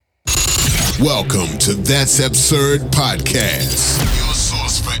Welcome to That's Absurd Podcast, your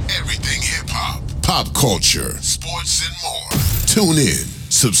source for everything hip-hop, pop culture, sports, and more. Tune in,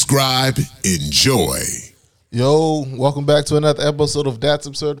 subscribe, enjoy. Yo, welcome back to another episode of That's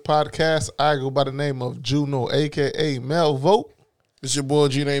Absurd Podcast. I go by the name of Juno, a.k.a. Mel Vote. It's your boy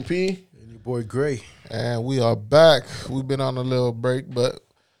Gene P. And your boy Gray. And we are back. We've been on a little break, but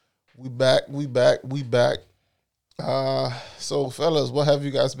we back. So, fellas, what have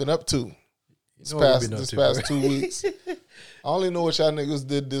you guys been up to this past 2 weeks? I only know what y'all niggas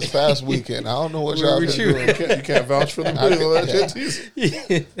did this past weekend. I don't know what y'all been doing. You can't vouch for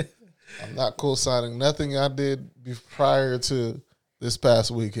the I'm not co-signing nothing I did prior to this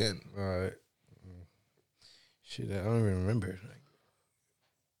past weekend. All right. Shit, I don't even remember.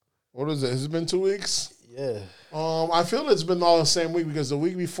 What is it? Has it been 2 weeks? Yeah. I feel it's been all the same week because the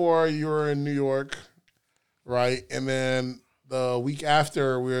week before you were in New York, right? And then the week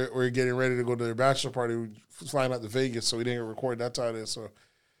after we're getting ready to go to the bachelor party. We flying out to Vegas, so we didn't record that time. So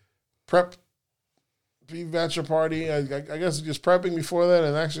prep, bachelor party. I guess just prepping before that,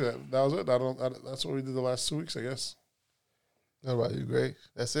 and actually that was it. That's what we did the last 2 weeks, I guess. How about you, Gray?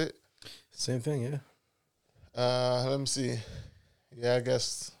 That's it? Same thing, yeah. Let me see. Yeah, I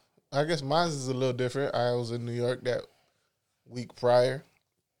guess mine is a little different. I was in New York that week prior.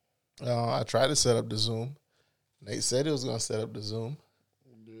 I tried to set up the Zoom. Nate said he was going to set up the Zoom.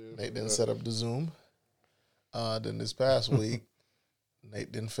 Nate didn't set up the Zoom. Then this past week,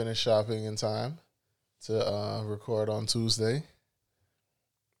 Nate didn't finish shopping in time to record on Tuesday.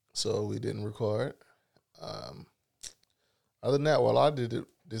 So we didn't record. Other than that, all I did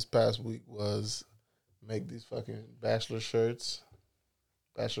this past week was make these fucking bachelor shirts,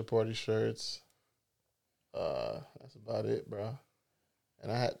 bachelor party shirts. That's about it, bro.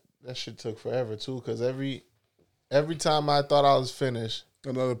 And that shit took forever too, because every time I thought I was finished,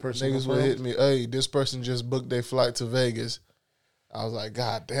 another person niggas would hit me. Hey, this person just booked their flight to Vegas. I was like,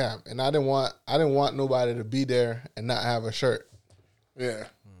 God damn! And I didn't want nobody to be there and not have a shirt. Yeah.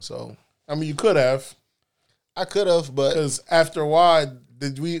 So I mean, you could have. I could have, but because after a while,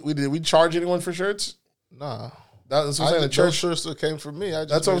 did we charge anyone for shirts? Nah. That's what I'm saying. The church shirts that came from me.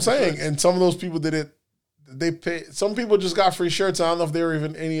 That's what I'm saying. And some of those people didn't. They pay. Some people just got free shirts. I don't know if they were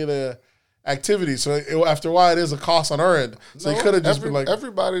even any of the activities. So after a while, it is a cost on our end. So you could have just been like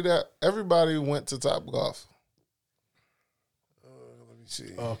everybody went to Top Golf. Let me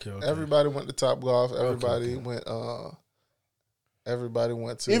see. Okay. Everybody went to Top Golf. Everybody went. Everybody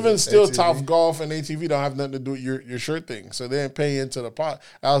went to. Even still, ATV. Top Golf and ATV don't have nothing to do with your shirt thing. So they didn't pay into the pot.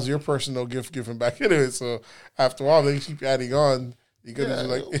 That was your personal gift giving back into it. So after a while, they keep adding on. You could have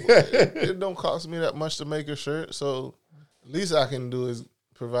just it don't cost me that much to make a shirt. So the least I can do is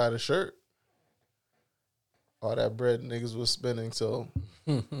provide a shirt. All that bread niggas was spending, so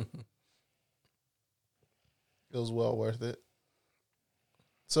it was well worth it.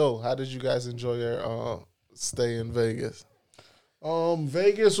 So, how did you guys enjoy your stay in Vegas?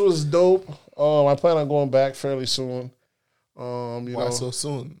 Vegas was dope. I plan on going back fairly soon. Why so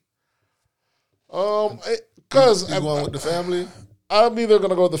soon? Because you going with the family? I'm either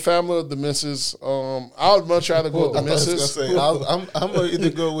gonna go with the family or the missus. I would much rather go with the missus. I'm gonna either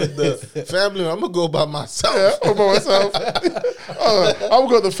go with the family or I'm gonna go by myself. Yeah, I'm by myself. I'm gonna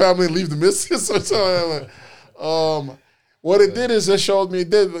go with the family and leave the missus. What it did is it showed me.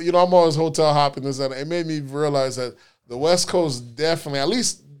 I'm always hotel hopping. It made me realize that the West Coast definitely, at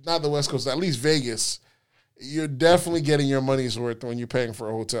least not the West Coast, at least Vegas, you're definitely getting your money's worth when you're paying for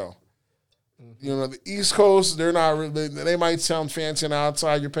a hotel. You know, the East Coast, they're not really, they might sound fancy on the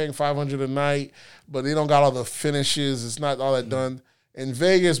outside. You're paying $500 a night, but they don't got all the finishes. It's not all that done. In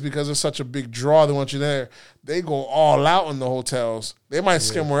Vegas, because it's such a big draw, they want you there. They go all out in the hotels. They might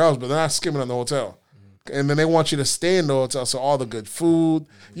skim where else, but they're not skimming on the hotel. And then they want you to stay in the hotel, so all the good food.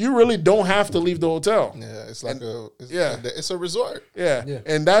 You really don't have to leave the hotel. Yeah, it's like it's a resort. Yeah.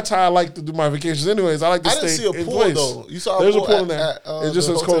 And that's how I like to do my vacations. Anyways, I like to stay. I didn't see a in pool place. though. You saw there's a pool in there. It just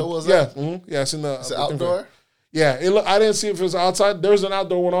says cold. Yeah, yeah, it's in the. It's outdoor. Yeah, I didn't see if it was outside. There's an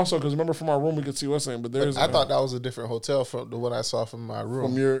outdoor one also because remember from our room we could see what's saying. But there's. I thought that was a different hotel from the one I saw from my room.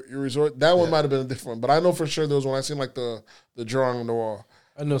 From your resort, that one might have been a different one, but I know for sure there was one I seen like the drawing on the wall.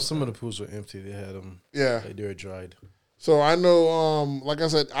 I know some of the pools were empty. They had them. Yeah, they were dried. So I know, like I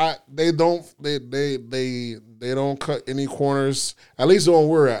said, they don't cut any corners. At least the one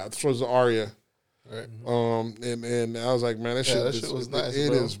we're at, towards the Aria. Right. And I was like, man, that shit was nice.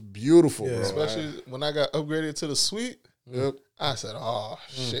 It is beautiful, bro. Especially when I got upgraded to the suite. Yep. I said, "Oh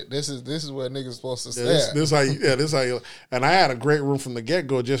shit, this is where niggas supposed to stay." This how you. And I had a great room from the get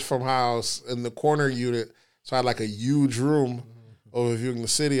go, just from how I was in the corner unit. So I had like a huge room, overviewing the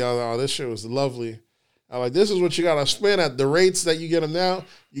city. I was like, oh, this shit was lovely. I like, this is what you got to spend at the rates that you get them now.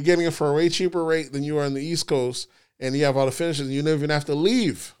 You're getting it for a way cheaper rate than you are on the East Coast, and you have all the finishes, and you don't even have to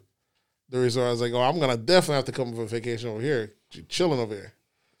leave the resort. I was like, oh, I'm going to definitely have to come for a vacation over here. You're chilling over here.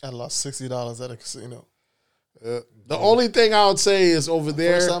 I lost $60 at a casino. The only thing I would say is over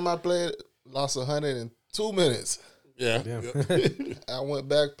there. First time I played, lost 100 in 2 minutes. Yeah. I went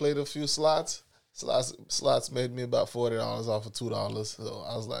back, played a few slots. Slots made me about $40 off of $2. So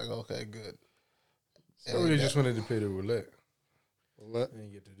I was like, okay, good. I really just wanted to play the roulette. Roulette? I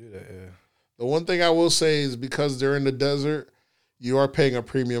didn't get to do that, yeah. The one thing I will say is because they're in the desert, you are paying a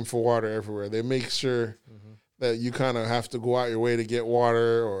premium for water everywhere. They make sure that you kind of have to go out your way to get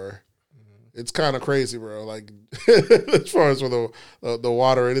water, or it's kind of crazy, bro. Like as far as with the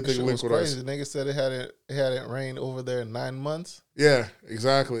water or anything It was liquid. crazy. The nigga said it hadn't rained over there in 9 months. Yeah,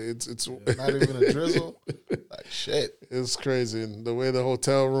 exactly. It's Not even a drizzle. Like shit. It's crazy. And the way the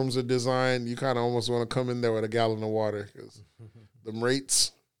hotel rooms are designed, you kind of almost want to come in there with a gallon of water because them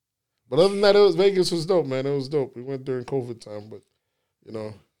rates. But other than that, Vegas was dope, man. It was dope. We went during COVID time, but you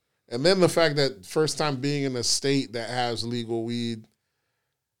know. And then the fact that first time being in a state that has legal weed,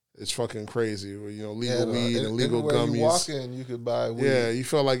 it's fucking crazy. You know, legal weed and legal gummies. You walk in, you could buy weed. Yeah, you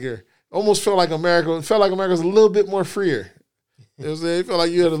felt like almost felt like America. It felt like America was a little bit more freer. It felt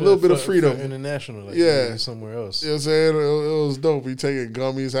like you had a little bit of freedom. International, like yeah, somewhere else. You know what I'm saying? It was dope. You taking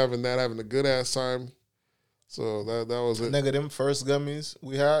gummies, having a good ass time. So that was it. Nigga, them first gummies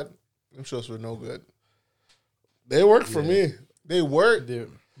we had, them shits were no good. They worked for me. They worked,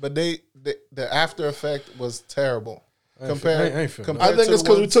 but the after effect was terrible. I think it's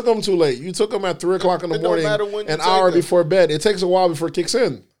because we took them too late. You took them at 3 o'clock in the morning, an hour before bed. It takes a while before it kicks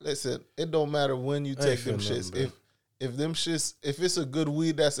in. Listen, it don't matter when you take them shits. If them shits, if it's a good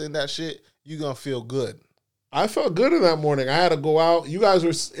weed that's in that shit, you gonna feel good. I felt good in that morning. I had to go out. You guys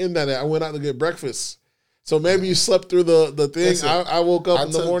were in that. I went out to get breakfast. So maybe you slept through the thing. Listen, I woke up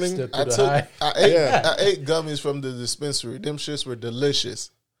in the morning. I ate gummies from the dispensary. Them shits were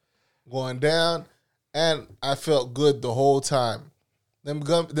delicious. Going down, and I felt good the whole time. Them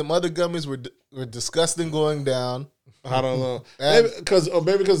other gummies were disgusting going down. I don't know. Maybe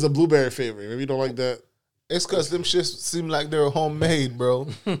because the blueberry flavor. Maybe you don't like that. It's because them shits seem like they were homemade, bro.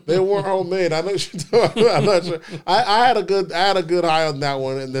 They weren't homemade. I know what you're talking about. I'm not sure. I had a good high on that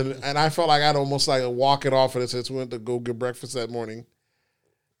one, and I felt like I'd almost like walk it off of it since we went to go get breakfast that morning.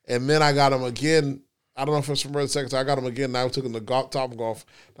 And then I got them again. I don't know if it's from the second time. I got them again. Now I took them to Top Golf.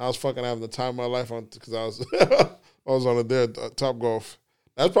 I was fucking having the time of my life on because I was on it there at Top Golf.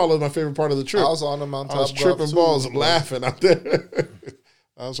 That's probably my favorite part of the trip. I was on them on Top Golf. I was tripping balls and laughing out there. That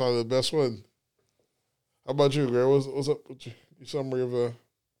was probably the best one. How about you, Greg? What's up with your summary of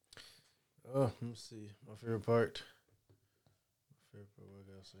let me see. My favorite part. What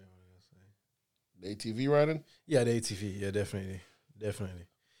I gotta say? The ATV riding? Yeah, the ATV. Yeah, definitely.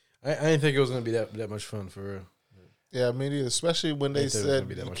 I didn't think it was gonna be that much fun for real. Yeah, I mean, especially when they said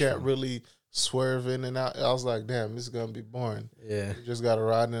you can't really swerve in and out. I was like, damn, this is gonna be boring. Yeah, you just got to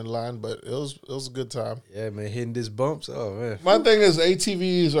ride in line, but it was a good time. Yeah, man, hitting these bumps. Oh man, my thing is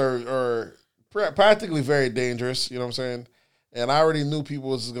ATVs are practically very dangerous. You know what I'm saying? And I already knew people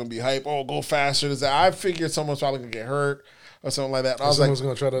was going to be hype. Oh, go faster. I figured someone's probably going to get hurt or something like that. And I was someone's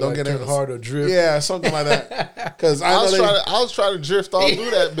going to try to don't get turn hard or drift. Yeah, something like that. Because I was trying to drift all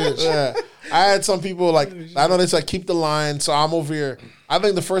through that bitch. Yeah, I had some people like I know they said keep the line, so I'm over here. I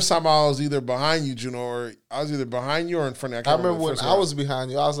think the first time I was either behind you, Juno, or I was either behind you or in front of you. I remember when I was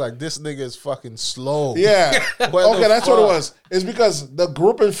behind you, I was like, this nigga is fucking slow. Yeah. Okay, that's what it was. It's because the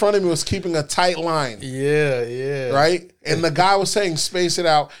group in front of me was keeping a tight line. Yeah. Right? And the guy was saying space it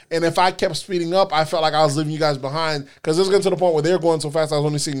out. And if I kept speeding up, I felt like I was leaving you guys behind because it was getting to the point where they were going so fast I was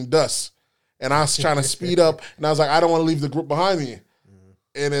only seeing dust. And I was trying to speed up, and I was like, I don't want to leave the group behind me.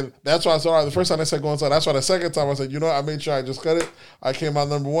 And then that's why I said, all right, the first time I said go inside, that's why the second time I said, you know what, I made sure I just cut it. I came out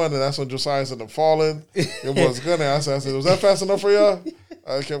number 1, and that's when Josiah said, I'm falling. It was gonna. I said, was that fast enough for y'all?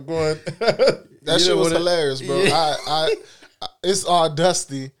 I kept going. That shit was hilarious, bro. Yeah. It's all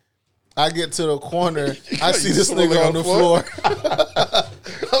dusty. I get to the corner. I see this nigga on the floor.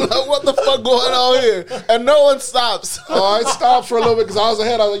 I'm like, what the fuck going on here? And no one stops. I stopped for a little bit because I was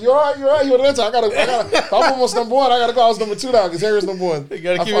ahead. I was like, you're all right. You're the next time. I'm almost number 1. I got to go. I was number 2 now because Harry's number 1. You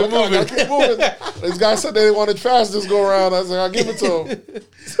got to keep it moving. I keep moving. These guys said they wanted fast this go around. I was like, I'll give it to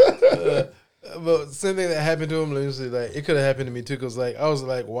them. But same thing that happened to him, like it could have happened to me too because like I was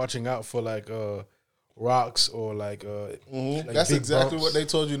like watching out for like rocks or like that's exactly what they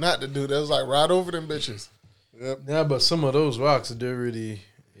told you not to do. They was like ride over them bitches. Yep. Yeah, but some of those rocks they're really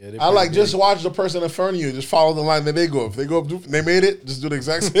Yeah, I like just watch the person in front of you. Just follow the line that they go. If they go up, they made it. Just do the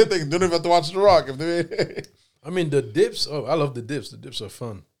exact same thing. Don't even have to watch The Rock. If they made it. I mean, the dips. Oh, I love the dips. The dips are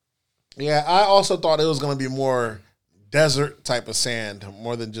fun. Yeah, I also thought it was going to be more desert type of sand,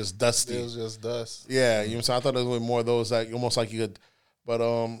 more than just dusty. It was just dust. Yeah, you know what I'm saying? I thought it was more of those like almost like you could, but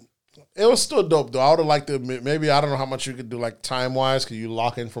it was still dope though. I would have liked to maybe I don't know how much you could do like time wise. Could you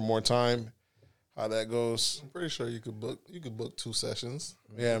lock in for more time? How that goes? I'm pretty sure you could book 2 sessions.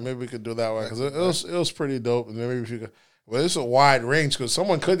 Yeah, maybe we could do that way because it was pretty dope. And maybe if you could. Well, it's a wide range because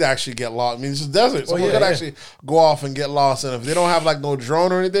someone could actually get lost. I mean, it's a desert. Someone could actually go off and get lost. And if they don't have like no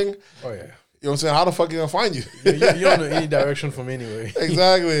drone or anything, Oh yeah. you know what I'm saying? How the fuck you gonna find you? You don't know any direction from anyway.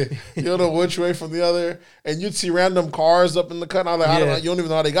 Exactly. You don't know which way from the other. And you'd see random cars up in the cut. Like, Yeah. you don't even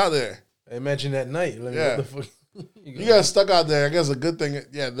know how they got there. Imagine that night. Like, Yeah. what the fuck? You got stuck out there. I guess a good thing,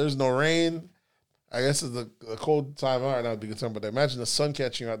 yeah, there's no rain. I guess it's a cold time right now to be concerned, but imagine the sun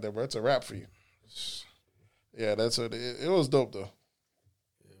catching you out there, bro. It's a wrap for you. Yeah, that's what it was dope, though.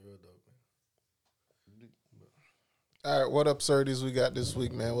 All right, what absurdities we got this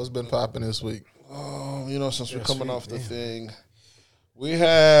week, man? What's been popping this week? Oh, you know, since we're coming sweet, off the damn. thing, we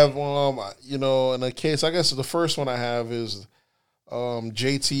have, you know, in a case, I guess the first one I have is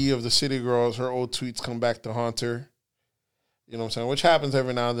JT of the City Girls. Her old tweets come back to haunt her. You know what I'm saying? Which happens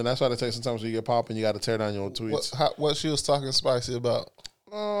every now and then. That's why they say sometimes when you get popping, you got to tear down your old tweets. What she was talking spicy about?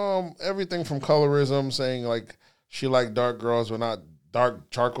 Everything from colorism, saying like she liked dark girls, but not dark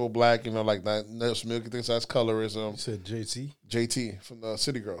charcoal black. You know, like that. Those milky things. That's colorism. You said JT? JT from the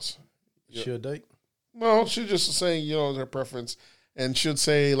City Girls. She a dyke? No, she's just saying, you know, her preference, and she'd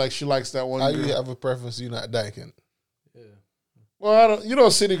say like she likes that one. How girl. you have a preference? You not dyking? Yeah. Well, I don't. You know,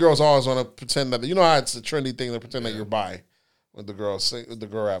 City Girls always want to pretend that. You know how it's a trendy thing to pretend that you're bi with the girls, with the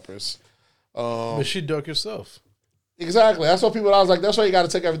girl rappers. But she dark herself. Exactly. That's what people. I was like, that's why you got to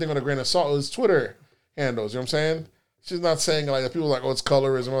take everything with a grain of salt. It's Twitter handles. You know what I'm saying? She's not saying like people are like, oh, it's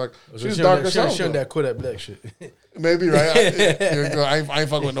colorism. I'm like, she's dark herself. She on that quit that black shit. Maybe right. I ain't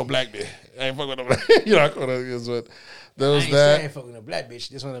fucking with no black bitch. I ain't fucking with no black. You know, but there was that. I ain't fucking a black bitch.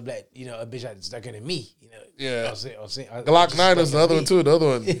 This one a black, you know, a bitch that's darker than me. You know. Yeah. I'll say, Glock 9 is the other one too. The other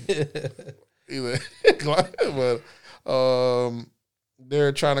one. Either. But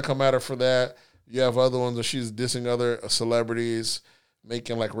they're trying to come at her for that. You have other ones that she's dissing other celebrities,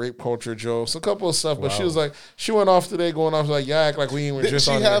 making like rape culture jokes, a couple of stuff. But she was like, she went off today going off like, yeah, act like we ain't Did just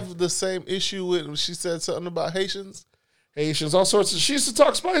she on have the same issue with when she said something about Haitians? Haitians, all sorts of. She used to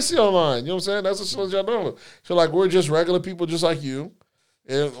talk spicy online. You know what I'm saying? That's what she was y'all doing. She's like, we're just regular people just like you.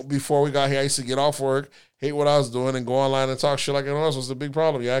 And before we got here, I used to get off work, hate what I was doing, and go online and talk shit like everyone else. Was the big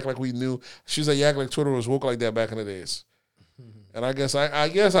problem. You act like we knew. She's like, you act like Twitter was woke like that back in the days. And I guess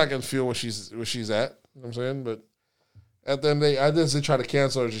I can feel where she's at. You know what I'm saying? But at the end of the day, I didn't try to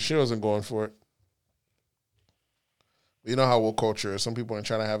cancel her. She wasn't going for it. You know how woke culture is. Some people ain't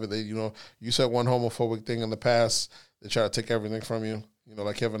trying to have it. They, you know, you said one homophobic thing in the past. They try to take everything from you. You know,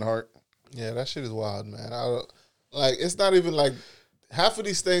 like Kevin Hart. Yeah, that shit is wild, man. It's not even like half of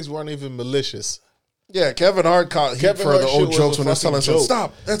these things weren't even malicious. Yeah, Kevin Hart caught heat Kevin for Hart the shit old was jokes a when they're telling fucking us, joke.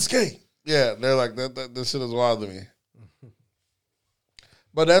 stop, that's gay. Yeah, they're like, that shit is wild to me.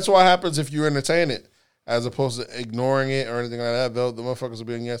 But that's what happens if you entertain it, as opposed to ignoring it or anything like that. The motherfuckers will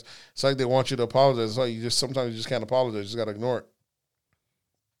be in yes. It's like they want you to apologize. It's like sometimes you just can't apologize. You just got to ignore it.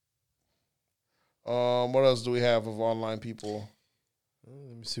 What else do we have of online people?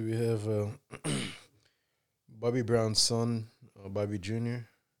 Let me see. We have Bobby Brown's son, Bobby Jr.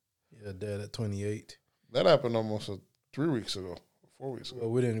 Yeah, dad at 28. That happened almost 3 weeks ago, 4 weeks ago.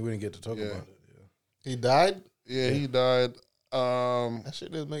 Well, we didn't get to talk Yeah. about it. Yeah. He died? Yeah, he died. That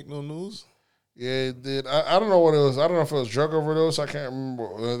shit didn't make no news. Yeah, it did. I don't know what it was. I don't know if it was drug overdose. I can't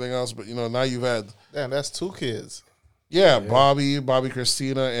remember anything else. But, you know, now you've had... Damn, that's 2 kids. Yeah, Bobby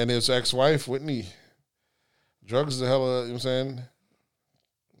Christina, and his ex-wife, Whitney. Drugs is a hell of, you know what I'm saying?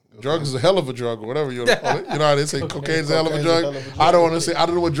 Drugs is a hell of a drug, or whatever you want to call it. You know how they say cocaine's a hell of a drug? I don't want to say, I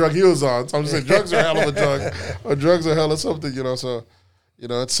don't know what drug he was on. So I'm just saying drugs are a hell of a drug. Or drugs are hell of something, you know. So, you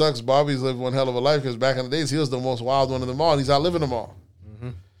know, it sucks. Bobby's lived one hell of a life because back in the days, he was the most wild one of them all, and he's outliving them all.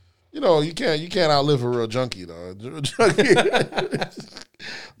 Mm-hmm. You know, you can't outlive a real junkie, though. The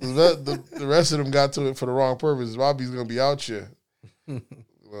rest of them got to it for the wrong purpose. Bobby's going to be out here.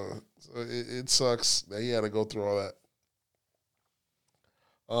 Well, so it sucks that he had to go through all that.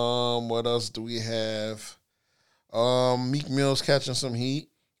 What else do we have? Meek Mill's catching some heat.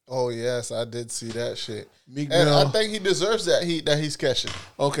 Oh, yes, I did see that shit. Meek And Mill. I think he deserves that heat that he's catching.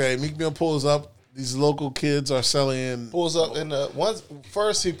 Okay, Meek Mill pulls up these local kids are selling. Pulls up in a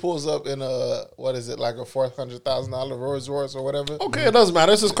first he pulls up in a what is it like a $400,000 Rolls Royce or whatever. Okay, it doesn't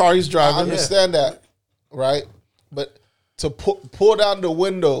matter. It's his car. He's I driving. understand that, right? But to pull down the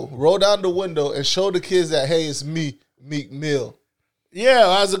window, roll down the window, and show the kids that hey, it's me, Meek Mill.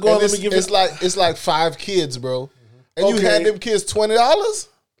 Yeah, how's it going? And Let me give it's it. like 5 kids, bro, and you Okay. hand them kids $20.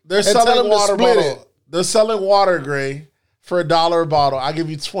 They're tell selling them to water split bottle. it. They're selling water, Gray, for $1 a bottle. I give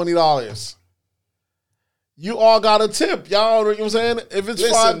you $20. You all got a tip. Y'all, you know what I'm saying? If it's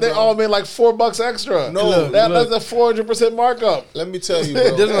Listen, 5, they bro. all made like $4 extra. No, Look, that's a 400% markup. Let me tell you,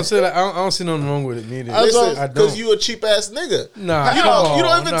 That's what bro. I'm saying. Like, I don't see nothing wrong with it neither. Listen, I because don't. you a cheap ass nigga. Nah, you come don't. You on.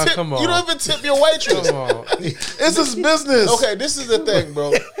 don't even Nah, tip. come on. You don't even tip your waitress. Come on. It's his business. Okay, this is the thing,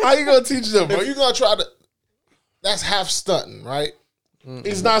 bro. How you gonna teach them, bro? If you're gonna try to, that's half stunting, right?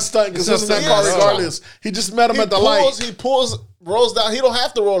 He's not stunting because It's he's not in that car stunting. regardless. He just met him at the light. He pulls, rolls down. He don't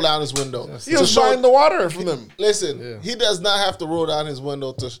have to roll down his window. He was buying the water from them. Listen, he does not have to roll down his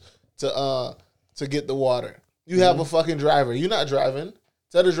window to get the water. You have a fucking driver. You're not driving.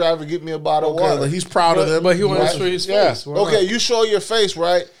 Tell the driver, get me a bottle of Okay, water. like he's proud of them. But he wants Right? to show his Yeah. face. Why not? Okay, you show your face,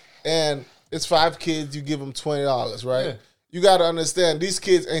 right? And it's 5 kids. You give them $20, right? Yeah. You got to understand these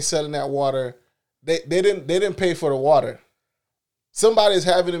kids ain't selling that water. They didn't pay for the water. Somebody's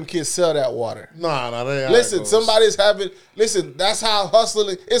having them kids sell that water. Nah, they ain't. Listen, somebody's having. Listen, that's how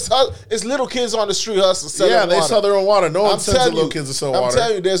hustling. It's little kids on the street hustling selling Yeah, they water. sell their own water. No one I'm sends the telling little you, kids to sell I'm water.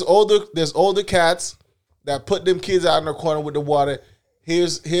 telling you, there's older cats that put them kids out in the corner with the water.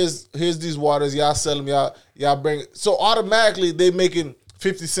 Here's these waters. Y'all sell them. Y'all bring. So automatically they making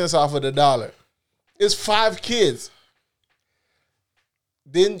 50 cents off of the dollar. It's 5 kids.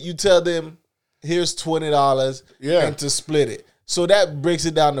 Then you tell them, here's $20 Yeah. and to split it. So that breaks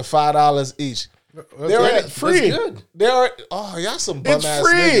it down to $5 each. They're Yeah, free. That's good. y'all some bum It's ass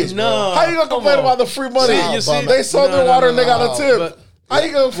free. niggas, bro. No. How you gonna Come complain on. about the free money? See, you see- They sold No, their no, water no, and they got no. a tip. But How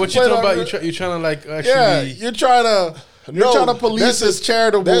you gonna what you complain talking about? on You trying to like actually? Yeah, you're trying to police this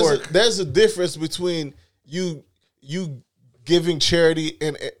charitable work. There's a difference between you giving charity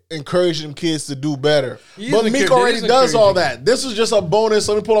and encouraging kids to do better. But Meek already does all that. This is just a bonus.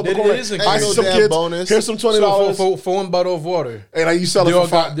 Let me pull up the It corner. is I encouraging. see some Ain't no damn kids. bonus. Here's some $20. So for one bottle of water, And now you sell they it all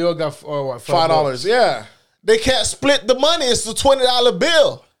for got what, $5. Yeah. They can't split the money. It's the $20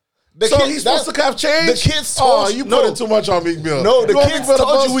 bill. The So kid- he's supposed to have change? The kids told you putting too much on Meek Mill. No, the You want kids Meek Mill to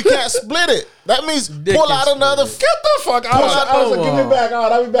told you bust- we can't split it. That means They pull can out split another. it. Get the fuck out. I was like, give me back. All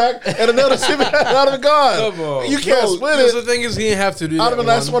right, I'll be back. And another shit out of it gone. Come on. You can't No, split Because the it. thing is, he didn't have to do Out that. of it,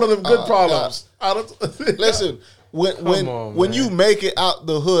 that's one of them good problems. Out of- Listen, when on, when man. you make it out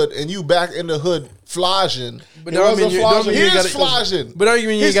the hood and you back in the hood flogging, But It don't wasn't mean you, don't mean you he gotta, is flogging. But don't you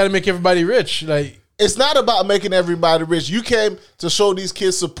mean you He's- got to make everybody rich? Like It's not about making everybody rich. You came to show these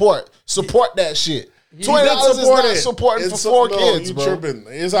kids support. Support that shit. $20 is not supporting for 4 kids, you bro. tripping.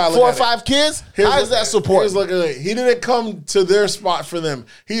 Here's how I look 4 or at it. 5 kids? Here's How is that support? Here's looking at it. He didn't come to their spot for them.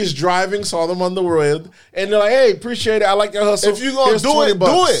 He's driving, saw them on the road, and they're like, "Hey, appreciate it. I like your hustle. If you gonna Here's do it, $20."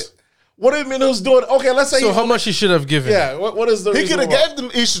 do it. What do you mean? Who's doing? Okay, let's say. so, how much he should have given? Yeah. What is the? He reason could have why? gave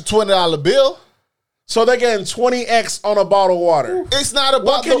them each a $20 bill. So they're getting 20x on a bottle of water. It's not about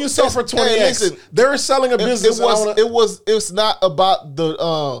What can you sell for 20x? Hey, listen, They're selling a business. it's not about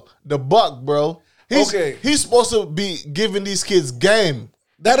the buck, bro. Okay. He's supposed to be giving these kids game.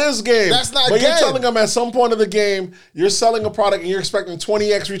 That is game. That's not But game. you're telling them at some point of the game, you're selling a product and you're expecting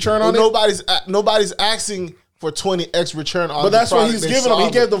 20x return on it. Nobody's asking for 20x return on. But that's the what product he's they giving them. He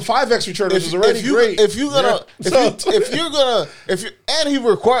solving. gave them 5x return, which is already great. If you're gonna, Yeah. and he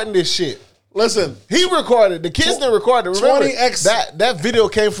recording this shit. Listen, He recorded. The kids didn't record it. Remember, 20x that video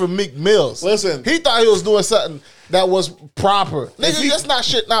came from Meek Mills. Listen. He thought he was doing something that was proper. Nigga, he- that's not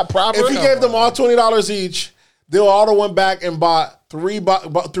shit not proper. if he gave them all $20 each, they all went back and bought three.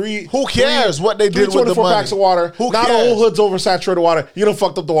 Who cares what they did with the 24 money? packs of water. Who Not cares? the whole hood's oversaturated water. You done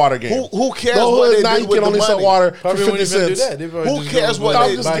fucked up the water game. Who cares The whole what hood they now did you with can the only sell money? water Probably for wouldn't 50 even do cents. that. They probably Who just cares go what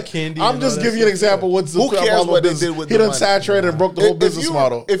buy- they- buy candy? I'm and just all giving that you an stuff. example. What's the Who cares problem what with they this? did with He the done money? saturated and broke the whole business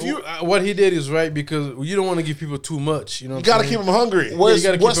model. If you What he did is right because you don't want to give people too much. You know, You gotta keep them hungry. what's, you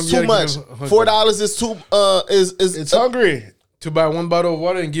gotta keep what's them- you too gotta much? keep them hungry. $4 is too. It's hungry. to buy one bottle of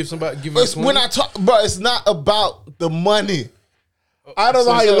water and give somebody. Give It's, them when I talk, bro, it's not about the money. I don't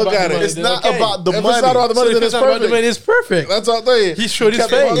know So how it's you not look about at the it. money. It's not Okay. about the If money. it's not about the So money, if then it's it's not about the money, perfect. it's perfect. That's all I tell you. He showed his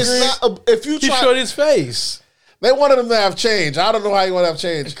Kept them face. hungry. It's not. If you He try, showed his face. They wanted him to have change. I don't know how you want to have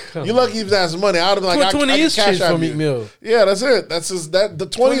change. You lucky he has money. I would have been like, 20 I is can change cash for out Meek you. Mill. Yeah, that's it. That's his. That the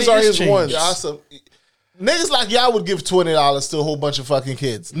 20s 20 are is his change. ones. y'all some. Niggas like y'all would give $20 to a whole bunch of fucking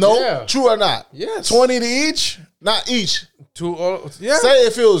kids. No, Yeah. true or not? Yes. 20 to each. Not each. To all. Yeah. Say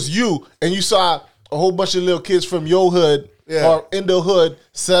if it was you and you saw a whole bunch of little kids from your hood or in the hood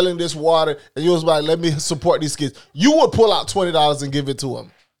selling this water, and you was like, let me support these kids. You would pull out $20 and give it to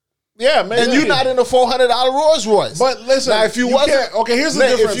them. Yeah, man. And you're not in a $400 Rolls Royce. But listen, now if you you wasn't, can't- okay, here's the now,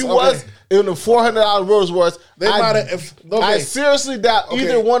 difference. If you Okay. was in a $400 Rolls Royce, They might have. I seriously doubt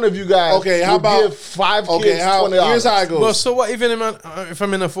either one of you guys. Okay, how would about give 5 kids $20? Here's how it goes. Well, so what? Even if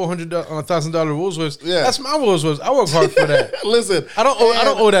I'm in a $1,000 Rolls Royce, Yeah. that's my Rolls Royce. I work hard for that. Listen, I don't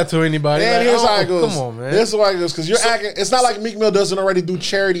owe that to anybody. And Like, here's I how don't- it goes. Come on, man. This is why it goes because you're acting. It's not like Meek Mill doesn't already do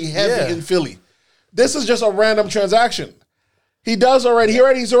charity heavy Yeah. in Philly. This is just a random transaction. He does already.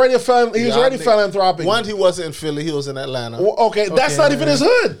 He's already a fan. He's already philanthropic. One, he wasn't in Philly. He was in Atlanta. Okay, that's not even his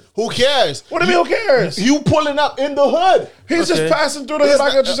hood. Who cares? What do you mean? Who cares? You pulling up in the hood. He's just Okay. passing through the hood. I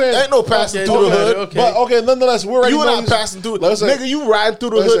get what you're saying. Ain't no passing Okay, through the okay, hood. okay. But okay, nonetheless, we're already. You know not he's- passing through. Listen, Nigga, you riding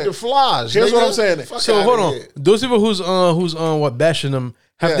through the listen. hood to Flage. Here's nigga. what I'm saying. Fuck So outta hold on. here. Those people who's bashing them,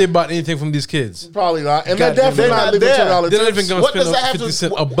 have Yeah. they bought anything from these kids? Probably not, and God they're definitely damn, not they're leaving not $20 They're not tips. even gonna What spend does that have 50 to-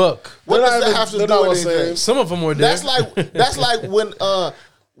 cents a buck. What They're does not that even- have to they're do not with gonna say- anything? Some of them were there. That's like when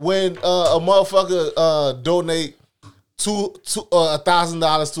a motherfucker donate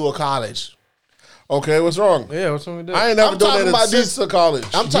 $1,000 to a college. Okay, what's wrong? yeah, what's wrong with that? I ain't never I'm talking donated about since these- to college.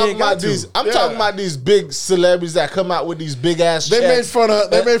 I'm talking ain't got about to. these. I'm Yeah. talking about these big celebrities that come out with these big ass. They checks.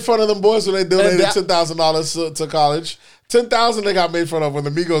 made fun of them boys when they donated that- $10,000 to college. 10,000 they got made fun of when the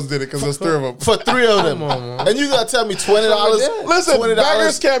Migos did it because there's 3 of them. for 3 of them. Come on, man. And you gotta tell me $20. Listen, $20.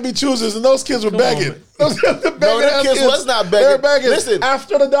 beggars can't be choosers, and those kids were begging. Those them kids was not begging. They were begging. Listen.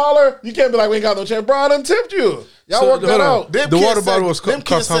 After the $1, you can't be like, we ain't got no chance. Bro, I done tipped you. Y'all So, worked that hold on. out. Them The kids water bottle said- was them cost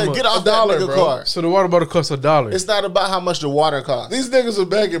kids how said, much? get off $1, that nigga bro. car. So the water bottle costs $1. It's not about how much the water costs. These niggas are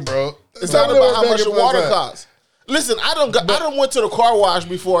begging, bro. It's not about how much the water costs. costs. Listen, I done went to the car wash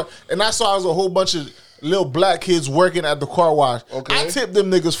before, and I saw there was a whole bunch of little black kids working at the car wash. Okay. I tipped them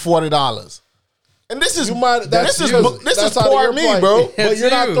niggas $40. And this is You might. That's this is you. this That's is out of poor your me, plight. bro. But It's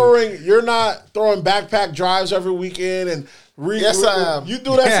you're not you. throwing backpack drives every weekend and. Yes, I am. You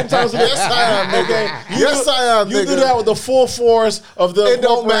do that sometimes. Yes, I am, nigga. Okay. Yes, I am, You do nigga. that with the full force of the It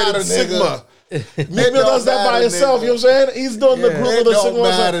don't incorporated matter, Sigma. It Meek Mill don't does that by matter, himself. nigga. You know what I'm saying? He's doing the Yeah. group It of the don't Sigma.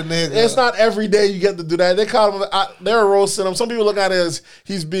 matter, nigga. It's not every day you get to do that. They call him. They're roasting him. Some people look at it as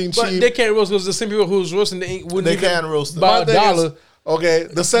he's being But cheap. they can't roast because the same people who's roasting wouldn't They even can roast them. buy My a thing is- dollar. Okay,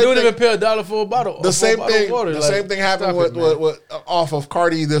 the They same wouldn't thing. even pay $1 for a bottle. The same for a bottle of thing. water. The Like, same thing happened stop it, man. with off of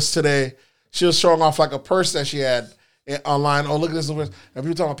Cardi this today. She was showing off like a purse that she had online. Oh, look at this purse. And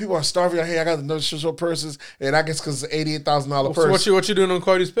people talking about people are starving out here. I got the show purses, and I guess because it's $88,000 purse. So what you doing on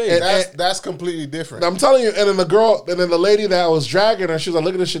Cardi's page? That's completely different. I'm telling you, and then the lady that was dragging her, she was like,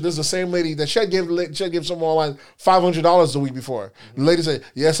 "Look at this shit. This is the same lady that she had give someone online $500 the week before." The lady said,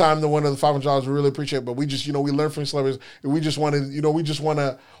 "Yes, I'm the one of the $500. We really appreciate it, but we just, we learn from celebrities. And we just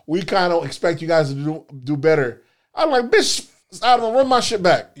wanted, we kind of expect you guys to do better." I'm like, "Bitch, I don't run my shit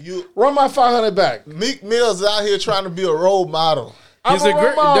back. You run my $500 back." Meek Mill's out here trying to be a role model. He's a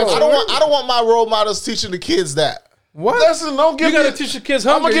great. I don't want my role models teaching the kids that. What? Listen, don't give You gotta me- teach your kids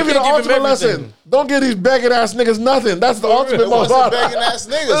I'm hunger. gonna give you the can't ultimate them everything. lesson. Don't give these begging ass niggas nothing. That's the ultimate It wasn't motto. begging ass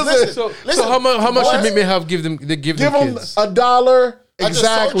niggas. Listen, So listen, how much boys, should Meek Mill have give them Give them kids? $1 I just told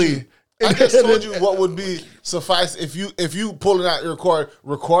exactly. you. I just told you what would be suffice if you pulling out your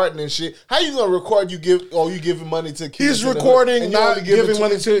recording and shit. How you gonna record? You giving money to kids? He's in the hood, recording, and you not only giving giving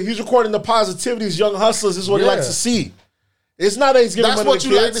money to. He's recording the positivities, young hustlers. This is what he Yeah. likes to see. It's not that he's giving That's money what to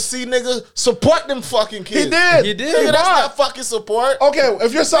you kids. like to see, nigga. Support them fucking kids. He did. He did. Nigga, that's bought. not fucking support. Okay,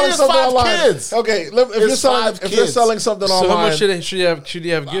 if you're selling It's something 5 online, kids. okay, if you're It's selling 5 if you're kids. selling something So online, how much should he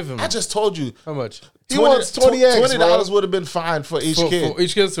have given? I just told you. How much? he wants 20x, $20 bro. would have been fine for each kid. For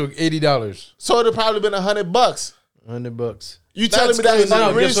each kid, so $80. So it'd have probably been $100. $100. You telling me That's that is crazy. Now,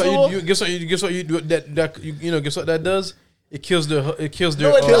 unreasonable? guess what you do guess what that does? It kills their No, it kills the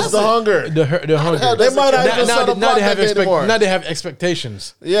doesn't. hunger. the hunger. hell They does might not Now- even sell the Now they have product anymore. now they have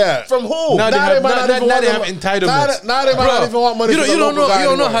expectations. Yeah, From who? Now they Now have they might not even want now they have them- entitlements. now they might not even want money You from don't the know local guy you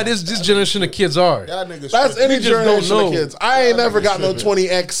don't know anymore. how this generation of kids are. Y'all niggas That's tripping. any just don't generation of know. kids. I ain't never got no tripping.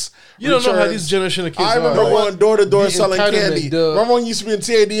 20x. You don't know how returns. these generation of kids I are. remember going door to door The selling entitlement, candy. the- Remember when you used to be in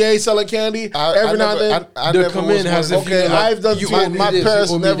TADA selling candy every now and then? I They'll never come was in one as of if them- Okay, you like, I've done you two- owe me My this, parents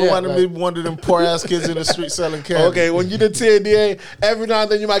you owe me never that, wanted me like- one of them poor ass kids in the street selling candy. Okay, when you did TADA, every now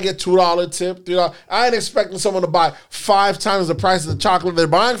and then you might get $2 tip. I ain't expecting someone to buy 5 times the price of the chocolate they're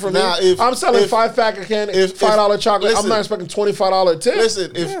buying from Now, me. if- I'm selling if- 5-pack of candy, if- $5 chocolate. listen. I'm not expecting $25 tip.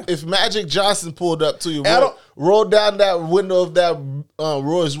 Listen, if Magic Johnson pulled up to you, I don't- roll down that window of that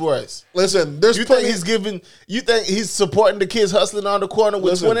Rolls Royce? Listen, there's You plenty. think he's giving? You think he's supporting the kids hustling on the corner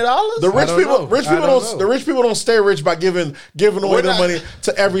with Listen, $20? The rich don't people, know. rich I people don't don't. know. The rich people don't stay rich by giving away We're their not- money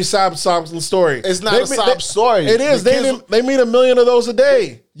to every sob story. It's not a sob story. It is. The kids- They meet 1 million of those a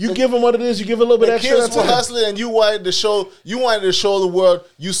day. You give them what it is. You give a little bit The extra. kids That's were it. hustling, and you wanted to show the world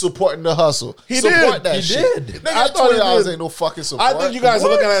you supporting the hustle. He support did. that He shit. did. Nigga, I thought he $20 did. ain't no fucking support. I think you guys are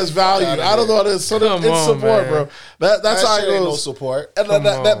looking at it as value. Fuck outta I don't know here. what it is. So Come it's on, support, man. bro. That's That how it shit ain't no goes. support. And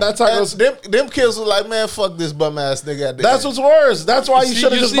that's how it goes. And them kids were like, man, fuck this bum ass nigga at the That's end. what's worse. That's why you See,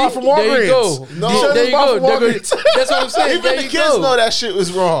 should have just bought from Walgreens. There you go. No. You should've there just you bought go. from There go. Walgreens. That's what I'm saying. Even There the you kids go. know that shit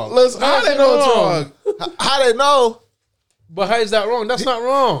was wrong. Listen, how they know it's wrong? How they know? But how is that wrong? That's not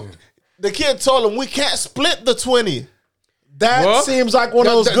wrong. The kid told him we can't split the 20. That Well, seems like one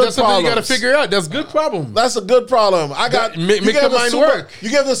of those good that's something problems. you got to figure out. That's a good problem. That's a good problem. I got Make you your gave us mind too work. You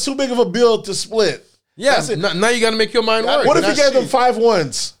gave us too big of a bill to split. Yeah. That's it. Now you got to make your mind work. What if you That's gave them cheap. 5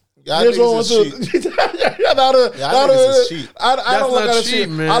 ones? Y'all Here's niggas one, is one, two. Yeah, Y'all niggas is cheap. I That's don't look not at it cheap, cheap,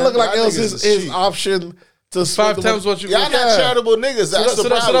 man. I look like Y'all it was niggas his is cheap. option to split 5 the times money. what you Y'all got. not charitable niggas. That's the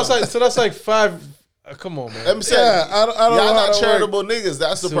problem. So that's like 5. Come on, man. Let me say, Yeah, I don't know y'all how not that charitable niggas.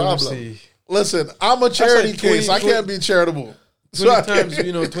 That's the So let me problem. see. Listen, I'm a charity like case. 20 I can't be charitable. So 20 I can't-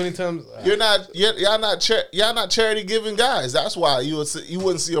 times, 20 times. You're not. Y'all not charity giving guys. That's why you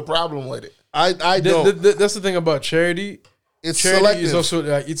wouldn't see a problem with it. I don't. That's the thing about charity. It's Charity selective. is also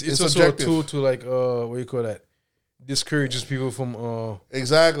like it's It's also objective. a tool to like what do you call that? Discourages people from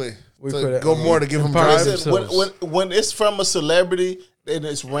Exactly. We To put it- go more to give them empower drive. themselves. Listen, when it's from a celebrity and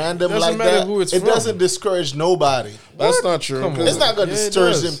it's random Doesn't like matter that, who it's it from. doesn't discourage nobody. That's not true. Come on. 'cause It's not going to Yeah, it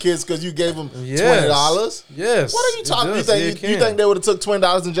discourage does. them kids because you gave them Yes. $20. Yes. What are you it talking? You does. think Yeah, you, it you can. think they would have took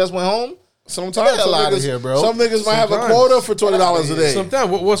 $20 and just went home? Sometimes Get the hell some outta niggas, here, bro. some niggas might have a Sometimes. quota for $20 a day.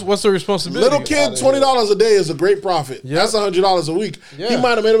 Sometimes what's the responsibility? Little kid, $20 a day is a great profit. Yeah. That's $100 a week. He Yeah.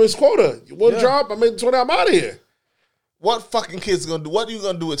 might have made him his quota. One Yeah. drop, I made 20. I'm out of here. What fucking kids gonna do? What are you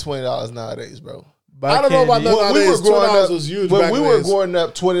gonna do with $20 nowadays, bro? Buy I don't know about candy. that. When we Nowadays, were growing $20 up, was huge when back we in were the days. growing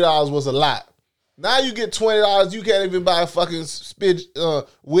up, $20 was a lot. Now you get $20, you can't even buy a fucking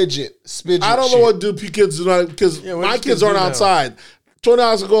widget. Spidget I don't shit. know what do kids do not because Yeah, what my do kids kids aren't do now? outside.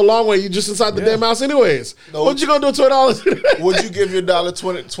 $20 will go a long way. You just inside the damn house anyways. No. What you gonna do with $20? Would you give your daughter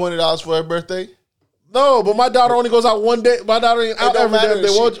 $20 for her birthday? No, but my daughter only goes out one day. My daughter ain't out It don't every matter. damn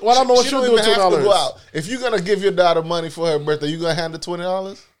day. She- Well, I don't know what she she'll don't do with even have to go $20. out. If you're gonna give your daughter money for her birthday, you gonna hand her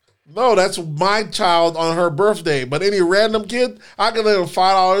 $20? No, that's my child on her birthday. But any random kid, I can let them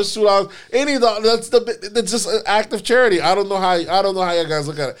 $5, $2. That's just an act of charity. I don't know how you guys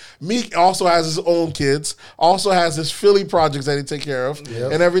look at it. Meek also has his own kids, also has his Philly projects that he take care of,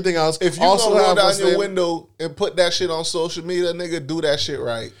 and everything else. If you also gonna roll have down what's your name- window and put that shit on social media, nigga, do that shit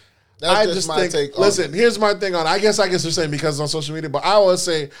right. That's I just just my think. take. on Listen, here's my thing on. I guess you're saying because it's on social media, but I always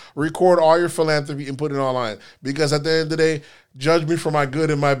say record all your philanthropy and put it online because at the end of the day, judge me for my good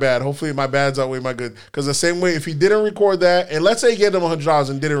and my bad. Hopefully, my bads outweigh my good. Because the same way, if he didn't record that, and let's say he gave them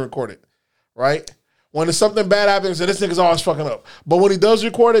 $100 and didn't record it, right? When there's something bad happens, and this nigga's always fucking up. But when he does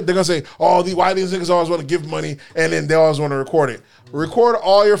record it, they're gonna say, "Oh, why these niggas always want to give money?" And then they always want to record it. Record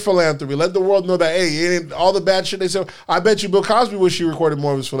all your philanthropy. Let the world know that hey, it ain't all the bad shit they say. I bet you Bill Cosby wish he recorded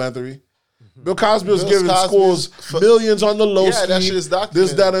more of his philanthropy. Bill Cosby was Bill giving Cosby's schools millions on the low Yeah, ski. that shit is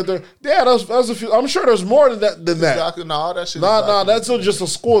This, documented. that, and the yeah, that's a few. I'm sure there's more than that. No, that shit. Nah, that's not just the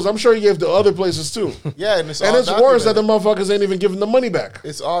schools. I'm sure he gave to other places too. Yeah, and it's And all it's worse that the documented. motherfuckers ain't even giving the money back.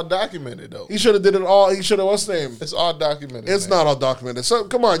 It's all documented though. He should have did it all. He should have what's his name? It's all documented. It's man. not all documented. So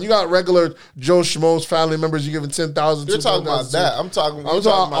come on, you got regular Joe Schmo's family members. You giving 10,000. You're talking about that. I'm talking I'm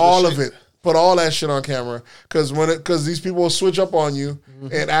talking about all the of shit. it. Put all that shit on camera because these people will switch up on you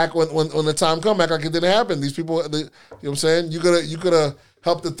and act when the time come act like it didn't happen. These people, you know what I'm saying? You could have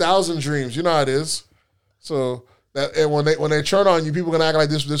helped 1,000 dreams. You know how it is. So that and when they turn on you, people gonna act like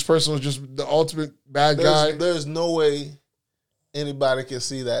this person was just the ultimate bad guy. There's no way anybody can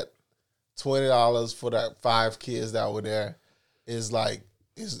see that $20 for that 5 kids that were there is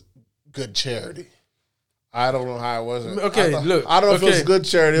good charity. I don't know how it wasn't. Okay, look. I don't know if it was okay. good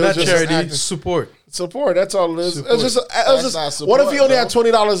charity. It Not was just charity, an act of support. support. That's all it is. Support. It's just. That's not What if support, he only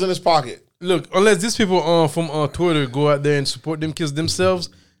bro. had $20 in his pocket? Look, unless these people from Twitter go out there and support them kids themselves,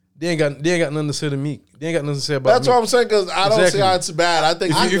 they ain't got nothing to say to me. They ain't got nothing to say about That's me. what I'm saying because I don't see Exactly. how it's bad. I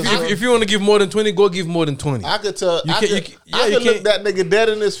think If you want to give more than 20, go give more than 20. I could tell. You I can't- could, you- I yeah, could you look that nigga dead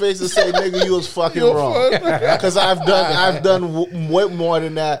in his face and say, "Nigga, you was fucking You're wrong." fun. Because I've done way more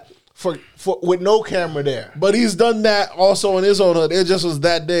than that for with no camera there. But he's done that also in his own hood. It just was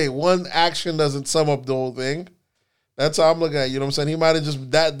that day. One action doesn't sum up the whole thing. That's how I'm looking at it. You know what I'm saying? He might have just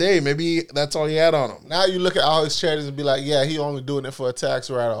that day. Maybe that's all he had on him. Now you look at all his charities and be like, yeah, he only doing it for a tax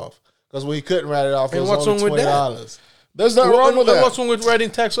write-off. Because when he couldn't write it off, it And was what's only wrong with that? $20. There's nothing wrong with that. What's wrong with writing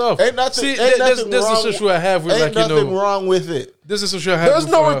tax off? Ain't nothing. See, ain't there's nothing a wrong. issue I have with, Ain't like, you nothing know, wrong with it. this is the issue I have There's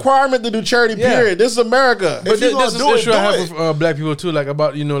with, no requirement to do charity, Yeah. period. This is America. If But you gonna this is do the it, issue I do have it. with black people too, like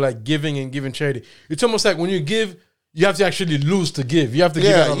about, you know, like giving and giving charity. It's almost like when you give, you have to actually lose to give. You have to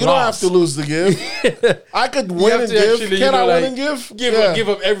give Yeah, it a you don't have loss. to lose to give. I could You win have and to give. actually, Can I like, win and give? Give, Yeah. give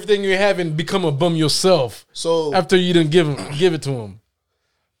up everything you have and become a bum yourself So after you didn't give it to him.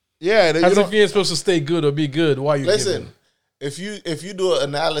 Yeah, you As know, if you ain't supposed to stay good or be good. Why you listen, giving? if you do an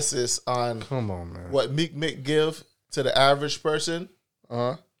analysis on Come on, man. what Meek Mick give to the average person,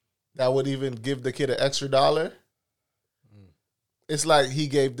 uh-huh. that would even give the kid an extra $1, it's like he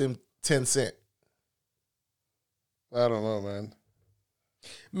gave them 10 cents. I don't know, man.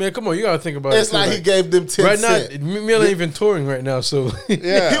 Man, come on, you gotta think about It's it. too, like he gave them 10 right cents. now, Mill ain't even touring right now, so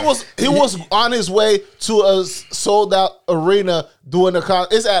Yeah, He was on his way to a sold out arena doing the con.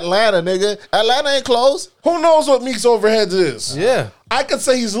 It's Atlanta, nigga. Atlanta ain't closed. Who knows what Meek's overheads is? yeah. I could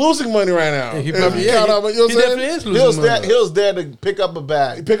say he's losing money right now. He If probably you count out, you know what I'm saying? definitely is He losing was money. there. He was there to pick up a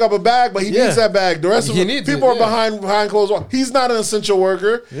bag. Pick up a bag, but he Yeah. needs that bag. The rest of He the needs people it, are behind closed doors. He's not an essential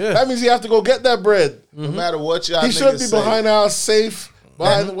worker. Yeah. That means he has to go get that bread. No matter what y'all He niggas should be say. behind our safe.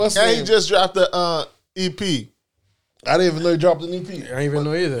 Behind what's the And he name? just dropped the EP. I didn't even know he dropped an EP. I didn't even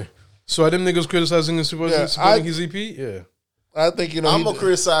know either. So are them niggas criticizing and supporting his EP? Yeah. I think I'm gonna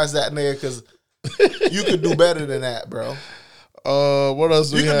criticize that nigga because you could do better than that, bro. What else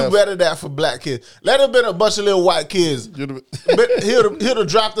do You we can have? do better than that for black kids. Let have been a bunch of little white kids. But he'd have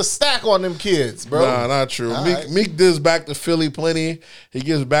dropped a stack on them kids, bro. Nah, not true. All Meek, right. Meek gives back to Philly plenty. He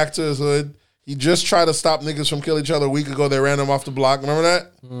gives back to his hood. He just tried to stop niggas from killing each other a week ago. They ran him off the block. Remember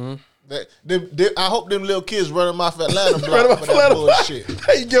that? I hope them little kids run them off Atlanta Ran him block off for that Atlanta. bullshit.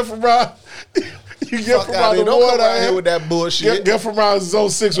 You get from around. You get Fuck from out around here. the Don't come water. out here with that bullshit. Get from around zone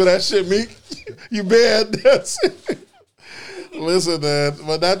 6 with that shit, Meek. You bad. That's Listen, man.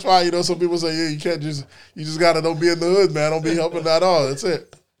 But that's why, you know, some people say, yeah, you just gotta don't be in the hood, man. Don't be helping at all. That's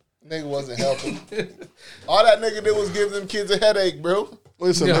it. Nigga wasn't helping. All that nigga did was give them kids a headache, bro.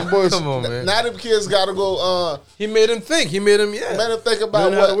 Listen, Yeah, them boys. come on, man. Now them kids gotta go. He made him think. He made him, yeah. Made him think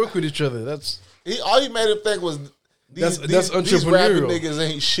about Learn how to what work with each other. That's all he made him think was That's these rapping entrepreneurial. niggas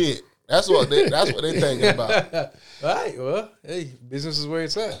ain't shit. That's what they thinking about. all right. Well, hey, business is where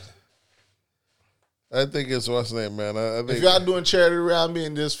it's at. I think it's what's the name, man. I think If y'all doing charity around me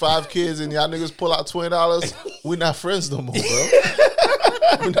and there's 5 kids and y'all niggas pull out $20, we not friends no more,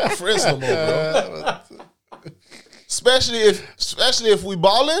 bro. We not friends no more, bro. Especially if we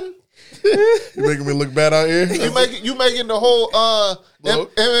balling, you making me look bad out here. you making the whole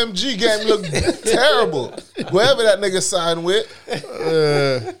MMG game look terrible. Whoever that nigga signed with,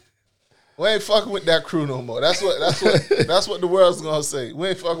 we ain't fucking with that crew no more. That's what the world's gonna say. We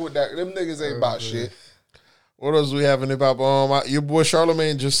ain't fucking with that. Them niggas ain't about shit. What else do we have in hip hop? Your boy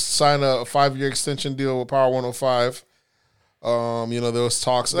Charlamagne just signed a 5-year extension deal with Power 105. You know, there was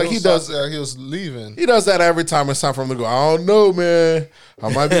talks like he does. He was leaving. He does that every time it's time for him to go. I don't know, man.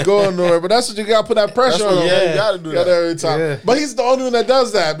 I might be going nowhere, but that's what you got to put that pressure That's on what him. you gotta do Got that. every time. Yeah. But he's the only one that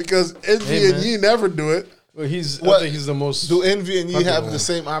does that because Envy and man. Ye never do it. Well, I What- think he's the most. Do Envy and Ye Fucking have one. the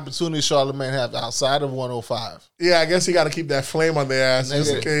same opportunity Charlamagne have outside of 105? Yeah, I guess he got to keep that flame on their ass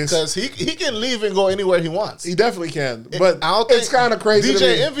just in case. Because he can leave and go anywhere he wants. He definitely can, but I don't think it's kind of crazy. to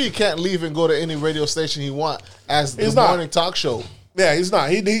DJ me. Envy can't leave and go to any radio station he want as the He's not. morning talk show. Yeah, he's not.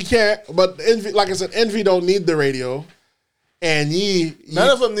 He can't. But Envy, like I said, Envy don't need the radio, and Ye None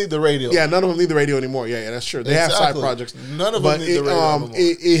of them need the radio. Yeah, none of them need the radio anymore. Yeah, that's true. They have side Exactly. projects. None of them but need the radio anymore.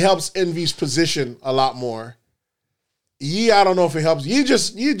 it helps Envy's position a lot more. Ye, I don't know if it helps.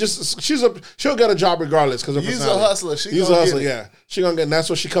 She'll get a job regardless because He's a hustler. She He's a gonna hustler. get it. Yeah, she gonna get. And that's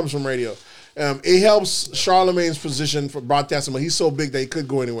where she comes from. Radio. It helps Charlamagne's position for broadcasting, but he's so big that he could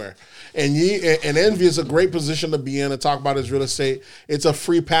go anywhere. And Envy is a great position to be in to talk about his real estate. It's a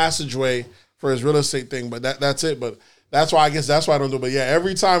free passageway for his real estate thing, but that's it. But that's why I don't do it. But yeah,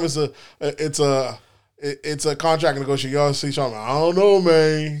 every time it's a contract negotiation, you always see Charlamagne. I don't know,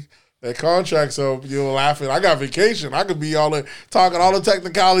 man. That contract, so you're laughing. I got vacation. I could be all in, talking all the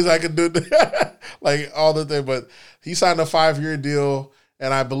technicalities. I could do like all the thing. But he signed a 5-year deal,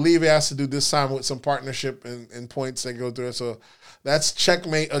 and I believe he has to do this time with some partnership and points that go through it. So that's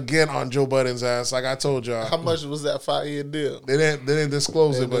checkmate again on Joe Budden's ass. Like I told y'all, How much was that 5-year deal? they didn't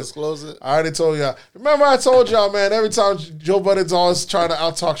disclose They it, but disclose it? I already told y'all. Remember, I told y'all, man. Every time Joe Budden's always trying to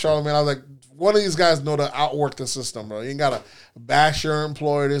out-talk Charlamagne, I was like, one of these guys know to outwork the system, bro. You ain't gotta bash your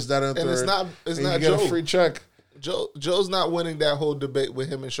employer, this, that, and And third. it's not and you get Joe. a free check. Joe's not winning that whole debate with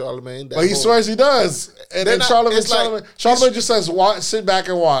him and Charlamagne. But he swears he does. And then Charlamagne just says, sit back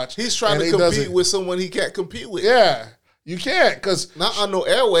and watch. He's trying to compete with someone he can't compete with. Yeah. You can't, because not on no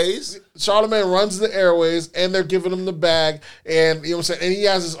airways. Charlamagne runs the airways, and they're giving him the bag, and you know what I'm saying. And he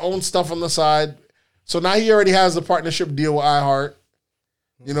has his own stuff on the side. So now he already has the partnership deal with iHeart.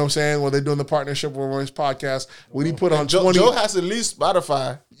 You know what I'm saying? When they're doing the partnership with his podcast, when he put on Joe has at least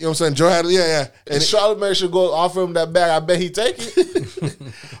Spotify. You know what I'm saying? Joe had, yeah. And Charlamagne should go offer him that bag. I bet he take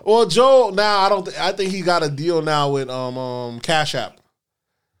it. Well, Joe now I think he got a deal now with Cash App.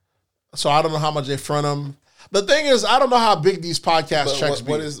 So I don't know how much they front him. The thing is, I don't know how big these podcast checks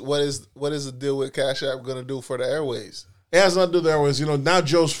be. What is the deal with Cash App going to do for the airways? It has nothing to do with the airways. You know, now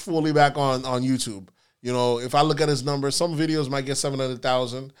Joe's fully back on YouTube. You know, if I look at his numbers, some videos might get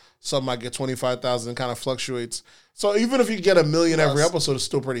 700,000, some might get 25,000. Kind of fluctuates. So even if you get 1 million every episode, it's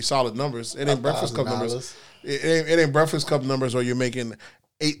still pretty solid numbers. It ain't Breakfast Club numbers. It ain't Breakfast Club numbers where you're making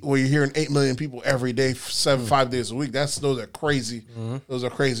where you're hearing 8 million people every day, 5 days a week. Those are crazy. Mm-hmm. Those are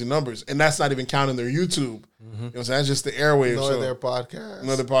crazy numbers, and that's not even counting their YouTube. Mm-hmm. You know what I'm saying? That's just the airwaves. Their podcast.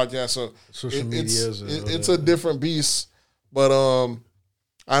 Another podcast. So social media. It's a different beast. But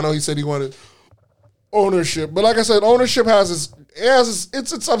I know he said he wanted ownership, but like I said, ownership has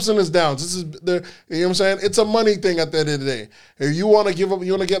its ups and its downs. You know what I'm saying? It's a money thing at the end of the day. If you want to give up,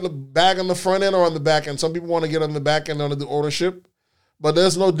 you want to get the bag on the front end or on the back end. Some people want to get on the back end under the ownership. But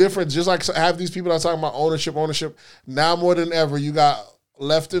there's no difference. Just like have these people that are talking about ownership. Now more than ever, you got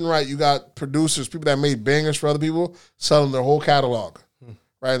left and right. You got producers, people that made bangers for other people, selling their whole catalog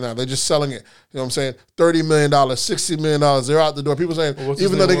right now. They're just selling it. You know what I'm saying? $30 million, $60 million. They're out the door. People saying,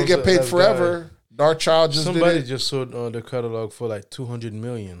 even though they could get paid forever, Dark Child just somebody did it. just sold the catalog for like $200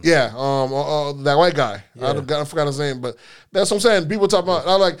 million. Yeah, that white guy. Yeah. I forgot his name, but that's what I'm saying. People talk about,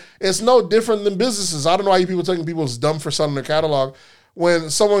 I'm like, it's no different than businesses. I don't know why you people taking people's dumb for selling their catalog. When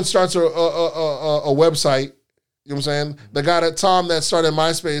someone starts a website, you know what I'm saying? The guy that started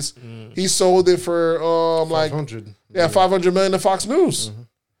MySpace, he sold it for $500 million to Fox News. Mm-hmm.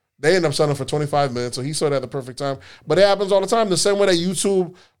 They end up selling for $25 million, so he sold it at the perfect time. But it happens all the time. The same way that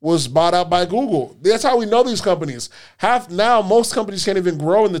YouTube was bought out by Google. That's how we know these companies. Now, most companies can't even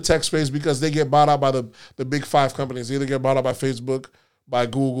grow in the tech space because they get bought out by the big 5 companies. They either get bought out by Facebook, by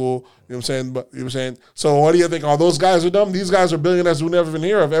Google, you know what I'm saying? So what do you think? All those guys are dumb? These guys are billionaires we never even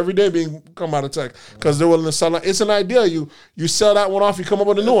hear of every day come out of tech because they're willing to sell it. It's an idea. You sell that one off, you come up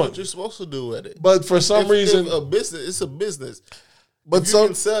with a new one. What you're supposed to do with it. But for some reason... it's a business. But if you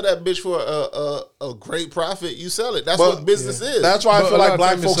can sell that bitch for a great profit, you sell it. That's what business is. That's why I feel like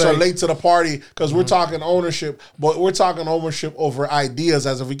black folks are late to the party because we're talking ownership, but we're talking ownership over ideas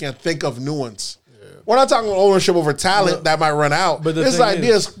as if we can't think of new ones. We're not talking ownership over talent that might run out. But this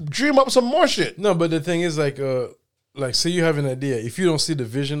idea is dream up some more shit. No, but the thing is like say you have an idea. If you don't see the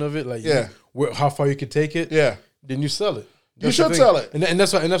vision of it, like how far you could take it, then you sell it. You should sell it, and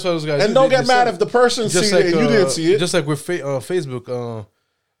that's why those guys. And don't get mad if the person sees it and you didn't see it. Just like with Facebook,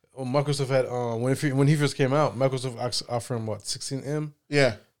 Microsoft had when he first came out, Microsoft offered him $16M,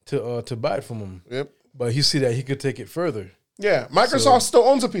 to buy it from him. Yep. But he see that he could take it further. Yeah, Microsoft still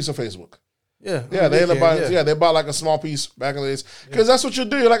owns a piece of Facebook. Yeah, they end up buying. Yeah, they bought like a small piece back in the days because that's what you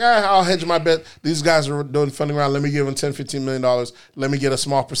do. You're like, all right, I'll hedge my bet. These guys are doing funding round. Let me give them $10-15 million. Let me get a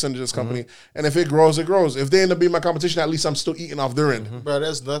small percentage of this company, and if it grows, it grows. If they end up being my competition, at least I'm still eating off their end. Bro,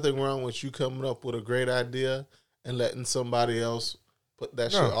 there's nothing wrong with you coming up with a great idea and letting somebody else put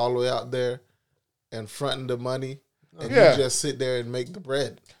that shit all the way out there and fronting the money, and you just sit there and make the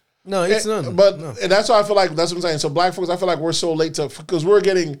bread. No, it's none. But and that's why I feel like that's what I'm saying. So black folks, I feel like we're so late because we're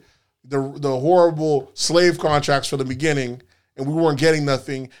getting the horrible slave contracts from the beginning, and we weren't getting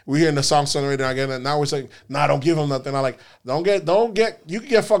nothing. We're hearing the song sung radio again, and now we're saying, "Nah, don't give them nothing." I'm like, don't get. You can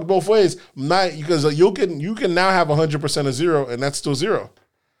get fucked both ways, because you can now have 100% of zero, and that's still zero.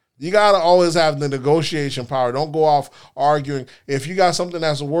 You gotta always have the negotiation power. Don't go off arguing. If you got something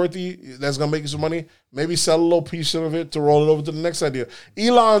that's worthy, that's gonna make you some money, maybe sell a little piece of it to roll it over to the next idea.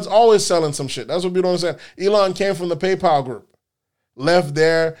 Elon's always selling some shit. That's what people don't understand. Elon came from the PayPal group. Left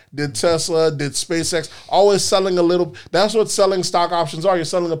there, did Tesla, did SpaceX, always selling a little. That's what selling stock options are. You're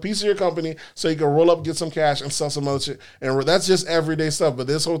selling a piece of your company so you can roll up, get some cash, and sell some other shit. And that's just everyday stuff. But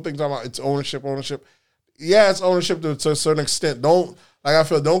this whole thing talking about it's ownership. Yeah, it's ownership to a certain extent. Don't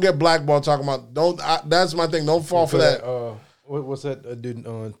get blackballed talking about. That's my thing. Don't fall for that. What's that dude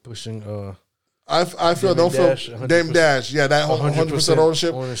pushing? I feel don't feel Dame Dash. Yeah, that 100%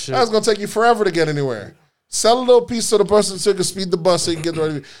 ownership. That's gonna take you forever to get anywhere. Sell a little piece to the person so you can speed the bus so you can get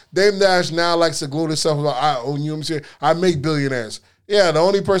ready. Dame Dash now likes to glue himself about, I own you. I make billionaires. Yeah, the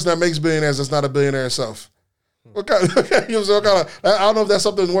only person that makes billionaires is not a billionaire herself. What kind of, I don't know if that's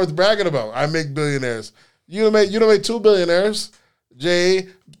something worth bragging about. I make billionaires. You don't make $2 billionaires. Jay,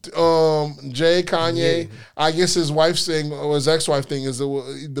 Kanye. Yeah. I guess his wife's thing or his ex-wife thing is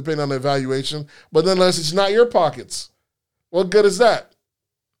depending on the evaluation. But unless it's not your pockets, what good is that?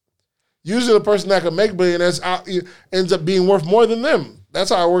 Usually the person that can make billionaires ends up being worth more than them.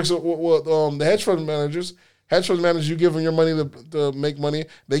 That's how it works with the hedge fund managers. Hedge fund managers, you give them your money to make money.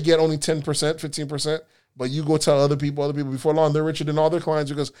 They get only 10%, 15%. But you go tell other people before long, they're richer than all their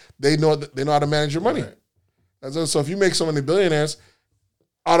clients because they know how to manage your money. Right. So if you make so many billionaires,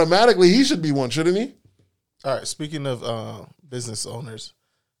 automatically he should be one, shouldn't he? All right. Speaking of business owners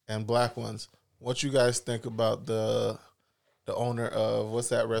and black ones, what you guys think about the owner of what's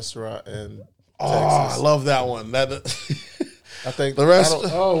that restaurant in Texas? I love that one. I think the rest.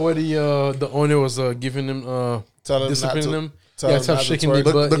 Where the owner was giving them disciplining them. Yeah, stop shaking their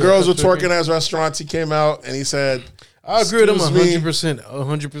butt. The girls were twerking at his restaurants. He came out and he said, I agree with him 100%.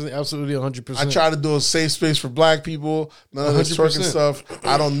 100%. Absolutely 100%. I try to do a safe space for black people. None of this twerking stuff.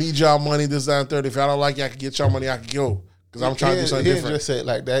 I don't need y'all money, this, that, and third. If I don't like you, I can get y'all money, I can go. Because I'm trying to do something different. He just said it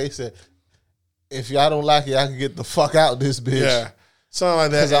like that. He said, if y'all don't like it, I can get the fuck out this bitch. Yeah. Something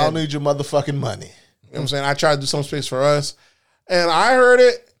like that. Because I don't need your motherfucking money. You know what I'm saying? I tried to do some space for us. And I heard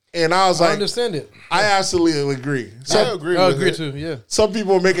it. And I was like, I understand it. I absolutely agree. I agree too, yeah. Some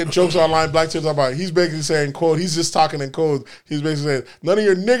people are making jokes online, black chicks about it. He's basically saying, quote, he's just talking in code. He's basically saying, none of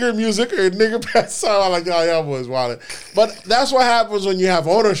your nigger music or your nigger past song. I'm like, oh, y'all boys wild. But that's what happens when you have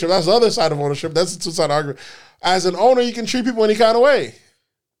ownership. That's the other side of ownership. That's the two-side argument. As an owner, you can treat people any kind of way.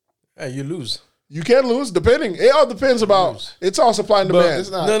 Yeah, you lose. You can lose, depending. It all depends about, it's all supply and demand.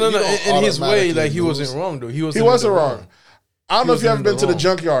 It's not, no. In his way, like, he wasn't wrong, though. He wasn't wrong. I don't know if you ever been to the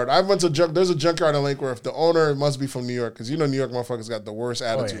junkyard. I went to there's a junkyard in Lake Worth. The owner must be from New York because you know New York motherfuckers got the worst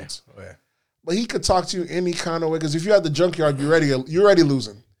attitudes. Oh, yeah. But he could talk to you any kind of way because if you're at the junkyard, you're already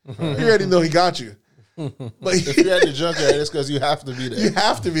losing. You already know he got you. But if you're at the junkyard, it's because you have to be there. You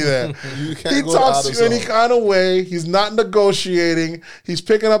have to be there. You can't he go talks to you any kind of way. He's not negotiating. He's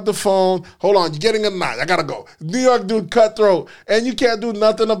picking up the phone. Hold on, you're getting a knot. I gotta go. New York dude, cutthroat, and you can't do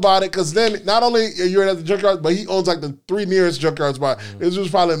nothing about it because then not only you're at the junkyard, but he owns like the 3 nearest junkyards. By this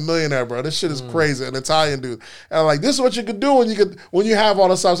was probably a millionaire, bro. This shit is crazy. An Italian dude, and I'm like, this is what you could do when you have all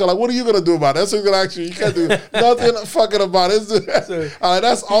the stuff. So like, what are you gonna do about it? That's what you're gonna actually. You can't do nothing fucking about it.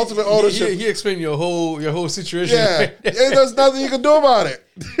 That's ultimate ownership. He explained your whole situation. Yeah, and there's nothing you can do about it.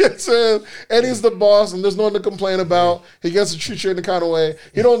 And he's the boss, and there's nothing to complain about. He gets to treat you in the kind of way.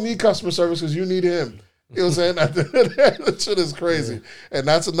 He don't need customer service because you need him. You know what I'm saying? That shit is crazy. Yeah. And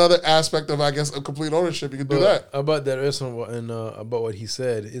that's another aspect of, I guess, a complete ownership. You can do that. About that restaurant and about what he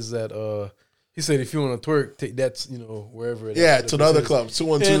said is that he said if you want to twerk, take that, wherever. To the other clubs,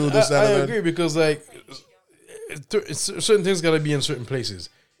 212. This, that, I agree because like certain things got to be in certain places.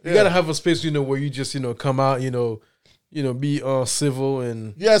 You gotta have a space, where you just, come out, be civil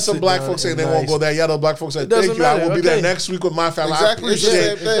and. Yeah, some black folks say they won't go there. Yeah, those black folks say, thank you. I will be there next week with my family. Exactly. I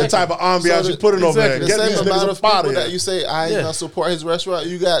appreciate the type of ambiance you put it over there. The same amount of people that you say, I ain't gonna support his restaurant,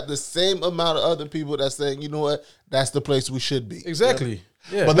 you got the same amount of other people that's saying, you know what, that's the place we should be. Exactly.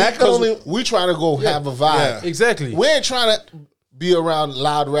 Yeah. But that can only. We trying to go have a vibe. Yeah. Exactly. We ain't trying to be around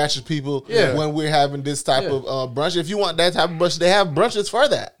loud, ratchet people when we're having this type of brunch. If you want that type of brunch, they have brunches for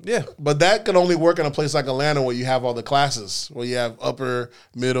that. Yeah. But that can only work in a place like Atlanta where you have all the classes, where you have upper,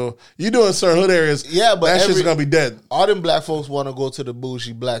 middle. You do in certain hood areas, but that shit's going to be dead. All them black folks want to go to the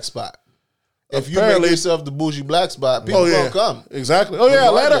bougie black spot. If you make yourself the bougie black spot, people won't come. Exactly. Oh, yeah,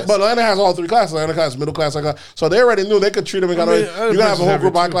 Atlanta has all 3 classes. Atlanta class, middle class, high class. So they already knew they could treat them in kind of way. You're going to have a whole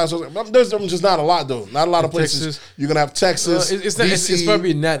group high class. There's just not a lot, though. Not a lot of places. Texas. You're going to have Texas, DC. It's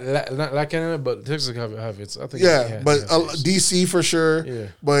probably not like Canada, but Texas have its. I think. Yeah, but DC for sure. Yeah.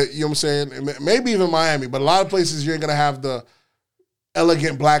 But, you know what I'm saying? Maybe even Miami. But a lot of places, you ain't going to have the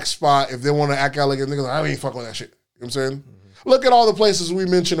elegant black spot. If they want to act elegant, they're like, I ain't fucking with that shit. You know what I'm saying? Look at all the places we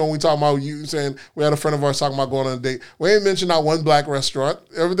mentioned when we talk about you saying we had a friend of ours talking about going on a date. We ain't mentioned not one black restaurant.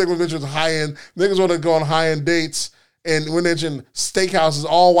 Everything we mentioned was high end. Niggas want to go on high end dates, and we mentioned steakhouses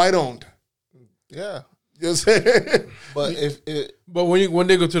all white owned. Yeah, you know what I'm saying. But when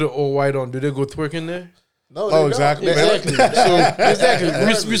they go to the all white owned, do they go twerk in there? No, exactly. Respect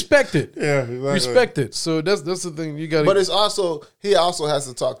it. Yeah, exactly. Respect it. So that's the thing you got. But it's also he also has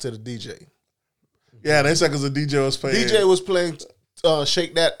to talk to the DJ. Yeah, they said because the DJ was playing. DJ was playing,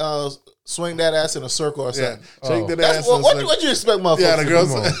 shake that, swing that ass in a circle or something. Yeah, shake that ass. What you expect, motherfucker? Yeah, the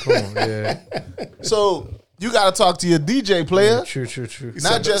girls. Come on, yeah. So you got to talk to your DJ player. True.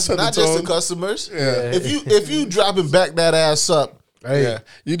 Not just the customers. Yeah. If you dropping back that ass up Hey, Yeah,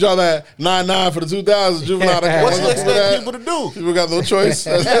 you draw that 9-9 for the 2000s juvenile. account. What you What's up with expect that? people to do? People got no choice.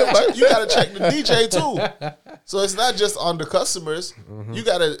 But you got to check the DJ too. So it's not just on the customers. You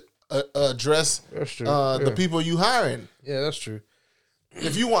got to address That's true. the people you hiring. yeah, that's true.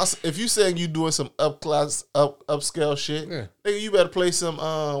 If you saying you doing some upscale shit, Yeah. nigga, you better play some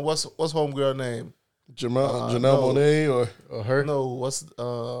what's homegirl name? Janelle no. Monáe or Her? No, what's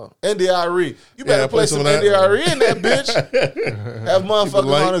NDRE? You better Yeah, play some of that. NDRE in that bitch. Have motherfuckers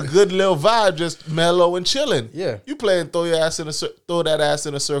light. on a good little vibe, just mellow and chilling. Yeah. You playing throw that ass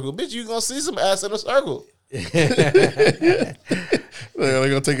in a circle, bitch. You gonna see some ass in a circle. they're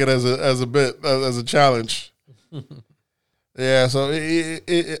gonna take it as a bit as a challenge. Yeah, so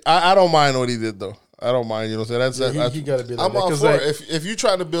I don't mind what he did though. I don't mind, you know what I'm saying? That's He got to be like I'm that. all 'Cause, for like, it. If you're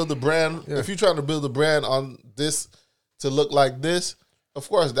trying to build a brand, if you're trying to build a brand on this to look like this, of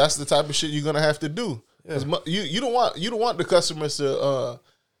course that's the type of shit you're gonna have to do. 'Cause you don't want the customers to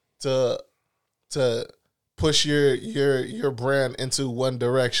push your brand into one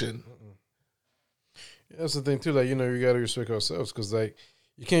direction. that's the thing too. Like, you know, we got to respect ourselves because, like,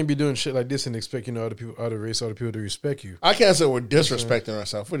 you can't be doing shit like this and expect, you know, other people, other race, other people to respect you. I can't say we're disrespecting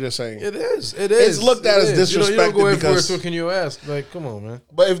ourselves. We're just saying It is. It is. It's looked at It as is. You know, you don't go disrespected everywhere because- talking your ass. Like, come on, man.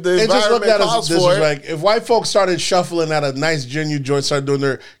 But if the it's just looked environment at as calls for it, disrespect. If white folks started shuffling at a nice genuine joint, started doing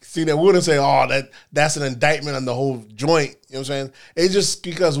their see that, we wouldn't say, "Oh, that's an indictment on the whole joint." You know what I'm saying? It's just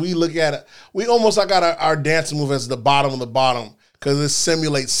because we look at it, we almost like got our dance move as the bottom of the bottom because it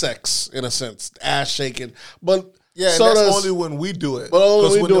simulates sex in a sense, ass shaking, but. yeah, and so that's does- only when we do it. But only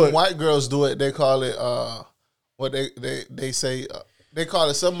Because when we when do the it. white girls do it, they call it what they say they call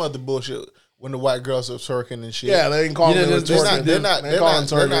it some other bullshit when the white girls are twerking and shit. Yeah, they ain't calling Yeah, it there's- they're twerking. not they're not They they're calling not,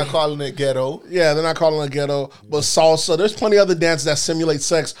 they're not twerking. calling it ghetto. Yeah, they're not calling it ghetto, but salsa. There's plenty of other dances that simulate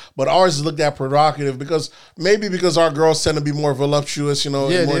sex, but ours is looked at provocative because our girls tend to be more voluptuous, you know,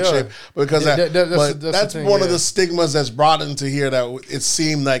 Yeah, and more they are. shape. Because Yeah, that's that's the thing, one of yeah. the stigmas that's brought into here that it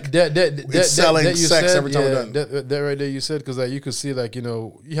seemed like it's selling you sex said, every time we're done. That right there, you said, because like you could see, like, you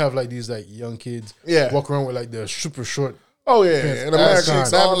know, you have like these like young kids, Yeah. walk around with like the super short Oh yeah, in America, time.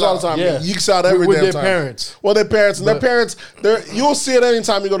 that happens all the time. Yeah. Yeeks out every with damn their time. parents. Well, their parents and But- their parents. You'll see it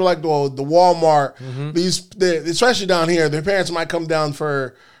anytime you go to like the Walmart. Especially down here, their parents might come down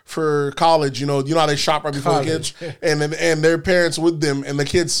for college. You know how they shop right before College. the kids, and their parents with them, and the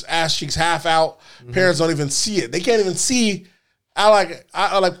kids' ass cheeks half out. Parents don't even see it. They can't even see. I like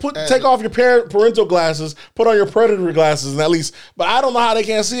take off your parental glasses, put on your predator glasses, and at least. But I don't know how they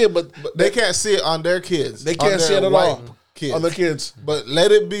can't see it. But They can't see it on their kids. they on can't their see it at white all Kids. on the kids. But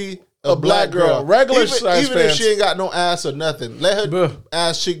let it be a black black girl. girl. Regular even, size even if pants. she ain't got no ass or nothing. Let her Bruh.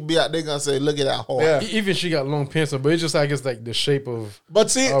 ass cheek be out. They gonna say, look at that whore. Yeah. Even she got long pants on, but it's just like it's like the shape of. But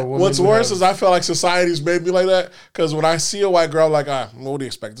see, women what's who worse have- is I feel like society's made me like that. Because when I see a white girl, I'm like, what do you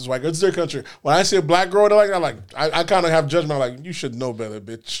expect? This white girl, it's their country. When I see a black girl, they're like, I kind of have judgment. I'm like, you should know better,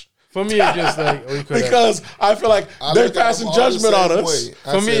 bitch. For me, it's just like Because I feel like I they're look at passing them all the judgment on same us. way.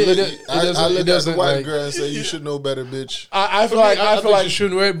 I For say, me, it look, does- it I doesn't- look it at the doesn't, white like- girl and say, you should know better, bitch. I feel I like feel like like you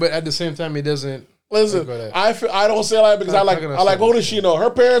shouldn't wear it, but at the same time, it doesn't. listen. like that. I don't say that because How I like can I say what that? does she know? Her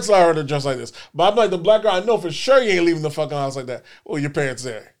parents allow her to dress like this. But I'm like the black girl. I know for sure you ain't leaving the fucking house like that. Well, your parents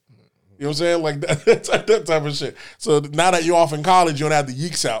there. You know what I'm saying? Like that type of shit. So now that you're off in college, you don't have the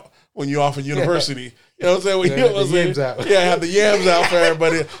yeeks out when you're off in university. You know what I'm saying? When Yeah, you know what I'm the saying? yams out. Yeah, have the yams out for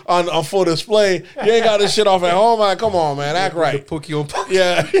everybody on full display. You ain't got this shit off at home. Like, come on, man, act right. Pokey on pokey.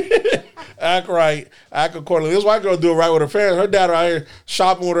 Yeah, act right, act accordingly. This white girl do it right with her parents. Her dad out here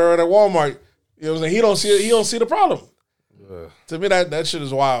shopping with her at Walmart. You know what I'm saying? He don't see it. He don't see the problem. To me, that shit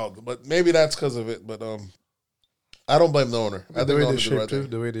is wild. But maybe that's because of it. But I don't blame the owner. I think The the way owner they did the right shape too, thing.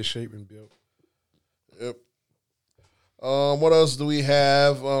 the way they shape and build. Yep. What else do we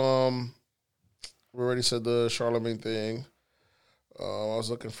have? We already said the Charlemagne thing. I was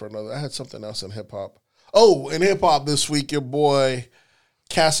looking for another. I had something else in hip hop. Oh, in hip hop this week, your boy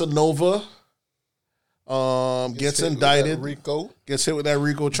Casanova gets indicted. Rico. Gets hit with that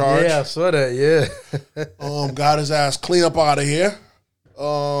RICO charge. Yeah, I saw that. Yeah. Got his ass clean up out of here.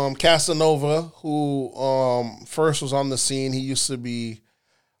 Casanova, who first was on the scene, he used to be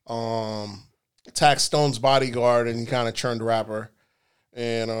Tax Stone's bodyguard, and he kind of turned rapper.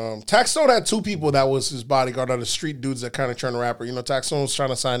 And Tax Stone had two people that was his bodyguard, are the street dudes that kind of turned rapper. You know, Tax Stone was trying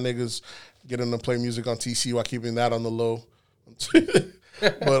to sign niggas, get them to play music on TC while keeping that on the low.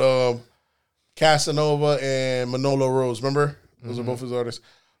 But Casanova and Manolo Rose, remember? Those are both his artists.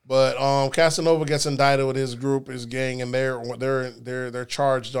 But Casanova gets indicted with his group, his gang, and they're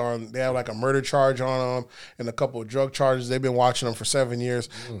charged on. They have like a murder charge on them and a couple of drug charges. They've been watching them for 7 years.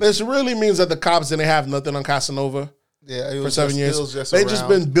 This really means that the cops didn't have nothing on Casanova. Yeah, for 7 years. They Just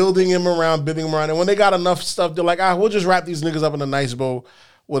been building him around. And when they got enough stuff, they're like, we'll just wrap these niggas up in a nice bow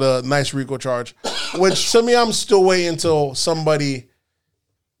with a nice RICO charge. Which to me, I'm still waiting until somebody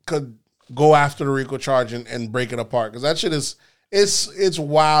could go after the RICO charge and break it apart, because that shit is it's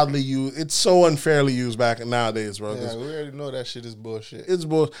wildly used. It's so unfairly used back nowadays, bro. Yeah, we already know that shit is bullshit. It's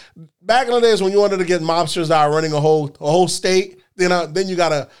bull. Back in the days when you wanted to get mobsters that are running a whole state, then you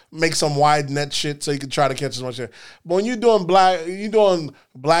gotta make some wide net shit so you can try to catch as much shit. But when you're doing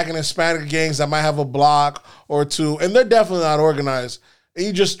black and Hispanic gangs that might have a block or two, and they're definitely not organized, and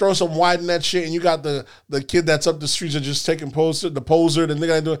you just throw some wide net shit, and you got the kid that's up the streets and just taking the poser, the nigga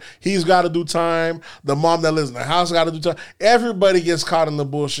that do it, he's got to do time. The mom that lives in the house got to do time. Everybody gets caught in the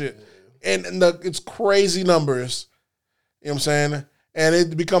bullshit, and it's crazy numbers. You know what I'm saying? And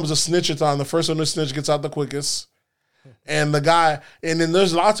it becomes a snitch-a-thon. The first one to snitch gets out the quickest. And then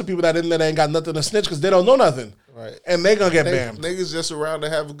there's lots of people that ain't got nothing to snitch because they don't know nothing. Right. And they gonna get bammed. Niggas just around to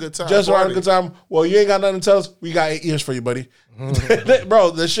have a good time. Just around a good time. Well, you ain't got nothing to tell us. We got 8 years for you, buddy.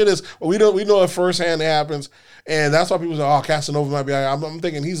 Bro, the shit is, we know it firsthand it happens. And that's why people say, Casanova might be. I'm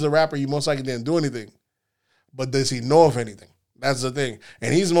thinking he's the rapper. You most likely didn't do anything. But does he know of anything? That's the thing.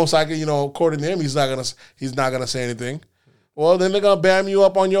 And he's most likely, according to him, he's not gonna say anything. Well, then they're going to bam you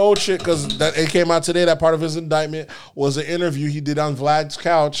up on your old shit, because it came out today that part of his indictment was an interview he did on Vlad's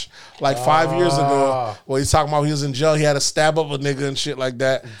couch like 5 years ago, where he's talking about he was in jail. He had to stab up a nigga and shit like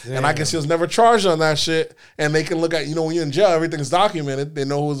that. Damn. And I guess he was never charged on that shit. And they can look at, when you're in jail, everything's documented. They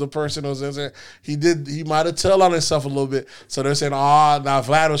know who was the person who was in there. He might have told on himself a little bit. So they're saying, now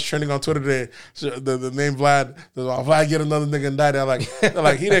Vlad was trending on Twitter today. So the name Vlad, Vlad get another nigga indicted. They're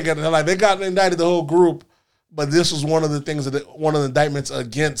like, he didn't get it. They got indicted, the whole group. But this was one of the things one of the indictments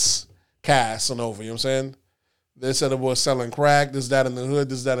against Casanova. You know what I'm saying? They said it was selling crack, this, that, in the hood,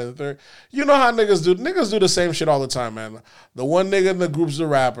 this, that, and the third. You know how niggas do. Niggas do the same shit all the time, man. The one nigga in the group's the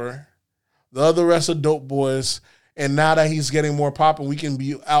rapper. The other rest are dope boys. And now that he's getting more poppin', we can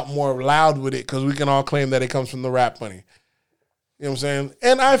be out more loud with it because we can all claim that it comes from the rap money. You know what I'm saying?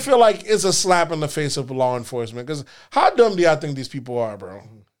 And I feel like it's a slap in the face of law enforcement, because how dumb do y'all think these people are, bro? You know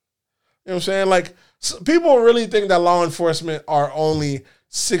what I'm saying? Like, people really think that law enforcement are only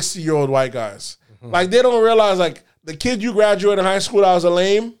 60-year-old white guys. Mm-hmm. Like, they don't realize, like, the kid you graduated high school that was a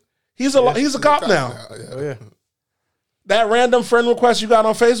lame, he's a cop now. Oh, yeah. That random friend request you got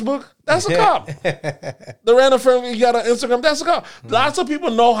on Facebook, that's a cop. The random friend you got on Instagram, that's a cop. Lots of people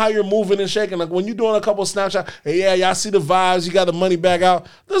know how you're moving and shaking. Like, when you're doing a couple Snapchat, hey, yeah, y'all see the vibes, you got the money back out.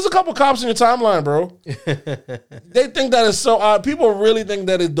 There's a couple cops in your timeline, bro. They think that is so odd. People really think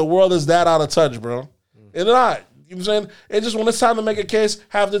that the world is that out of touch, bro. It's not. You know what I'm saying? It's just when it's time to make a case,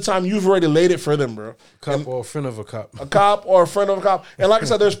 half the time you've already laid it for them, bro. Cop or a friend of a cop. A cop or a friend of a cop. And like I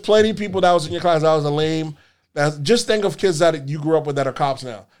said, there's plenty of people that was in your class that was a lame. Just think of kids that you grew up with that are cops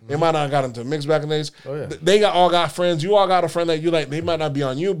now. They might not have got into a mix back in the days. Oh, yeah. They all got friends. You all got a friend that you like. They might not be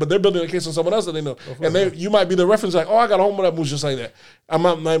on you, but they're building a case on someone else that they know. And you might be the reference, like, I got a homeboy that moves just like that. I'm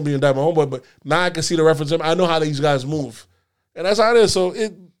not being indicted my homeboy, but now I can see the reference. I know how these guys move. And that's how it is. So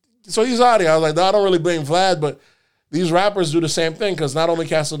he's out here. I was like, no, I don't really blame Vlad, but these rappers do the same thing, because not only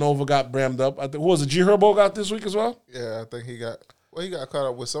Casanova got brammed up. I think, who was it? G Herbo got this week as well? Yeah, I think he got caught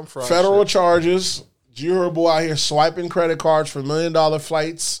up with some fraud. Federal charges. G Herbo out here swiping credit cards for $1 million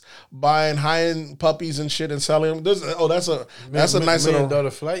flights, buying high-end puppies and shit and selling them. That's a nice $1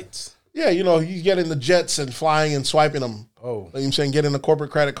 million flights. Yeah, he's getting the jets and flying and swiping them. Oh, you know what I'm saying, getting a corporate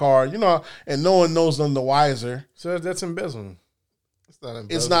credit card, and no one knows them the wiser. So that's embezzling.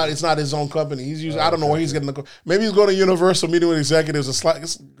 It's not his own company. He's using. I don't know where he's getting the. Maybe he's going to Universal, meeting with executives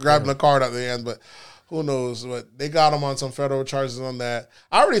and grabbing a card at the end, but who knows? But they got him on some federal charges on that.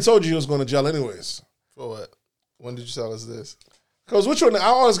 I already told you he was going to jail anyways. For what? When did you tell us this? Because which one? I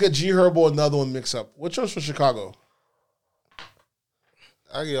always get G Herbo and another one mixed up. Which one's for Chicago?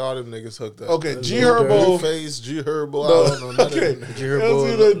 I get all them niggas hooked up. Okay, G Herbo. Face, G Herbo. I don't know. Okay. G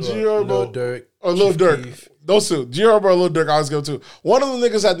Herbo, Lil Durk. Or Lil Durk. Those two. G Herbo or Lil Durk, I always go to. One of the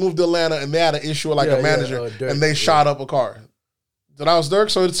niggas had moved to Atlanta and they had an issue with a manager Durk, and they shot up a car. So that was Durk.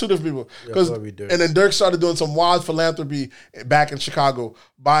 So it's two different people. And then Durk started doing some wild philanthropy back in Chicago,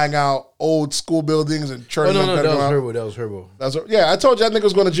 buying out old school buildings and turning them. That was Herbo. I told you that nigga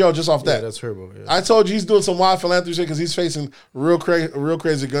was going to jail just off that. Yeah, that's Herbo. Yeah. I told you he's doing some wild philanthropy because he's facing real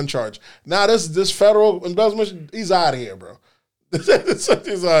crazy gun charge. Now this federal embezzlement, he's out of here, bro. He's out of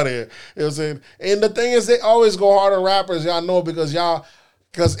here. You know what I'm saying? And the thing is, they always go hard on rappers. Y'all know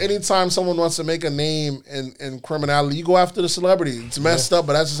because anytime someone wants to make a name in criminality, you go after the celebrity. It's messed up,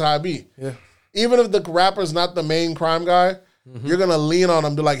 but that's just how it be. Yeah. Even if the rapper's not the main crime guy, you're going to lean on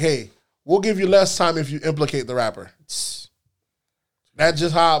him, be like, hey, we'll give you less time if you implicate the rapper. That's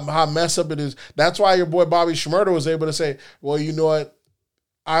just how messed up it is. That's why your boy Bobby Shmurda was able to say, well, you know what?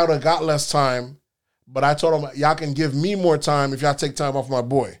 I would have got less time, but I told him, y'all can give me more time if y'all take time off my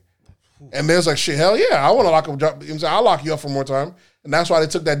boy. And there's like, shit, hell yeah, I want to lock him up. I'll lock you up for more time. And that's why they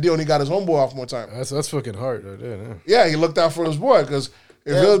took that deal and he got his homeboy off more time. That's fucking hard right there. Man. Yeah, he looked out for his boy because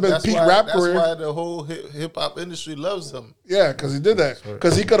if it had been peak rap career. That's why the whole hip hop industry loves him. Yeah, because he did that.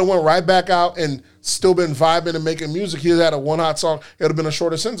 Because he could have went right back out and still been vibing and making music. He had a one hot song. It would have been a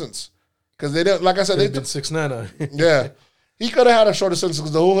shorter sentence. Because they didn't, like I said, they been 6ix9ine. Yeah. He could have had a shorter sentence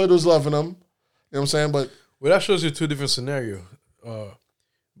because the whole hood was loving him. You know what I'm saying? But well, that shows you two different scenarios.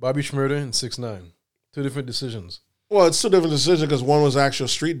 Bobby Shmurda and 6ix9ine. Two different decisions. Well, it's two different decisions because one was actual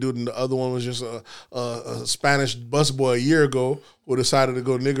street dude and the other one was just a Spanish busboy a year ago who decided to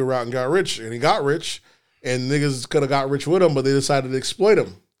go nigga route and got rich. And he got rich, and niggas could have got rich with him, but they decided to exploit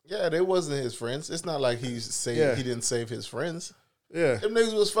him. Yeah, they wasn't his friends. It's not like he didn't save his friends. Yeah, them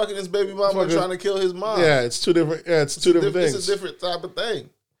niggas was fucking his baby mama trying to kill his mom. Yeah, it's two different. Yeah, it's two different things. It's a different type of thing.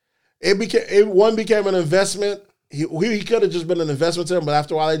 One became an investment. He could have just been an investment to him, but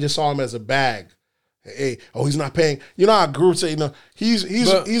after a while they just saw him as a bag. Hey, he's not paying. You know how groups say, he's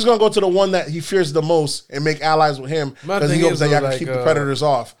gonna go to the one that he fears the most and make allies with him because he hopes that y'all can keep the predators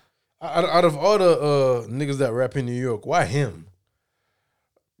off. Out of all the niggas that rap in New York, why him?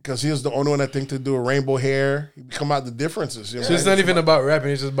 Because he was the only one that think to do a rainbow hair. He come out the differences. So it's not even about rapping.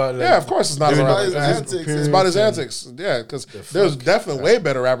 It's just about of course it's not about his antics. It's about his antics. Yeah, because there's definitely way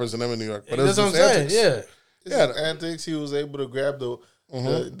better rappers than him in New York. But that's what I'm saying. Yeah. His antics. He was able to grab the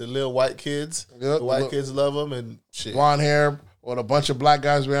little white kids. Yep. The white kids love him and shit. Blonde hair with a bunch of black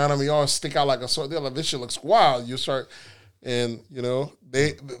guys behind him. He always stick out like a sword. They're like, this shit looks wild. You start, and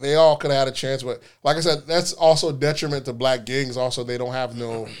they all could have had a chance, but like I said, that's also detriment to black gangs. Also, they don't have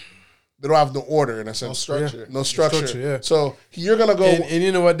no order in a sense. No structure. Yeah. So you're gonna go, and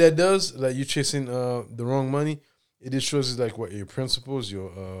you know what that does? Like you chasing the wrong money. It just shows you like what your principles,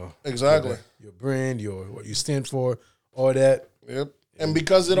 your exactly your brand, what you stand for, all that. Yep. And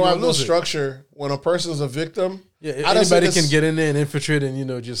because they don't have no structure, when a person's a victim, anybody can get in there and infiltrate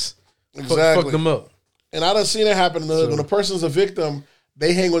and just fuck them up. And I done seen it happen in the hood. When a person's a victim,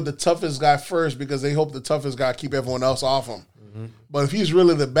 they hang with the toughest guy first because they hope the toughest guy keep everyone else off them. Mm-hmm. But if he's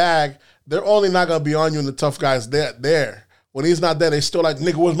really the bag, they're only not gonna be on you and the tough guys there. When he's not there, they still like,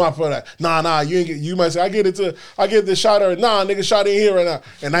 nigga, what's my product? Nah, you ain't get. You might say, I get this shot or nah, nigga, shot in here right now,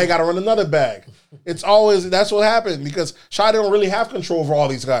 and now you gotta run another bag. It's always that's what happened because Shotty don't really have control over all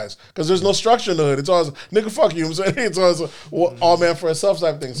these guys because there's no structure in the hood. It's always nigga, fuck you. I'm saying it's always all man for himself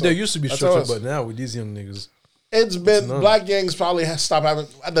type thing. So there used to be structure, but now with these young niggas. It's been black gangs probably stopped having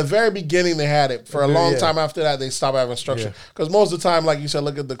at the very beginning they had it for a long time. After that they stopped having structure because most of the time, like you said,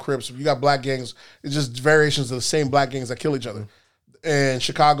 look at the Crips. You got black gangs. It's just variations of the same black gangs that kill each other. In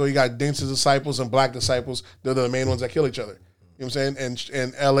Chicago, you got Dinks' disciples and Black disciples. They're the main ones that kill each other. You know what I'm saying? And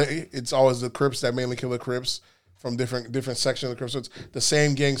in LA, it's always the Crips that mainly kill the Crips from different sections of the Crips. So it's the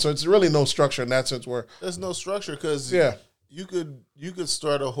same gang. So it's really no structure in that sense. Where there's no structure because you could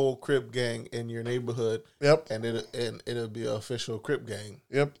start a whole Crip gang in your neighborhood. Yep. And it'll be an official Crip gang.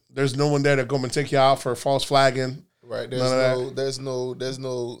 Yep. There's no one there to come and take you out for false flagging. Right. There's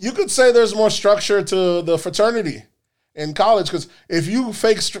no. You could say there's more structure to the fraternity in college because if you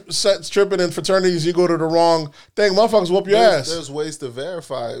fake stripping in fraternities, you go to the wrong thing. Motherfuckers whoop your ass. There's ways to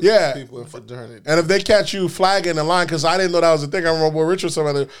verify people in fraternity. And if they catch you flagging in line, because I didn't know that was a thing. I remember Boy Richard, some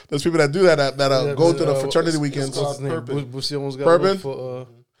other there's people that do that go to the fraternity weekends. Boosie almost got Bourbon for.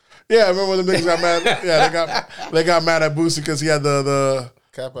 Yeah, I remember when the niggas got mad. Yeah, they got mad at Boosie because he had the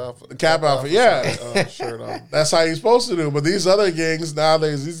Cap Alpha. The Cap Alpha, yeah. Shirt on. That's how you're supposed to do. But these other gangs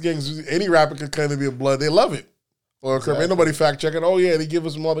nowadays, these gangs, any rapper could claim to be a blood. They love it. Or ain't nobody fact checking. Oh yeah, they give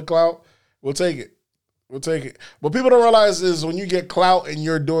us some other clout. We'll take it. What people don't realize is when you get clout and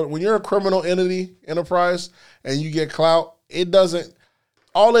when you're a criminal enterprise and you get clout,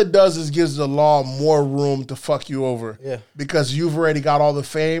 all it does is gives the law more room to fuck you over. Yeah. Because you've already got all the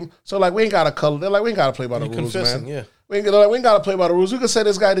fame. So like we ain't gotta color. They're like, we ain't gotta play by the rules, man. Yeah. We ain't gotta play by the rules. We can say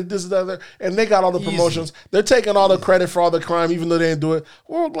this guy did this and that, other, and they got all the promotions. They're taking all the credit for all the crime, even though they didn't do it.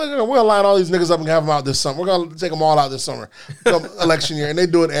 We're gonna line all these niggas up and have them out this summer. We're gonna take them all out this summer, come election year, and they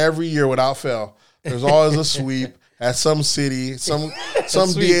do it every year without fail. There's always a sweep at some city, some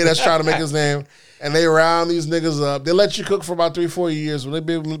DA that's trying to make his name, and they round these niggas up. They let you cook for about 3-4 years. When they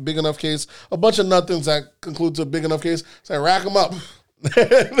big enough case, a bunch of nothings that conclude to a big enough case. Say rack them up.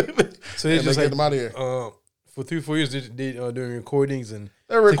 So they just get them out of here. For 3-4 years, they doing recordings and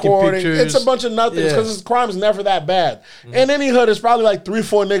They're taking recording. pictures. It's a bunch of nothings Yeah. because crime's never that bad. In any hood, it's probably like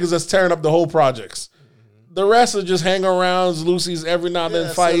 3-4 niggas that's tearing up the whole projects. The rest are just hang arounds, Lucy's every now and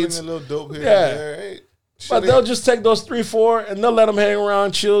then fights. A little dope here. Yeah. And there. Hey, But they'll just take those 3-4 and they'll let them hang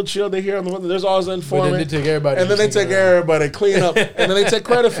around, chill. They hear them. There's always an But informant. then they take everybody. And then they take everybody, clean up, and then they take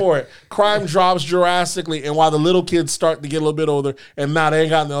credit for it. Crime drops drastically, and while the little kids start to get a little bit older, and now they ain't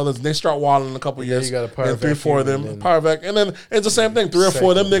got the others, they start wilding in a couple years. you got a power and 3-4 of them, vacuum, and then- power vac, and then it's the same thing. 3 or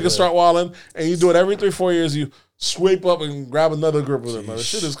 4 of them niggas start wilding, and you do it every 3-4 years. You sweep up and grab another group of them. The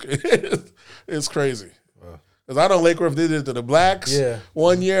shit is it's crazy. Because I know Lake Worth did it to the blacks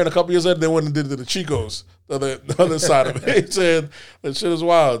 1 year, and a couple years later they went and did it to the Chicos. The other side of it. He said that shit is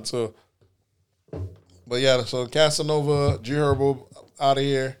wild. So, but yeah, so Casanova, G Herbo out of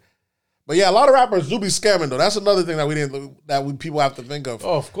here. But yeah, a lot of rappers do be scamming though. That's another thing that people have to think of.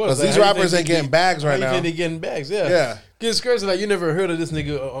 Oh, of course. Because these rappers ain't getting bags right now. They getting bags, yeah. Yeah. It's crazy, like you never heard of this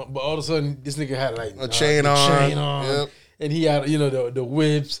nigga, but all of a sudden this nigga had like A chain on. Yep. and he had the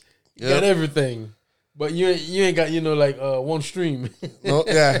whips, he got everything. But you ain't got like one stream. No,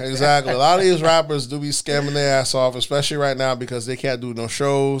 yeah, exactly. A lot of these rappers do be scamming their ass off, especially right now because they can't do no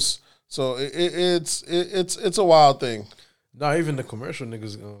shows. So it's a wild thing. Nah, even the commercial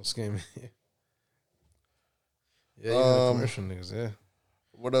niggas scamming. Yeah, even the commercial niggas. Yeah.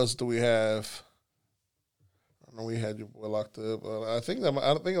 What else do we have? I know we had your boy locked up. I think it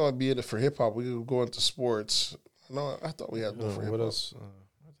might be it for hip hop. We could go into sports. No, I thought we had more for hip hop. What else?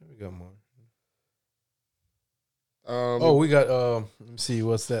 I think we got more. Oh, We got let me see,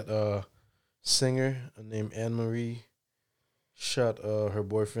 what's that singer named Anne Marie shot her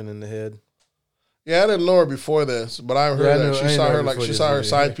boyfriend in the head. yeah, I didn't know her before this, but I heard that I she didn't saw know her before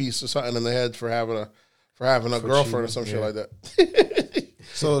side this, piece or something in the head for having a girlfriend or some shit like that.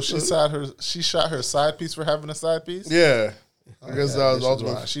 So she shot her side piece for having a side piece. Yeah, I guess that was this is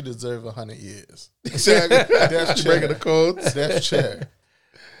ultimate. why. She deserved 100 years. Exactly. Death Breaking chair. the codes. Death chair.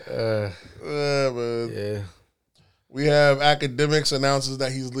 But Yeah. we have Academics announces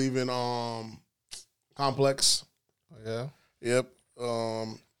that he's leaving Complex. Yeah. Yep.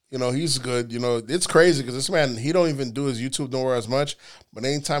 He's good. It's crazy because this man, he don't even do his YouTube nowhere as much. But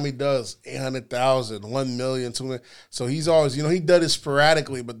anytime he does, 800,000, 1 million, 2 million. So he's always, he does it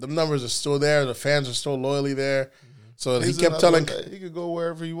sporadically, but the numbers are still there. The fans are still loyally there. So he kept telling, he could go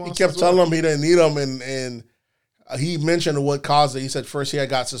wherever he wants. he kept telling him he didn't need him. And he mentioned what caused it. He said first he had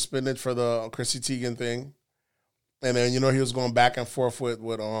got suspended for the Chrissy Teigen thing. And then, he was going back and forth with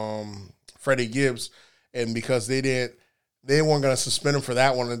Freddie Gibbs. And because they weren't going to suspend him for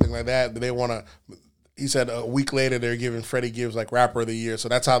that one or anything like that. But they want to, he said a week later, they're giving Freddie Gibbs like Rapper of the Year. So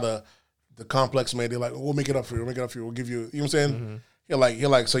that's how the Complex made. They're like, we'll make it up for you. We'll give you, you know what I'm saying? Mm-hmm. You're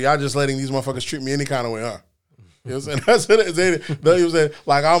like, so y'all just letting these motherfuckers treat me any kind of way, huh? You know what I'm saying? That's what he was saying,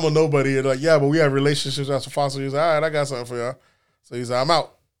 like, I'm a nobody. And like, yeah, but we have relationships as a fossil. He's like, all right, I got something for y'all. So he's like, I'm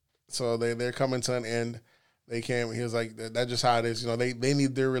out. So they're coming to an end. They came. He was like, that's just how it is. They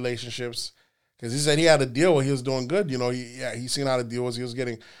need their relationships. Because he said he had a deal where he was doing good. He seen how the deal was. He was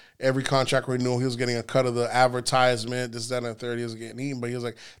getting every contract renewal. He was getting a cut of the advertisement, this, that, and the third. He was getting eaten. But he was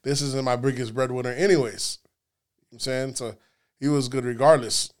like, this isn't my biggest breadwinner anyways. You know what I'm saying? So he was good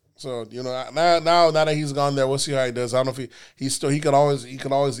regardless. So, now that he's gone there, we'll see how he does. I don't know if he could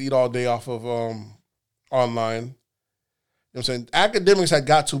always eat all day off of online. You know what I'm saying? Academics had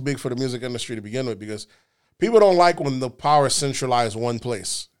got too big for the music industry to begin with because people don't like when the power is centralized one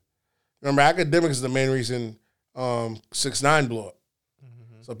place. Remember, Academics is the main reason 6ix9ine blew up.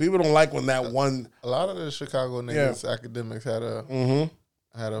 Mm-hmm. So people don't like when that one. A lot of the Chicago niggas, Academics had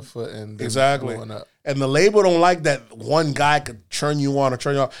a foot in exactly. Blowing up. And the label don't like that one guy could turn you on or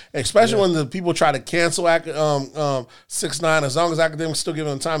turn you off. Especially when the people try to cancel 6ix9ine. As long as Academics still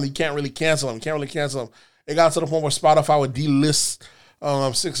giving him time, you can't really cancel him. It got to the point where Spotify would delist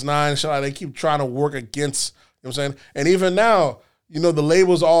 6ix9ine. Shit like they keep trying to work against. You know what I'm saying? And even now, the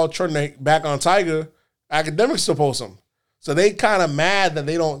labels all turning back on Tiger. Academics still post them. So they kind of mad that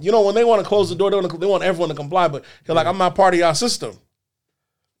they don't, when they want to close the door, they want everyone to comply, but they're like, I'm not part of y'all system.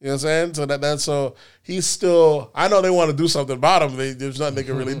 You know what I'm saying? So so he's still, I know they want to do something about him. There's nothing they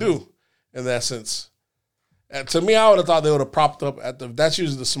can really do in that sense. And to me, I would have thought they would have propped up that's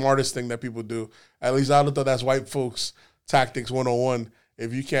usually the smartest thing that people do. At least I would have thought that's white folks tactics 101.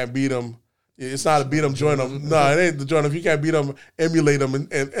 If you can't beat them, it's not a beat them, join them. No, it ain't the join them. If you can't beat them, emulate them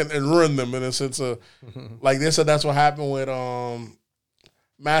and ruin them in a sense of, like they said that's what happened with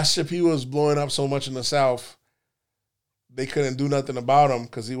Master P was blowing up so much in the South. They couldn't do nothing about him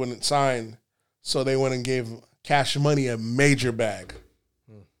because he wouldn't sign. So they went and gave Cash Money a major bag.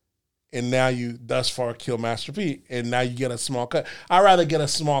 and now you thus far kill Master P, and now you get a small cut. I'd rather get a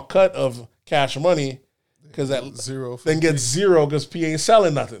small cut of Cash Money because that Zero. then get zero because P ain't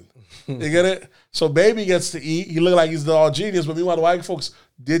selling nothing. You get it? So Baby gets to eat. He look like he's the all genius, but meanwhile the white folks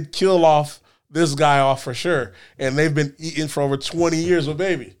did kill off this guy off for sure, and they've been eating for over 20 years with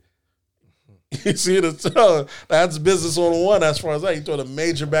Baby. You see that's business 101 as far as that. You throw the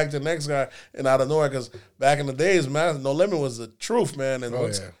major back to the next guy and out of nowhere, because back in the days, man, No Limit was the truth, man. And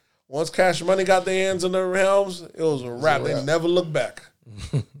once Cash Money got their hands in the realms, it was a wrap. They never looked back.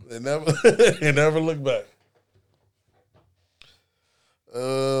 They never looked back.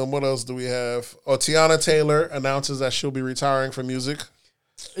 What else do we have? Oh, Tiana Taylor announces that she'll be retiring from music.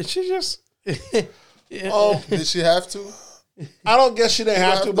 Is she just? Oh, Did she have to? I don't guess she didn't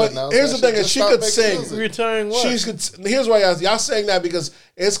have to, but here's the thing: is she could sing. Retiring what? Here's why y'all saying that, because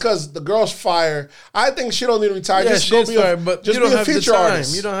it's because the girl's fire. I think she don't need to retire. Yeah, Just go she's be fire, but just you don't be a have the feature time.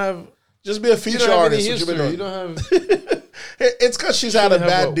 artist. You don't have. Just be a feature artist. You don't have. It's because she's had a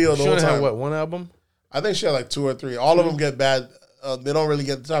bad deal the whole She time. have what, one album? I think she had like 2 or 3. All of them get bad. They don't really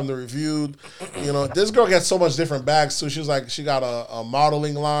get the time to review. You know, this girl gets so much different bags too. She's like, she got a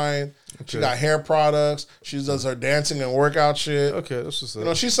modeling line. She got hair products. She does her dancing and workout shit. Okay, that's just You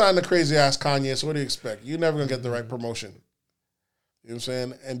know, she signed the crazy ass Kanye. So what do you expect? You're never gonna get the right promotion. You know what I'm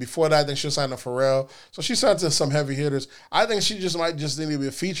saying? And before that, I think she'll sign to Pharrell. So she signed to some heavy hitters. I think she might just need to be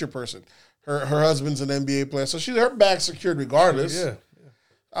a feature person. Her husband's an NBA player, so her bag's secured regardless. Yeah.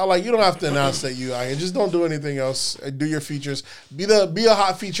 I like, you don't have to announce that you are. Just don't do anything else. Do your features. Be a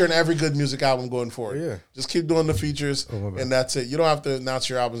hot feature in every good music album going forward. Yeah. Just keep doing the features, and that's it. You don't have to announce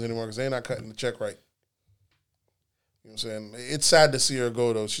your albums anymore because they're not cutting the check right. You know what I'm saying? It's sad to see her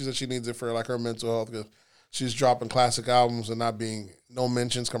go, though. She said she needs it for like her mental health, because she's dropping classic albums and not being no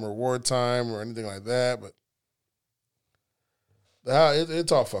mentions come reward time or anything like that. But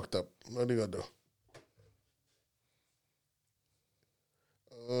it's all fucked up. What are you gonna do?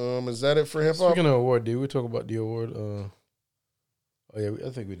 Is that it for hip hop? Speaking of award, did we talk about the award? Oh yeah, I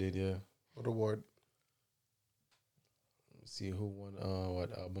think we did. Yeah. What award? Let's see who won.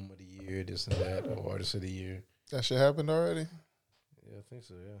 What album of the year? This and that, or artist of the year. That shit happened already? Yeah, I think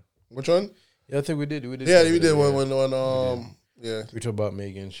so. Yeah. Which one? Yeah, I think we did. Yeah, we did one. Yeah. We talked about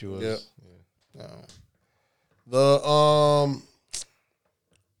Megan. She was. Yeah. The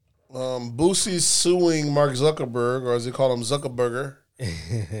Boosie's suing Mark Zuckerberg, or as they call him, Zuckerberger.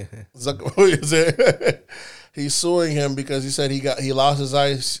 He's suing him because he said he lost his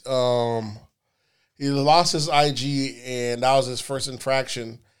IG, and that was his first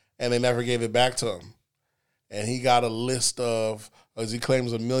infraction, and they never gave it back to him. And he got a list of, as he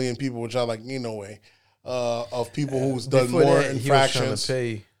claims, 1 million people, which I like, no way, of people who's done more infractions.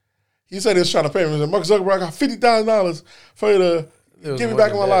 He said he was trying to pay him. He said, Mark Zuckerberg, I got $50,000 for you to give me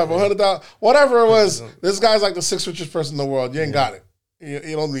back my life, $100,000, whatever it was. This guy's like the 6th richest person in the world. You ain't got it.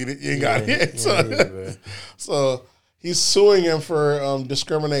 You don't need it. You ain't got it. So he's suing him for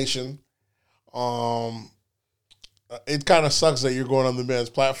discrimination. It kind of sucks that you're going on the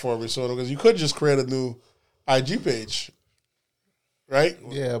man's platform, because you could just create a new IG page, right?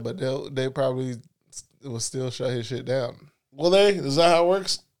 Yeah, but they probably will still shut his shit down. Will they? Is that how it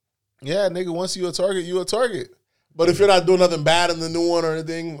works? Yeah, nigga, once you a target. But if you're not doing nothing bad in the new one or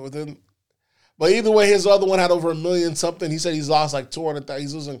anything, but either way, his other one had over 1 million something. He said he's lost like 200,000.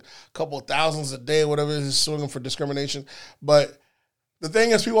 He's losing a couple of thousands a day, whatever. He's suing him for discrimination. But the thing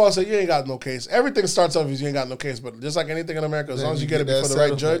is, people always say, you ain't got no case. Everything starts off as you ain't got no case. But just like anything in America, as long as you get it before the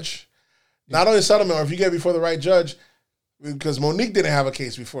right judge, not only settlement, or if you get it before the right judge, because Monique didn't have a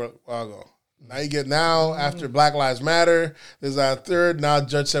case before a while ago. Now after Black Lives Matter, there's that third. Now the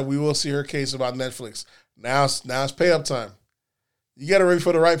judge said we will see her case about Netflix. Now it's pay up time. You got to ready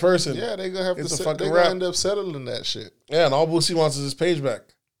for the right person. Yeah, they're going to have It's to a fucking they're wrap. going to end up settling that shit. Yeah, and all Boosie wants is his page back.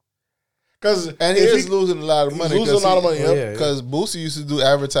 And he is losing a lot of money. Losing a lot of money, yep. Because Boosie used to do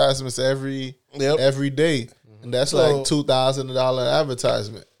advertisements every day. And that's like $2,000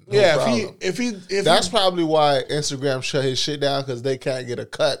 advertisement. No problem. if that's probably why Instagram shut his shit down, because they can't get a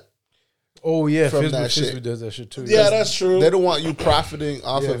cut. Oh yeah, from Facebook, that shit. Facebook does that shit too. Yeah, that's true. They don't want you profiting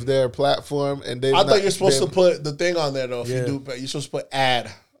off of their platform, and I thought you're supposed to put the thing on there though. If you do, you're supposed to put ad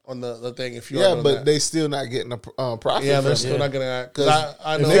on the thing. If you but they still not getting a profit. Yeah, they're from still not getting that. Because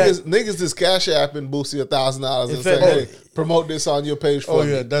I know niggas just cash apping Boosie $1,000 and say, "Hey, promote this on your page for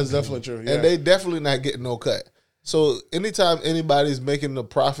me." Yeah, that's definitely true. Yeah. And they definitely not getting no cut. So anytime anybody's making a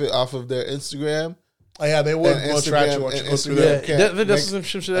profit off of their Instagram. Oh yeah, they would go track you once you go through that. That's some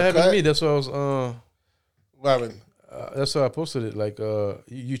shit that happened to me. That's why I was. What happened? That's why I posted it. Like,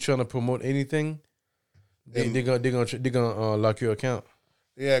 you trying to promote anything, they're gonna lock your account.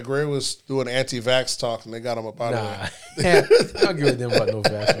 Yeah, Gray was doing anti-vax talk, and they got him up out of there. Nah, I don't give a damn about no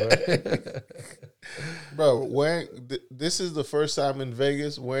vax, bro. Bro, this is the first time in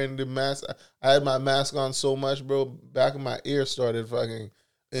Vegas wearing the mask. I had my mask on so much, bro. Back of my ear started fucking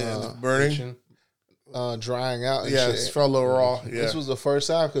Burning. drying out. And Yeah, shit. it felt a little raw. Yeah, This was the first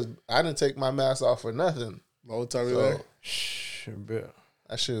time because I didn't take my mask off for nothing. the whole time we So, there. Shit, bro.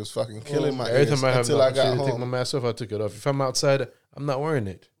 that shit was fucking killing my Every ears time I have until an I got opportunity to take my home. mask off, I took it off. If I'm outside, I'm not wearing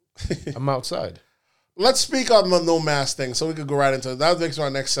it. I'm outside. Let's speak on the no mask thing, so we could go right into it. That makes our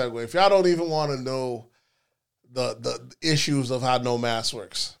next segue. If y'all don't even want to know the issues of how no mask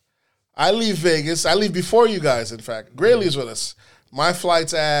works, I leave Vegas. I leave before you guys. In fact, Gray leaves with us. My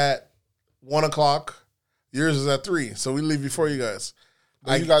flight's at 1:00. Yours is at 3. So we leave before you guys.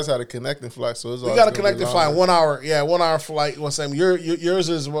 You guys had a connecting flight, so it's We got a connected flight, 1 hour. Yeah, 1 hour flight. What's that? Yours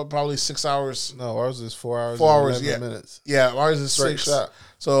is what, probably 6 hours. No, ours is 4 hours. 4 hours, 11 yeah. minutes. Yeah, ours is Straight 6. shot.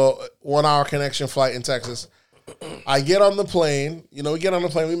 So 1 hour connection flight in Texas. I get on the plane. You know, we get on the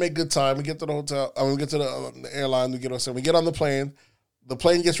plane. We make good time. We get to the hotel. We get to the airline. We get on the plane. The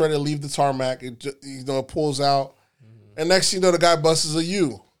plane gets ready to leave the tarmac. It pulls out. And next thing you know, the guy busts a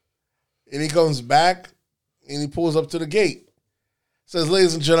U. And he comes back and he pulls up to the gate. Says,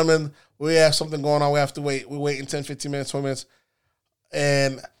 ladies and gentlemen, we have something going on. We have to wait. We're waiting 10, 15 minutes, 20 minutes.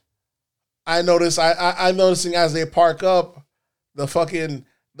 And I notice, I'm noticing as they park up, the fucking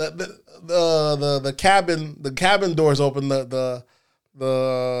the cabin doors open. The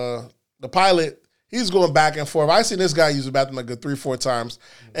pilot, he's going back and forth. I seen this guy use the bathroom like 3-4 times,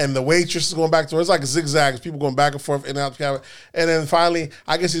 and the waitress is going back to her. It's like zigzags. People going back and forth in and out the cabin, and then finally,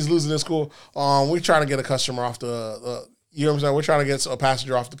 I guess he's losing his cool. We're trying to get a customer off the. You know what I'm saying? We're trying to get a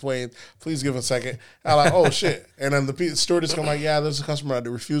passenger off the plane. Please give a second. I'm like, oh shit! And then the stewardess come like, yeah, there's a customer that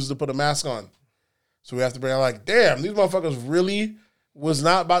refuses to put a mask on, so we have to bring. I'm like, damn, these motherfuckers really was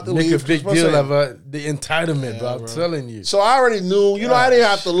not about to Make leave. a big deal of the entitlement, bro. I'm telling you. So I already knew, I didn't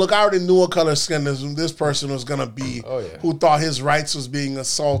have to look. I already knew what color skin this person was going to be, who thought his rights was being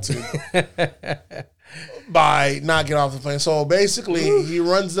assaulted by not getting off the plane. So basically, he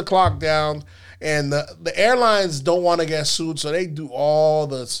runs the clock down, and the airlines don't want to get sued, so they do all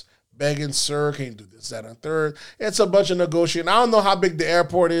this begging, sir, can you do this, that, and third. It's a bunch of negotiating. I don't know how big the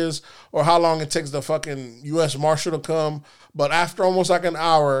airport is or how long it takes the fucking U.S. Marshal to come, but after almost like an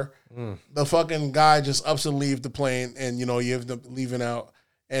hour, the fucking guy just ups and leaves the plane, and, you have them leaving out,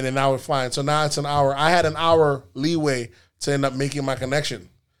 and then now we're flying. So now it's an hour. I had an hour leeway to end up making my connection.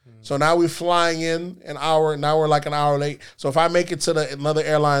 So now we're flying in an hour. Now we're like an hour late. So if I make it to another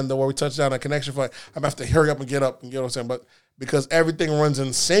airline where we touch down a connection flight, I'm going to have to hurry up and get up and get what I'm saying. But because everything runs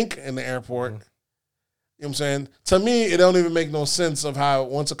in sync in the airport, you know what I'm saying? To me, it don't even make no sense of how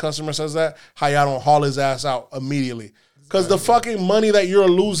once a customer says that, how y'all don't haul his ass out immediately. Because the fucking money that you're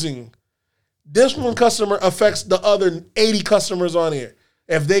losing, this one customer affects the other 80 customers on here.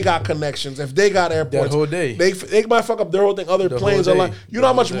 If they got connections, if they got airports, that whole day. They might fuck up their whole thing. Other The planes whole are like, day. you know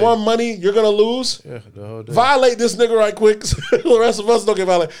how much more money you're going to lose? Yeah, the whole day. Violate this nigga right quick so the rest of us don't get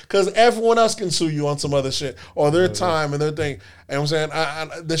violated. Because everyone else can sue you on some other shit or their time and their thing. And I'm saying,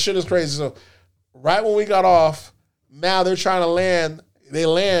 this shit is crazy. So right when we got off, now they're trying to land. They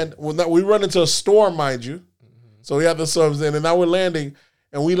land. We run into a storm, mind you. So we have the subs in, and now we're landing.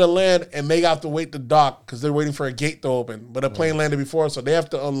 And we done land, and they got to wait to dock because they're waiting for a gate to open. But a plane landed before, so they have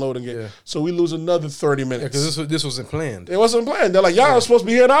to unload and get. Yeah. So we lose another 30 minutes. Because this wasn't planned. It wasn't planned. They're like, y'all was supposed to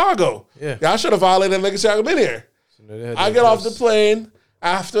be here an hour ago. Yeah. Y'all should have violated and niggas should have been here. So they had to I get off the adjust. plane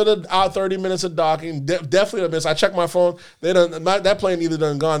after the 30 minutes of docking. Definitely a miss. I checked my phone. They done that plane either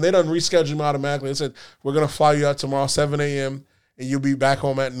done gone. They done rescheduled me automatically. They said, we're going to fly you out tomorrow 7 a.m. and you'll be back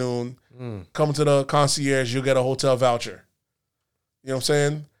home at noon. Come to the concierge. You'll get a hotel voucher. You know what I'm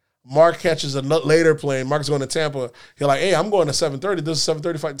saying? Mark catches a later plane. Mark's going to Tampa. He's like, hey, I'm going to 7:30. This is a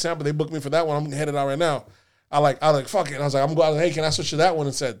 7:30 flight to Tampa. They booked me for that one. I'm headed out right now. I was like, fuck it. I was like, I'm going, hey, can I switch to that one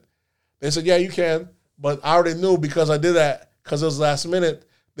instead? They said, yeah, you can. But I already knew because I did that, because it was last minute,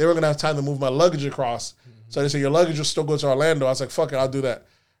 they were going to have time to move my luggage across. So they said, your luggage will still go to Orlando. I was like, fuck it, I'll do that.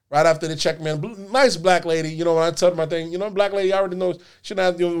 Right after they checked me in, nice black lady. You know, when I told my thing, black lady, I already know, she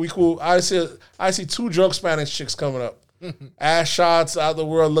not, we cool. I see 2 drunk Spanish chicks coming up. Ass shots out the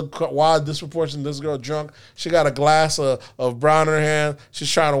world, look wild, disproportionate. This girl drunk. She got a glass of brown in her hand.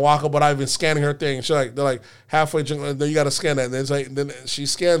 She's trying to walk up, but I've been scanning her thing. They're like halfway drunk. Then you got to scan that. And then she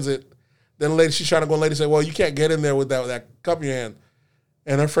scans it. Then the lady, she's trying to go. And lady say, well, you can't get in there with that cup in your hand.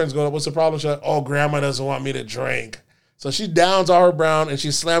 And her friends go, what's the problem? She's like, oh, grandma doesn't want me to drink. So she downs all her brown and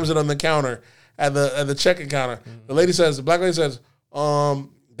she slams it on the counter at the check-in counter. The lady says, the black lady says,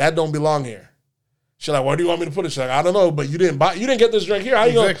 that don't belong here. She's like, where do you want me to put it? She's like, I don't know, but you didn't get this drink here. How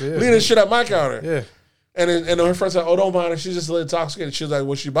you Exactly, gonna yeah. leave this shit at my counter? Yeah. And then her friend said, oh, don't mind her. She's just a little intoxicated. She's like,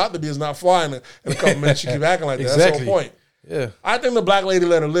 what she about to be is not flying in a couple minutes. She keep acting like that. That's the Exactly. whole point. Yeah. I think the black lady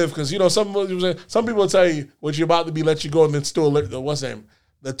let her live because, some people will tell you what you're about to be, let you go, and then still, what's name?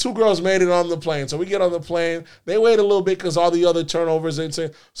 The 2 girls made it on the plane. So we get on the plane. They wait a little bit because all the other turnovers.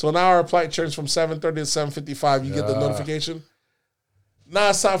 So now our flight turns from 7:30 to 7:55. You get the notification. Now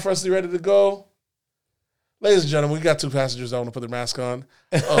it's time for us to be ready to go. Ladies and gentlemen, we got 2 passengers that want to put their mask on.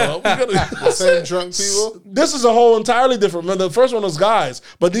 The same drunk people. This is a whole entirely different. The first one was guys,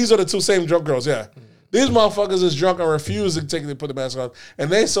 but these are the 2 same drunk girls. Yeah, these motherfuckers is drunk and refuse to put the mask on, and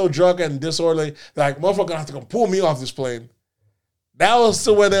they so drunk and disorderly, like motherfucker gonna have to come pull me off this plane. That was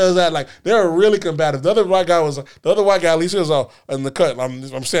still where they was at. Like they were really combative. The other white guy, at least he was in the cut.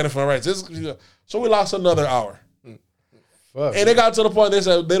 I'm standing for my rights. So we lost another hour. Fuck. And they got to the point, they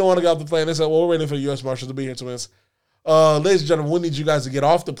said they don't want to get off the plane. They said, well, we're waiting for the U.S. Marshals to be here 2 minutes. Ladies and gentlemen, we need you guys to get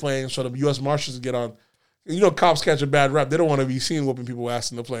off the plane so the U.S. Marshals get on. Cops catch a bad rap. They don't want to be seen whooping people's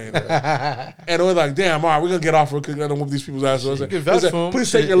ass in the plane. And we're like, damn, all right, we're going to get off real quick. I don't whoop these people's ass. So please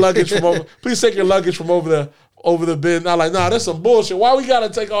take your luggage from over the bin. I'm like, nah, that's some bullshit. Why we gotta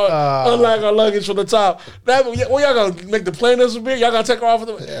take unlike our luggage from the top? Y'all gonna make the plane disappear? Y'all gotta take her off of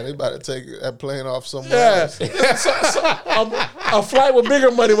the Yeah, they about to take that plane off somewhere else. A flight with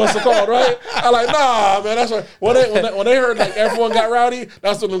bigger money must have called, right? I'm like, nah, man. That's when they heard like everyone got rowdy.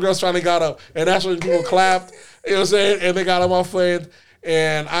 That's when the girls finally got up, and that's when people clapped. You know what I'm saying? And they got them off plane.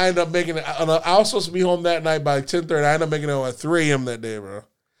 And I ended up making it. I was supposed to be home that night by 10:30. I ended up making it at 3 a.m. that day, bro.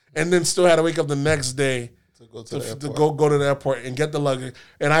 And then still had to wake up the next day to go to the airport and get the luggage.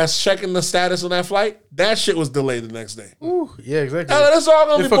 And I was checking the status on that flight. That shit was delayed the next day. Ooh, yeah, exactly. That's all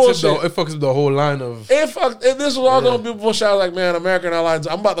gonna be bullshit. It fucks up the whole line of. If this was all gonna be bullshit, I was like, man, American Airlines.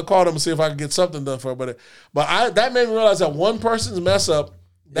 I'm about to call them and see if I can get something done for it. But that made me realize that one person's mess up,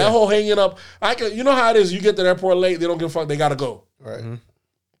 that whole hanging up. You know how it is. You get to the airport late, they don't give a fuck. They gotta go. Right. Mm-hmm.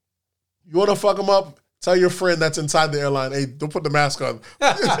 You want to fuck them up? Tell your friend that's inside the airline, hey, don't put the mask on.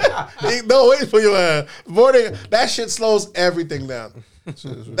 No, wait for your boarding. That shit slows everything down.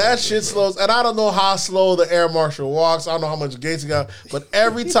 That shit slows. And I don't know how slow the air marshal walks. I don't know how much gates he got. But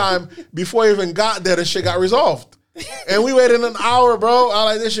every time, before he even got there, the shit got resolved. And we waited an hour, bro. I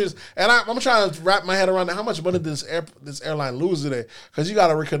like this shit. And I'm trying to wrap my head around that. How much money did this airline lose today? Because you got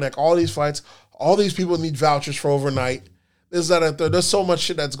to reconnect all these flights. All these people need vouchers for overnight. There's so much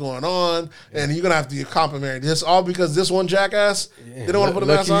shit that's going on, and you're gonna have to get complimented. This all because this one jackass they don't want to put a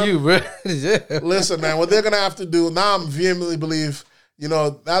mask on. You, bro. Listen, man, what they're gonna have to do now, I'm vehemently believe.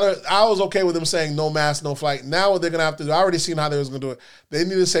 I was okay with them saying no mask, no flight. Now what they're gonna have to do, I already seen how they was gonna do it. They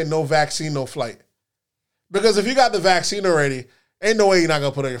need to say no vaccine, no flight. Because if you got the vaccine already, ain't no way you're not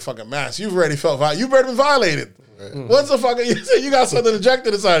gonna put on your fucking mask. You've already been violated. Right. What's the fucking you got something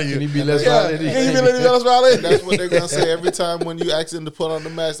injected inside of you? Can you be less violated? Can you be less violated? That's what they're gonna say every time when you ask them to put on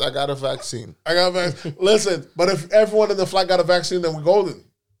the mask. I got a vaccine. Listen, but if everyone in the flight got a vaccine, then we're golden.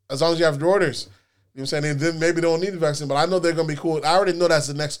 As long as you have orders. You know what I'm saying? Then maybe they don't need the vaccine, but I know they're gonna be cool. I already know that's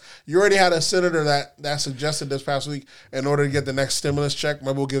the next. You already had a senator that suggested this past week in order to get the next stimulus check,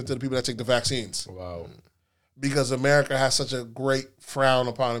 maybe we'll give it to the people that take the vaccines. Wow. Because America has such a great frown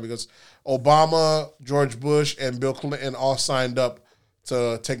upon it because Obama, George Bush, and Bill Clinton all signed up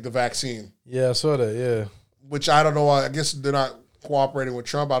to take the vaccine. Yeah, I saw that, yeah. Which I don't know. I guess they're not cooperating with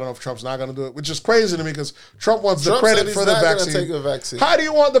Trump. I don't know if Trump's not going to do it, which is crazy to me because Trump wants the credit for the vaccine. Take a vaccine. How do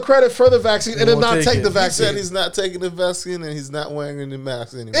you want the credit for the vaccine and then not take the vaccine? He said he's not taking the vaccine and he's not wearing any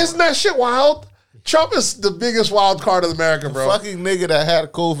mask anymore. Isn't that shit wild? Trump is the biggest wild card of America, bro. The fucking nigga that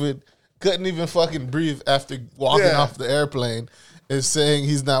had COVID couldn't even fucking breathe after walking off the airplane is saying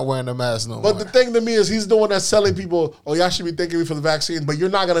he's not wearing a mask no more. But the thing to me is he's the one that's telling people, oh, y'all should be thanking me for the vaccine, but you're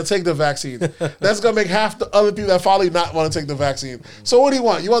not going to take the vaccine. That's going to make half the other people that follow you not want to take the vaccine. So what do you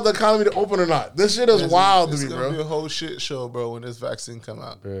want? You want the economy to open or not? This shit is wild to me, bro. It's going to be a whole shit show, bro, when this vaccine come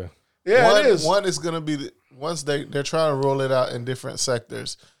out. Yeah, it is. One is going to be, once they're trying to roll it out in different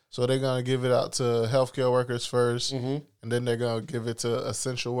sectors. So they're going to give it out to healthcare workers first, and then they're going to give it to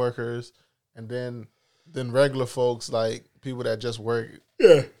essential workers, and then regular folks like people that just work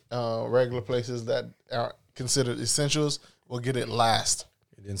regular places that are considered essentials will get it last.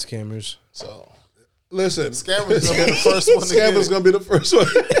 And then scammers. So listen, scammers gonna be the first one. Scammers gonna be the first one.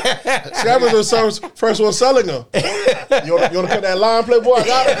 Scammers are the first one selling them. You want to cut that line, Playboy?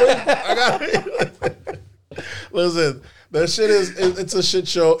 I got it. Listen. That shit it's a shit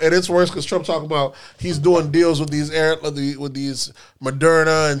show, and it's worse because Trump talking about he's doing deals with these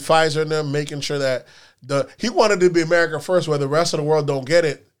Moderna and Pfizer and them, making sure that he wanted to be America first, where the rest of the world don't get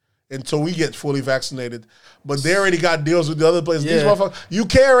it, until we get fully vaccinated. But they already got deals with the other places. These Yeah. motherfuckers,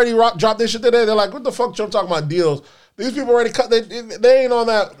 UK already dropped this shit today. They're like, what the fuck Trump talking about deals? These people already cut. They ain't on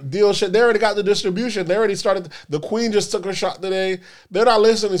that deal shit. They already got the distribution. They already started. The Queen just took her shot today. They're not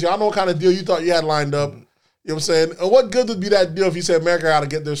listening to you. I don't know what kind of deal you thought you had lined up. You know what I'm saying? And what good would be that deal if you said America got to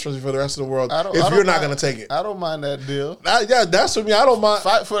get this for the rest of the world if you're not going to take it? I don't mind that deal. Yeah, that's what me. I don't mind.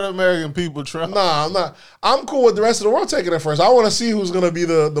 Fight for the American people, Trump. Nah, I'm not. I'm cool with the rest of the world taking it first. I want to see who's going to be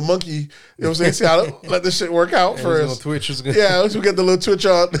the monkey. You know what I'm saying? See how to let this shit work out On first. Twitch is good. Yeah, once we get the little Twitch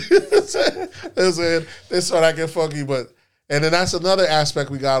on. This sort I get funky. And then that's another aspect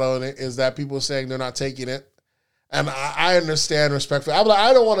we got on it is that people saying they're not taking it. And I understand respectfully. I'm like,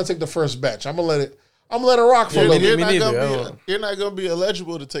 I don't want to take the first batch. I'm gonna let it rock for a little bit. You're not going to be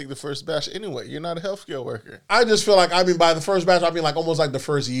eligible to take the first batch anyway. You're not a healthcare worker. I just feel like, by the first batch, I mean like almost like the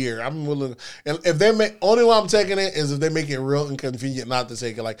first year. I'm willing, and if they make, only way I'm taking it is if they make it real inconvenient not to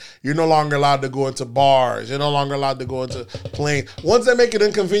take it. Like you're no longer allowed to go into bars. You're no longer allowed to go into planes. Once they make it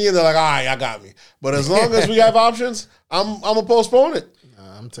inconvenient, they're like, all right, I got me. But as long as we have options, I'm gonna postpone it.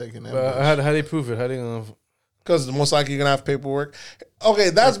 Nah, I'm taking that. But how they prove it? How they gonna? Because most likely you're gonna have paperwork.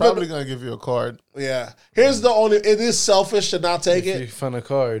 Okay, that's They're probably gonna give you a card. Yeah. Here's the only. It is selfish to not take If it. you find a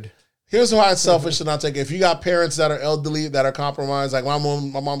card. Here's why it's selfish to not take it. If you got parents that are elderly, that are compromised, like my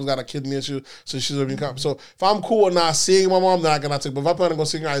mom's got a kidney issue, so she's gonna be compromised. So if I'm cool with not seeing my mom, then I cannot take. But if I plan to go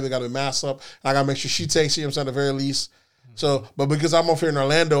see her, I either got to mask up, and I gotta make sure she takes it. You know what I'm saying, at the very least. So, but because I'm up here in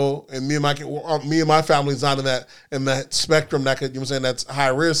Orlando, and me and my family's not in that spectrum that could, you know what I'm saying, that's high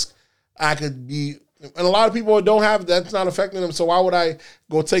risk, I could be. And a lot of people don't have that's not affecting them. So why would I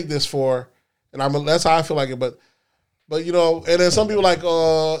go take this for? And that's how I feel like it. But you know, and then some people like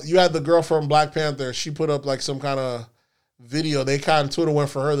you had the girl from Black Panther. She put up like some kind of video. They kind of Twitter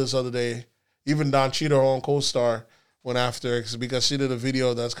went for her this other day. Even Don Cheadle, her own co-star, went after her because she did a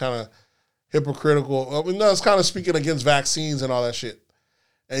video that's kind of hypocritical. I mean, no, it's kind of speaking against vaccines and all that shit.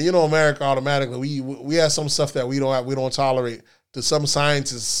 And you know, America automatically we have some stuff that we don't tolerate. To some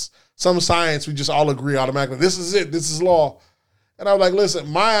scientists. Some science, we just all agree automatically. This is it. This is law. And I was like, listen,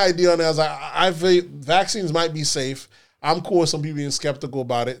 my idea on that is I feel vaccines might be safe. I'm cool with some people being skeptical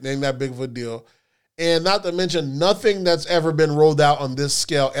about it. It ain't that big of a deal. And not to mention, nothing that's ever been rolled out on this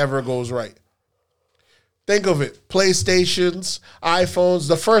scale ever goes right. Think of it. PlayStations, iPhones,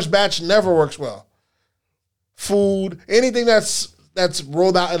 the first batch never works well. Food, anything that's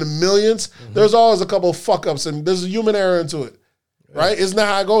rolled out in the millions, there's always a couple of fuck-ups, and there's a human error into it. Right? Isn't that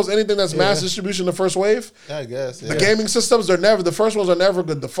how it goes? Anything that's mass distribution, the first wave? I guess. The gaming systems, the first ones are never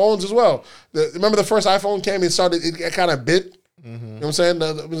good. The phones as well. Remember the first iPhone came, it kind of bit? You know what I'm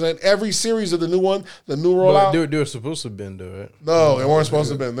saying? Every series of the new one, the new rollout. They were supposed to bend though, right? No, they weren't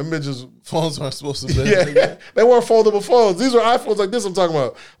supposed to bend. Them bitches. Phones weren't supposed to be. Yeah, they weren't foldable phones. These were iPhones like this I'm talking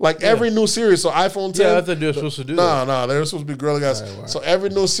about. Like every new series. So iPhone 10. Yeah, I thought they were supposed to do that. No, they were supposed to be Gorilla Glass. Right. So every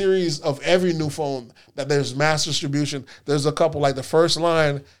new series of every new phone that there's mass distribution, there's a couple, like the first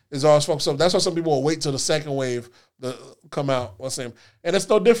line is always fucked up. That's why some people will wait till the second wave to come out. What's the name? And it's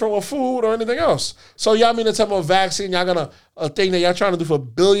no different with food or anything else. So y'all mean to tell me a vaccine, y'all gonna a thing that y'all trying to do for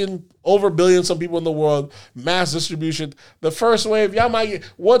over a billion some people in the world, mass distribution. The first wave, y'all might get,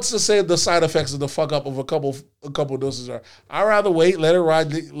 what's to say the side effects of the fuck up of a couple doses are? I'd rather wait, let it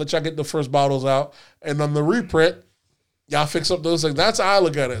ride, let y'all get the first bottles out, and on the reprint, y'all fix up those things. That's how I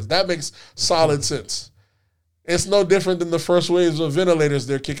look at it. That makes solid sense. It's no different than the first waves of ventilators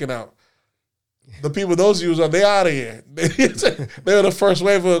they're kicking out. The people those use they out of here. They're the first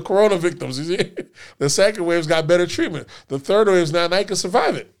wave of corona victims. You see? The second wave's got better treatment. The third wave's now you can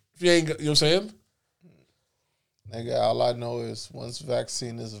survive it. If you ain't, you know what I'm saying? Nigga, all I know is once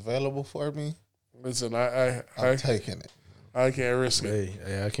vaccine is available for me, listen, I'm taking it. I can't risk it.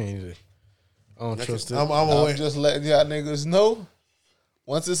 Hey, I can't either. I don't trust it. I'm just letting y'all niggas know.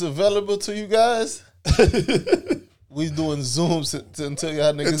 Once it's available to you guys, we doing Zooms until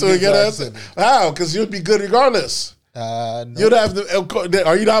y'all niggas get vaccinated. How? Because you'd be good regardless. No. You'd have to.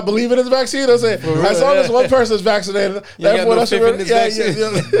 Are you not believing in the vaccine? I say, as long as one person is vaccinated, everyone else I'm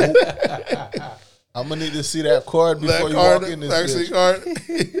gonna need to see that card before you walk in this vaccine bitch.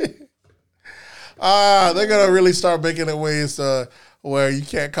 card. They're gonna really start making it ways where you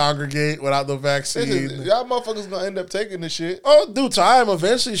can't congregate without the vaccine. Y'all motherfuckers gonna end up taking this shit. Oh, due time,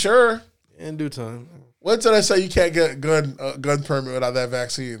 eventually, sure. In due time. Wait till they say you can't get a gun permit without that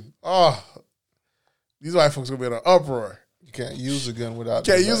vaccine. Oh, these white folks gonna be in an uproar. You can't use a gun without.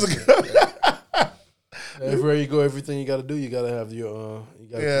 Can't use a gun. Everywhere you go, everything you got to do, you got to have your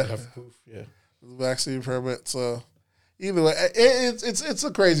have proof. Yeah, vaccine permit. So either way, it's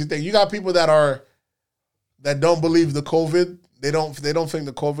a crazy thing. You got people that don't believe the COVID. they don't think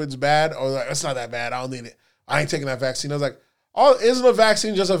the COVID's bad, or like, it's not that bad. I don't need it. I ain't taking that vaccine. I was like, isn't a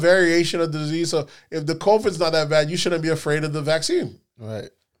vaccine just a variation of the disease? So if the COVID's not that bad, you shouldn't be afraid of the vaccine. Right.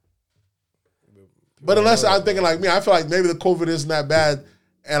 But unless I'm thinking like me, I feel like maybe the COVID isn't that bad,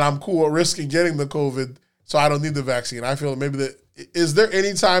 and I'm cool with risking getting the COVID, so I don't need the vaccine. I feel maybe is there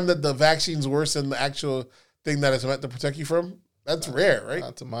any time that the vaccine's worse than the actual thing that it's meant to protect you from? That's rare, right?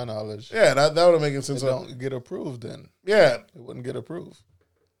 Not to my knowledge. Yeah, that would have made sense. It don't get approved then. Yeah. It wouldn't get approved.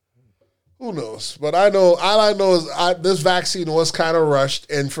 Who knows? But I know, all I know is this vaccine was kind of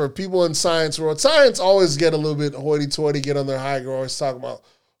rushed. And for people in science world, science always get a little bit hoity-toity, get on their high ground, always talk about,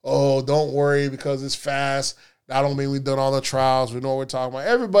 oh, don't worry because it's fast. That don't mean we've done all the trials. We know what we're talking about.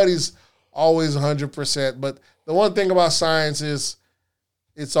 Everybody's always 100%. But the one thing about science is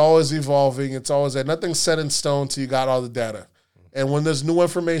it's always evolving. It's always that nothing's set in stone till you got all the data. And when there's new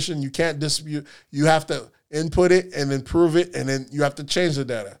information, you can't dispute. You have to input it and then prove it, and then you have to change the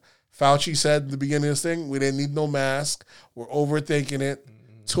data. Fauci said at the beginning of this thing, we didn't need no mask. We're overthinking it.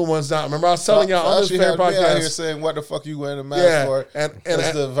 2 months down. Remember I was telling y'all on this fair podcast. Out here podcast. saying, what the fuck you wearing a mask for? And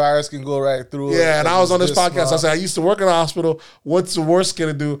the virus can go right through it. Yeah, and I was on this podcast. Small. I said, I used to work in a hospital. What's the worst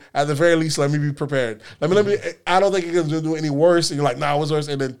going to do? At the very least, let me be prepared. Let me. I don't think it's going to do any worse. And you're like, nah, what's worse?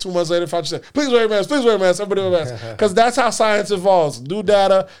 And then 2 months later, Fauci said, please wear a mask. Please wear a mask. Everybody wear a mask. Because that's how science evolves. New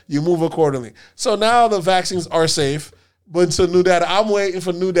data, you move accordingly. So now the vaccines are safe. But until new data, I'm waiting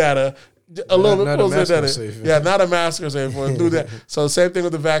for new data. A little bit closer than it. Yeah, not a mask or safe for do that. So same thing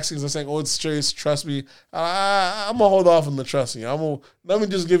with the vaccines. I'm saying, oh, it's trace. Trust me. I'm gonna hold off on the trusting you. Let me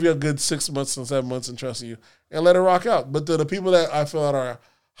just give you a good 6 months and 7 months in trusting you, and let it rock out. But the people that I feel that are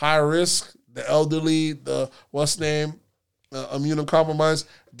high risk, the elderly, the immunocompromised,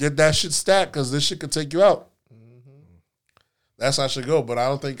 get that shit stacked because this shit could take you out. That's how it should go. But I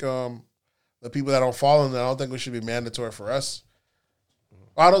don't think the people that don't fall in that, I don't think we should be mandatory for us.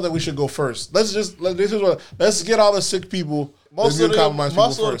 I don't think we should go first. Let's get all the sick people. Most of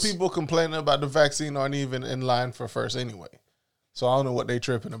the people complaining about the vaccine aren't even in line for first anyway. So I don't know what they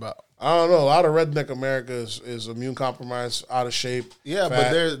tripping about. I don't know. A lot of redneck America is immune compromised, out of shape. Yeah,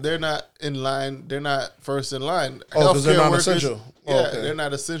 fat. but they're not in line. They're not first in line. Oh, because they're not essential. Yeah, okay. They're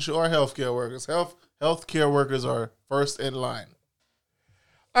not essential or healthcare workers. Healthcare workers are first in line.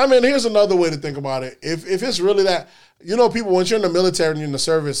 I mean, here's another way to think about it. If it's really that, people, once you're in the military and you're in the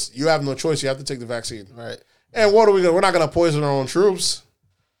service, you have no choice. You have to take the vaccine. Right. And what are we going to, we're not going to poison our own troops.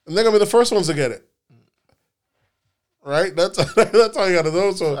 And they're going to be the first ones to get it. Right? That's all you got to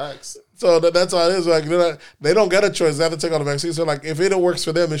do. So that's all it is. Like, they don't get a choice. They have to take all the vaccines. So, like, if it works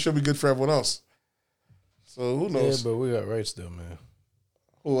for them, it should be good for everyone else. So, who knows? Yeah, but we got rights though, man.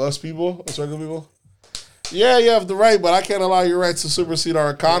 Who, us people? Us regular people? Yeah, you have the right, but I can't allow your rights to supersede our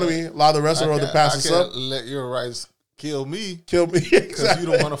economy. Allow the rest of the world to pass us up. Let your rights kill me. Because you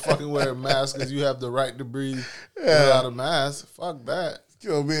don't want to fucking wear a mask because you have the right to breathe without a mask. Fuck that.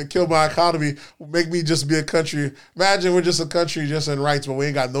 Kill me, kill my economy. Make me just be a country. Imagine we're just a country just in rights, but we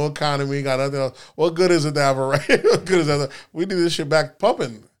ain't got no economy. We ain't got nothing else. What good is it to have a right? What good is that? We need this shit back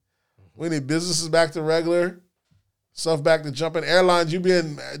pumping. We need businesses back to regular. Stuff back to jumping. Airlines,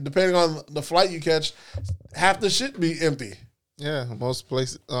 depending on the flight you catch, half the shit be empty. Yeah, most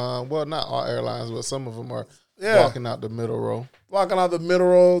places. Well, not all airlines, but some of them are blocking out the middle row. Blocking out the middle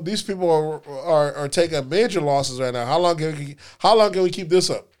row. These people are taking major losses right now. How long can we keep this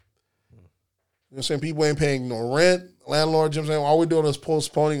up? You know what I'm saying? People ain't paying no rent. Landlords, you know what I'm saying? All we're doing is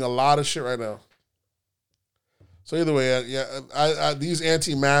postponing a lot of shit right now. So either way, these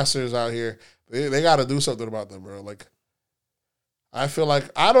anti-maskers out here, they got to do something about them, bro. Like, I feel like,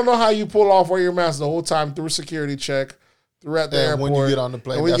 I don't know how you pull off wear your mask the whole time through security check, through at the airport. When you get on the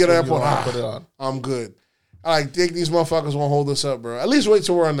plane, when you get on the airport, put it on. I'm good. I think these motherfuckers won't hold us up, bro. At least wait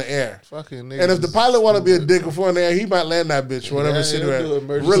till we're in the air. Fucking niggas. And if the pilot want to be a dick before in the air, he might land that bitch, whatever city we're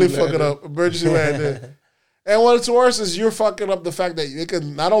at. Really fuck it up. Emergency landing. And what's worse is you're fucking up the fact that it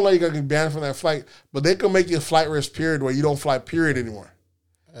can, not only are you going to get banned from that flight, but they can make you a flight risk period where you don't fly period anymore.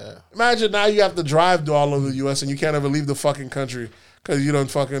 Yeah. Imagine now you have to drive to all over the U.S. and you can't ever leave the fucking country because you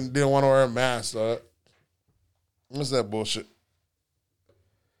didn't want to wear a mask. What's that bullshit?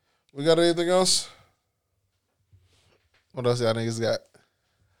 We got anything else? What else y'all niggas got?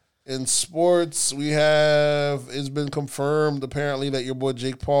 In sports, it's been confirmed apparently that your boy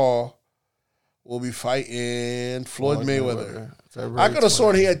Jake Paul will be fighting Floyd Mayweather. I could have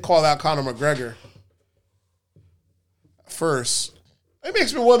sworn he had called out Conor McGregor first. It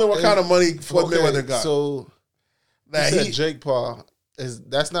makes me wonder what kind of money Floyd Mayweather got. So that he said Jake Paul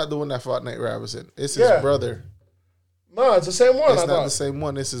that's not the one that fought Nate Robinson. It's his brother. No, it's the same one. It's not the same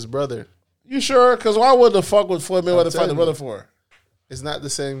one. It's his brother. You sure? Because why would the fuck would Floyd Mayweather fight the brother for? It's not the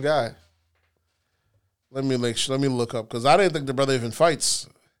same guy. Let me look up because I didn't think the brother even fights.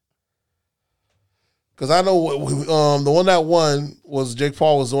 Because I know the one that won was Jake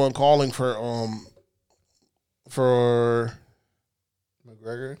Paul was the one calling for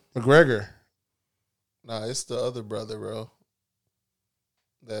McGregor. Nah, it's the other brother, bro.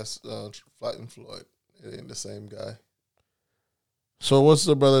 That's fighting Floyd. It ain't the same guy. So what's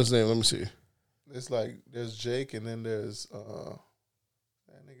the brother's name? Let me see. It's like there's Jake and then there's that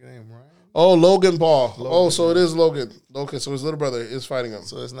nigga named Ryan. Oh, Logan Paul. Logan, so it is Logan. Okay, so his little brother is fighting him.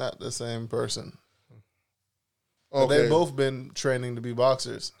 So it's not the same person. Okay. They both been training to be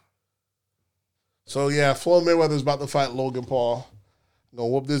boxers. So yeah, Floyd Mayweather's about to fight Logan Paul. Gonna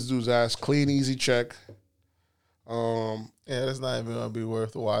whoop this dude's ass. Clean, easy check. Yeah, it's not even gonna be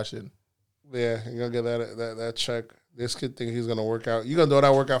worth watching. Yeah, you're gonna get that check. This kid think he's gonna work out. You're gonna do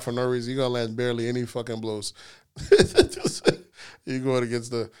that workout for no reason. You're gonna land barely any fucking blows. You're going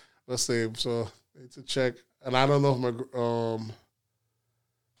against the same. So it's a check. And I don't know if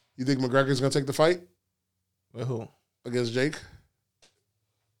you think McGregor's gonna take the fight? With who? Against Jake?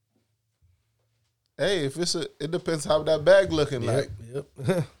 Hey, it depends how that bag looking like.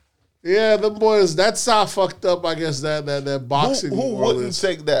 Yep. Yeah, them boys. That's how fucked up. I guess that boxing. Who world wouldn't is.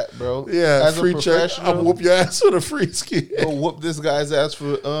 take that, bro? Yeah, As free a check. professional, I'll whoop your ass with a free ski. go whoop this guy's ass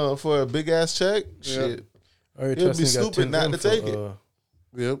for a big ass check. Shit, it'd be stupid not to take it.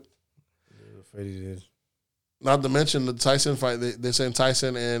 Yep. Afraid he did. Not to mention the Tyson fight. They're saying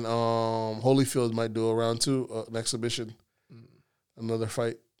Tyson and Holyfield might do a round 2, an exhibition, another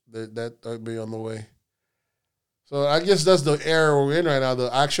fight that be on the way. So I guess that's the era we're in right now.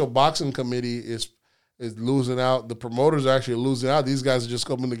 The actual boxing committee is losing out. The promoters are actually losing out. These guys are just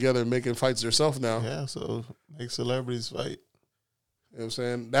coming together and making fights themselves now. Yeah, so make celebrities fight. You know what I'm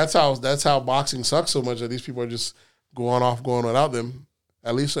saying? That's how boxing sucks so much that these people are just going without them.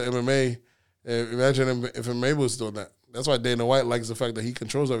 At least for MMA. Imagine if MMA was doing that. That's why Dana White likes the fact that he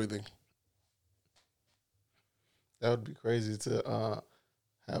controls everything. That would be crazy to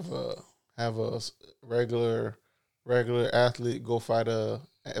have a regular athlete go fight a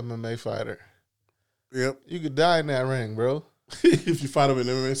MMA fighter. Yep. You could die in that ring, bro. If you fight him in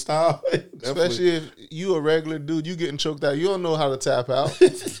MMA style. Especially if you a regular dude, you getting choked out. You don't know how to tap out. You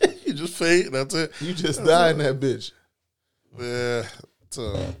just faint. That's it. You just die in that bitch. Yeah.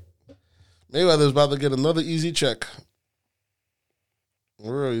 So Mayweather's about to get another easy check.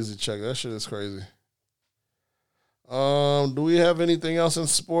 A real easy check. That shit is crazy. Do we have anything else in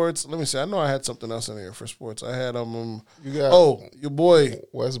sports? Let me see. I know I had something else in here for sports. I had you got your boy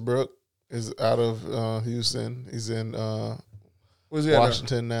Westbrook is out of Houston. He's in where's he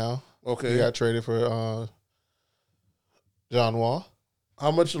Washington now. Okay. He got traded for John Wall.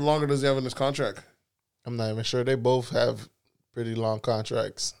 How much longer does he have in his contract? I'm not even sure. They both have pretty long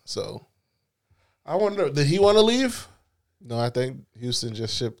contracts. So I wonder, did he want to leave? no, I think Houston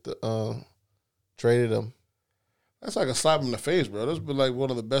just traded him. That's like a slap in the face, bro. This been like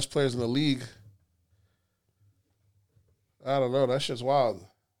one of the best players in the league. I don't know. That shit's wild.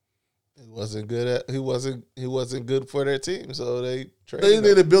 He wasn't good for their team, so they traded They him.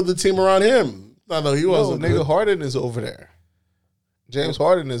 need to build the team around him. No, he wasn't. Nigga, Good. Harden is over there. James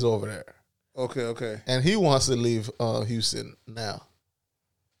Harden is over there. Okay. And he wants to leave Houston now.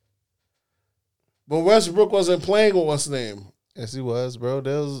 But Westbrook wasn't playing with what's his name? Yes, he was, bro.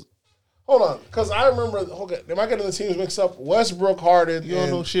 Hold on, because I remember. Okay, am I getting the teams mixed up? Westbrook, Harden. You don't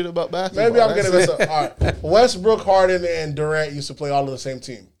know shit about basketball. Maybe I'm getting mixed up. All right. Westbrook, Harden, and Durant used to play all on the same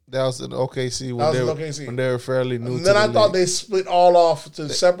team. That was in OKC when they were fairly new. And then I thought they split all off to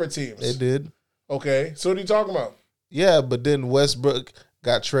separate teams. They did. Okay, so what are you talking about? Yeah, but then Westbrook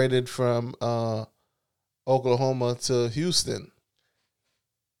got traded from Oklahoma to Houston.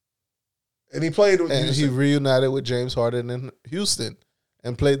 And he played with And Houston. he reunited with James Harden in Houston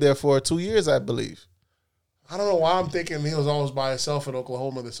and played there for 2 years, I believe. I don't know why I'm thinking he was always by himself in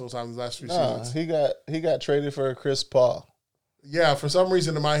Oklahoma this whole time, these last few seasons. He got traded for Chris Paul. Yeah, for some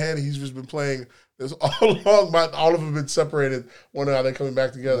reason in my head, he's just been playing this all along, but all of them have been separated. Wonder how they're coming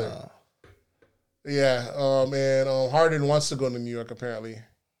back together. Yeah, and Harden wants to go to New York, apparently.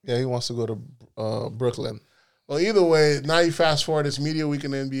 Yeah, he wants to go to Brooklyn. Well, either way, now you fast forward, it's media week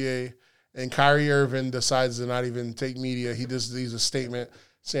in the NBA, and Kyrie Irving decides to not even take media. He just leaves a statement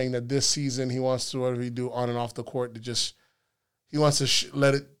saying that this season he wants to, whatever he do on and off the court, he wants to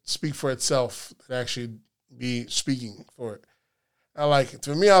let it speak for itself and actually be speaking for it.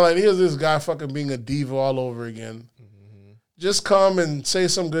 Here's this guy fucking being a diva all over again. Mm-hmm. Just come and say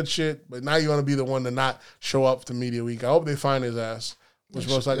some good shit, but now you want to be the one to not show up to media week. I hope they find his ass. which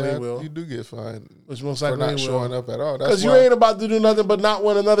most likely he will. You do get fined Which most for likely not he showing will. up at all. Because you ain't about to do nothing but not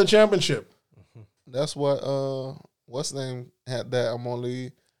win another championship. That's what what's the name had that I'm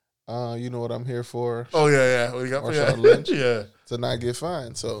only you know what I'm here for. Oh yeah. What you got for Marshawn that? Lynch. Yeah. To not get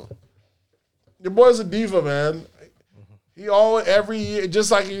fined. So Your boy's a diva, man. He always every year,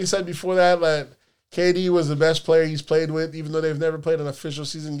 just like you said before that, like KD was the best player he's played with, even though they've never played an official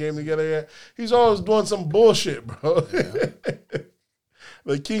season game together yet. He's always doing some bullshit, bro. Yeah.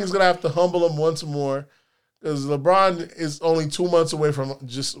 The King's gonna have to humble him once more because LeBron is only 2 months away from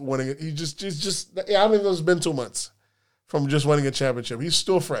just winning it. He just I don't even know it's been 2 months from just winning a championship. He's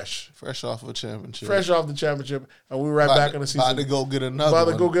still fresh off a championship. fresh off the championship, and we're right back in the season. About to go get another About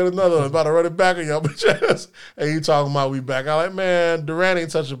one. to go get another one. About to run it back on y'all bitch ass. And you talking about we back. I'm like, man, Durant ain't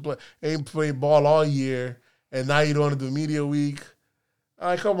touched a play, ain't played ball all year, and now you don't want to do media week. I'm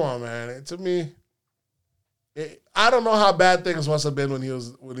like, come on, man. To me, I don't know how bad things must have been when he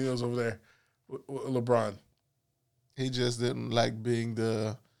was over there with LeBron. He just didn't like being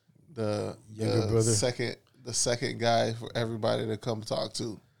the Younger brother. second guy for everybody to come talk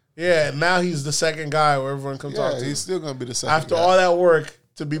to. Yeah, and now he's the second guy where everyone comes talk to. He's still gonna be the second. After guy. all that work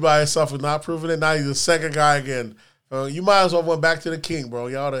to be by himself and not proving it, now he's the second guy again. You might as well went back to the King, bro.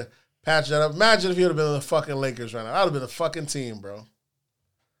 Y'all to patch that up. Imagine if he would have been in the fucking Lakers right now. That would have been the fucking team, bro.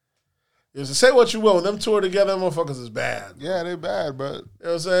 You say what you will, when them two are together, them motherfuckers is bad. Yeah, they bad, but You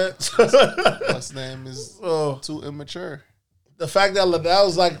know what I'm saying? what's name is Oh. too immature. The fact that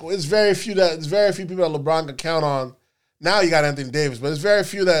was like it's very few people that LeBron can count on. Now you got Anthony Davis, but it's very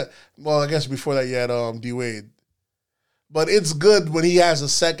few that. Well, I guess before that you had D Wade. But it's good when he has a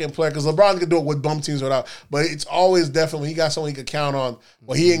second player because LeBron can do it with bum teams without. But it's always definitely when he got someone he can count on.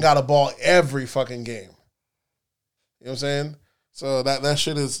 Well, he ain't got a ball every fucking game. You know what I'm saying? So that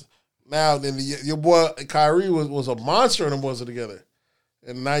shit is now. Then your boy Kyrie was a monster and them boys are together,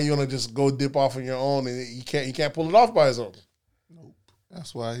 and now you want to just go dip off on your own and he can't pull it off by his own.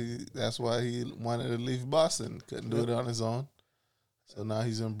 That's why he wanted to leave Boston. Couldn't do it on his own. So now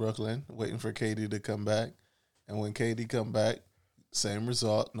he's in Brooklyn waiting for KD to come back. And when KD come back, same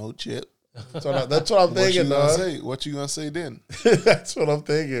result, no chip. That's what I'm thinking, dog. What you gonna say then? That's what I'm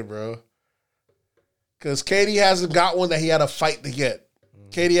thinking, bro. Because KD hasn't got one that he had to fight to get.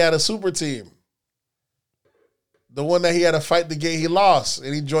 KD had a super team. The one that he had to fight to get, he lost,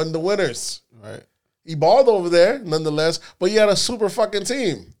 and he joined the winners. Right. He balled over there, nonetheless, but he had a super fucking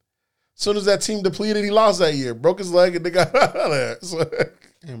team. As soon as that team depleted, he lost that year. Broke his leg, and they got out of there. So,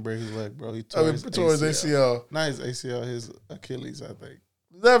 He didn't break his leg, bro. He tore his ACL. Not his ACL, his Achilles, I think.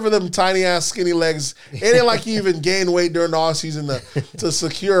 Never them tiny ass skinny legs. It ain't like he even gained weight during the off season to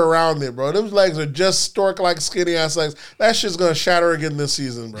secure around it, bro. Them legs are just stork like skinny ass legs. That shit's gonna shatter again this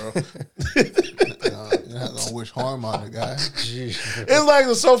season, bro. You're not gonna wish harm on the guy. It's like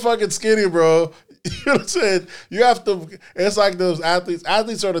they're so fucking skinny, bro. You know what I'm saying? You have to. It's like those athletes.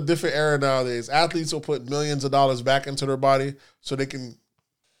 Athletes are in a different era nowadays. Athletes will put millions of dollars back into their body so they can.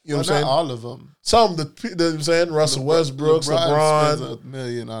 You know what I'm saying? Not all of them. Some, you know what I'm saying? Russell Westbrook, LeBron spends $1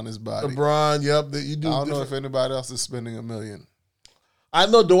 million on his body. LeBron, yep. You do. I don't know if anybody else is spending $1 million. I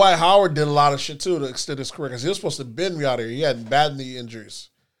know Dwight Howard did a lot of shit too to extend his career because he was supposed to be out here. He had bad knee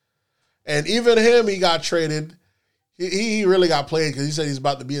injuries, and even him, he got traded. He really got played because he said he's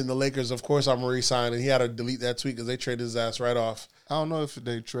about to be in the Lakers. Of course, I'm re-signing. He had to delete that tweet because they traded his ass right off. I don't know if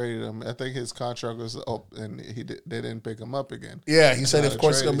they traded him. I think his contract was up, and they didn't pick him up again. Yeah, he said, of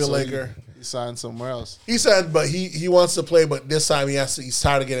course, he's gonna be a Laker. He signed somewhere else. He said, but he wants to play, but this time he's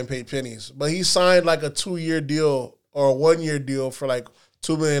tired of getting paid pennies. But he signed like a 2-year deal or a 1-year deal for like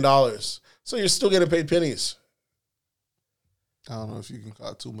 $2 million. So you're still getting paid pennies. I don't know if you can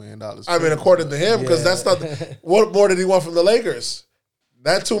call $2 million. I mean, according to him, because that's not what more did he want from the Lakers?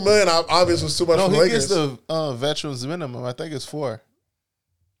 That $2 million obviously was too much from the Lakers. No, he gets the veterans minimum. I think it's 4.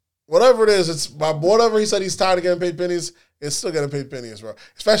 Whatever it is, it's by whatever he said he's tired of getting paid pennies. It's still getting paid pennies, bro.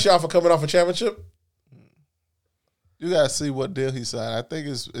 Especially off of coming off a championship. You gotta see what deal he signed. I think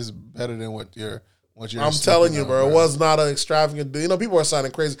it's better than what you're. I'm telling you, bro. It was not an extravagant deal. You know, people are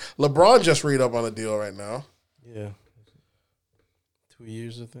signing crazy. LeBron just read up on a deal right now. Yeah. 2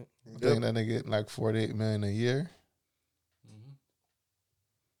 years, I think. I think that they get like $48 million a year. Mm-hmm.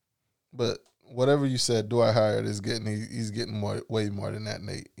 But whatever you said, Dwight Howard is getting. He's getting way more than that,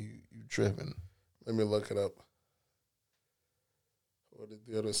 Nate. You tripping? Let me look it up. What did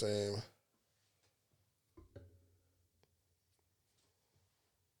the other same?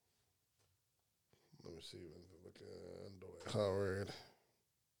 Let me see. Look at Dwight Howard.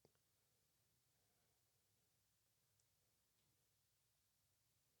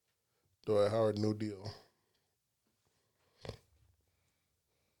 Dwight Howard, new deal.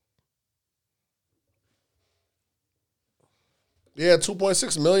 Yeah,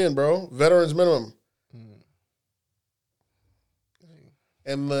 2.6 million, bro. Veterans minimum.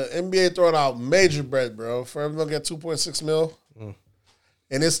 And the NBA throwing out major bread, bro. For him to get 2.6 mil.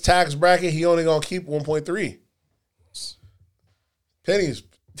 In his tax bracket, he only gonna keep 1.3. Pennies.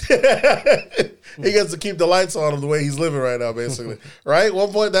 He gets to keep the lights on him the way he's living right now, basically. Right?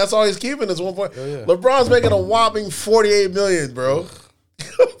 1 point. That's all he's keeping is 1 point. yeah. LeBron's making a whopping 48 million, bro.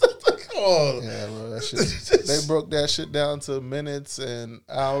 Oh. Yeah, bro, that shit. They broke that shit down to minutes and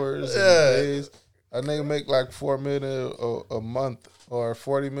hours and Yeah. days. A nigga make like $4 million a month or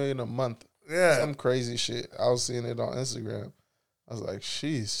 $40 million a month. Yeah. Some crazy shit. I was seeing it on Instagram. I was like,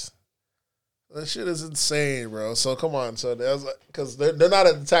 sheesh. That shit is insane, bro. So come on, so that's because they're not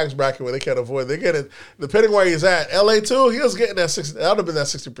at the tax bracket where they can't avoid. They get it depending where he's at. LA too, he was getting that 60. That would have been that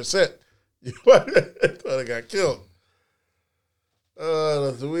 60%. You thought he got killed.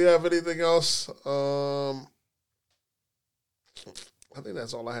 Do we have anything else? I think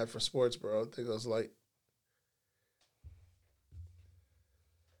that's all I had for sports, bro. I think it was like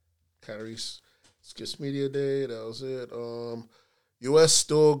Kyrie's Skits Media Day. That was it. U.S.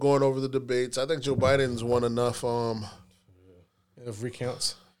 still going over the debates. I think Joe Biden's won enough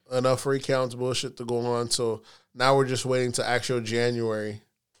recounts. enough recounts bullshit to go on. So now we're just waiting to actual January.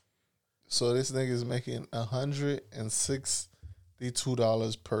 So this nigga's making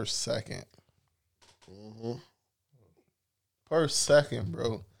 $162 per second. Per second,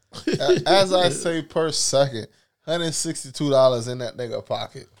 bro. As I say per second, $162 in that nigga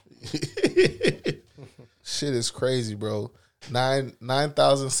pocket. Shit is crazy, bro.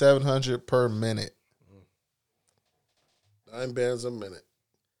 9,700 per minute. 9 bands a minute.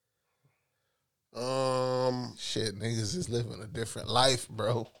 Shit, niggas is living a different life,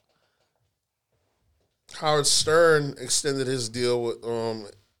 bro. Howard Stern extended his deal with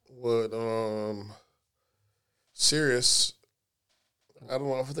Sirius. I don't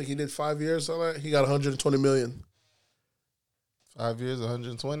know. I think he did 5 years on that. He got $120 million. 5 years,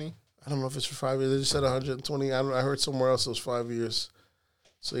 120. I don't know if it's for 5 years. They just said 120. I heard somewhere else it was 5 years.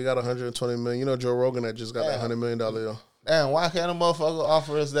 So he got 120 million. You know Joe Rogan that just got that $100 million deal. Damn, why can't a motherfucker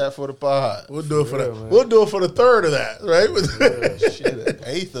offer us that for the pod? We'll do it for that. man. We'll do it for the third of that, right? Shit, an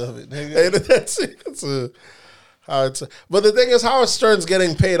eighth of it, nigga. Hey, that's it. But the thing is, Howard Stern's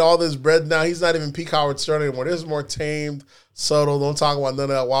getting paid all this bread now. He's not even peak Howard Stern anymore. This is more tamed, subtle. Don't talk about none of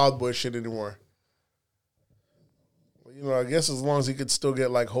that wild boy shit anymore. You know, I guess as long as he could still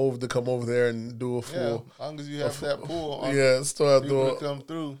get like Hove to come over there and do a full, Yeah, as long as you have that pool on still have to do people a to come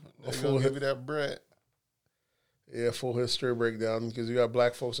through, they're full gonna give you that bread. full history breakdown because you got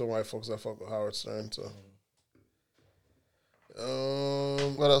black folks and white folks that fuck with Howard Stern. So,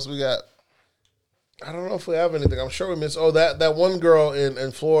 What else we got? I don't know if we have anything. I'm sure we missed. Oh, that one girl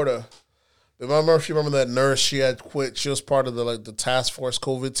in Florida. Remember if you remember that nurse? She had quit. She was part of the task force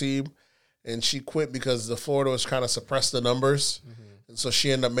COVID team, and she quit because the Florida was trying to suppress the numbers, and so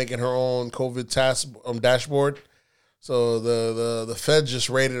she ended up making her own COVID task dashboard. So the Fed just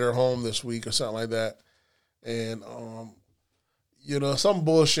raided her home this week or something like that, and you know, some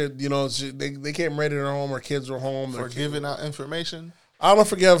bullshit. You know, they came raiding her home. Her kids were home. For giving out information? I don't know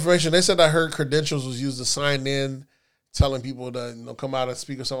if I get information. They said that her credentials was used to sign in, telling people to come out and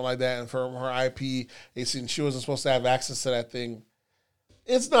speak or something like that. And from her IP, they said she wasn't supposed to have access to that thing.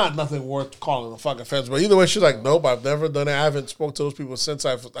 It's not nothing worth calling the fucking feds. But either way, she's like, nope, I've never done it. I haven't spoke to those people since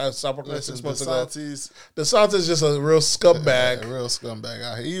I stopped working 6 months ago. DeSantis is just a real scumbag. A real scumbag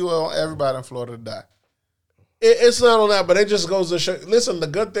out here. You want everybody in Florida to die. It's not on that, but it just goes to show. Listen, the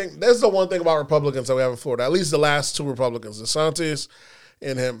good thing, there's the one thing about Republicans that we have in Florida, at least the last two Republicans, DeSantis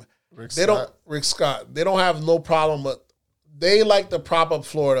and him. Rick Scott. They don't have no problem, but they like to prop up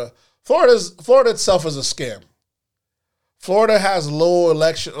Florida. Florida itself is a scam. Florida has low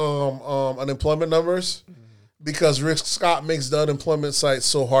election unemployment numbers because Rick Scott makes the unemployment site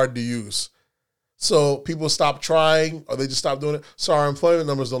so hard to use. So people stop trying or they just stop doing it. So our employment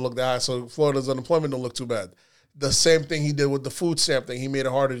numbers don't look that high. So Florida's unemployment don't look too bad. The same thing he did with the food stamp thing. He made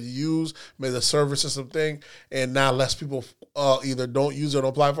it harder to use, made the service system thing, and now less people either don't use it or don't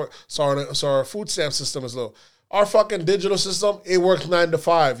apply for it. So our food stamp system is low. Our fucking digital system, it works 9 to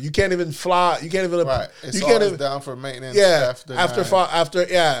 5. You can't even fly. You can't even. Right. It's you always can't even down for maintenance. Yeah. After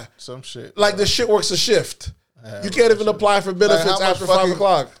 9. some shit. Like the shit works a shift. You can't even apply for benefits after 5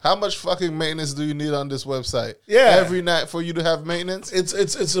 o'clock. How much fucking maintenance do you need on this website? Yeah. Every night for you to have maintenance?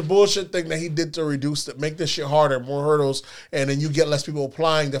 It's a bullshit thing that he did to reduce it, make this shit harder, more hurdles, and then you get less people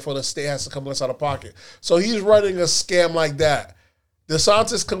applying, therefore the state has to come less out of pocket. So he's running a scam like that.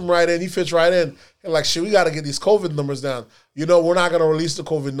 DeSantis come right in, he fits right in, and like, shit, we got to get these COVID numbers down. You know, we're not going to release the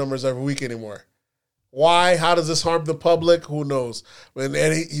COVID numbers every week anymore. Why? How does this harm the public? Who knows? And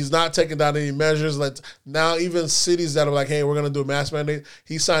he's not taking down any measures. Like now, even cities that are like, hey, we're going to do a mask mandate,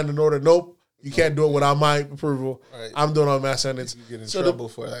 he signed an order. Nope, you can't do it without my approval. Right. I'm doing all mask mandates. You get in trouble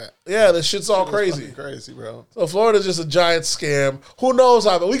for that. Yeah, this shit's all crazy. Crazy, bro. So Florida's just a giant scam. Who knows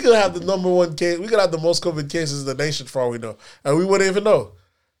how? We could have the number one case. We could have the most COVID cases in the nation for all we know. And we wouldn't even know.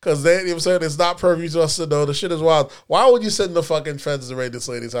 Because they, you know what I'm saying, it's not purview to us to know. The shit is wild. Why would you send the fucking feds to raid this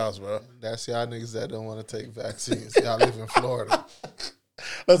lady's house, bro? That's y'all niggas that don't want to take vaccines. Y'all live in Florida.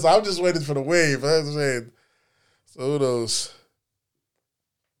 Listen, I'm just waiting for the wave. That's what I'm saying. So who knows?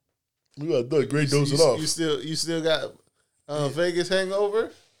 We got to do a great dose it off. You still got Vegas hangover?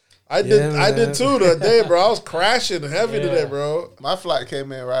 I did too today, bro. I was crashing heavy today, bro. My flight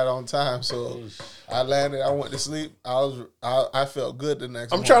came in right on time, so I landed. I went to sleep. I felt good the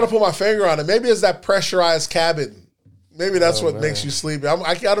next. I'm trying to put my finger on it. Maybe it's that pressurized cabin. Maybe that's what makes you sleepy.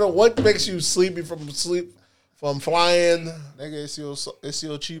 I don't know what makes you sleepy from flying. Nigga, it's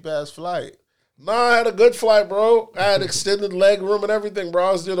your cheap ass flight. Nah, I had a good flight, bro. I had extended leg room and everything, bro.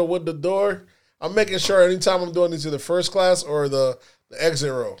 I was near the window door. I'm making sure anytime I'm doing these either first class or the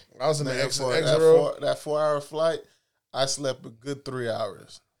exit row. I was in the exit row. That 4-hour flight, I slept a good 3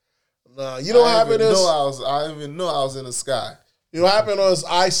 hours. Nah, you know what happened is I didn't even know I was in the sky. You know what happened was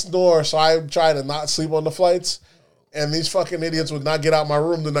I snore, so I try to not sleep on the flights. And these fucking idiots would not get out my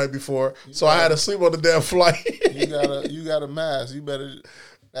room the night before, so I had to sleep on the damn flight. you got a mask. You better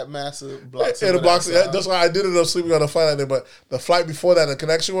that mask blocks. In the box. That's why I did end up sleeping on the flight like that. But the flight before that, the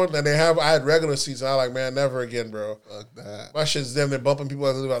connection one, and I had regular seats, and I was like, man, never again, bro. Fuck that. My shit's them. They're bumping people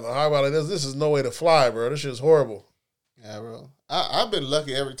as they leave out the highway. Like this is no way to fly, bro. This shit's horrible. Yeah, bro. I've been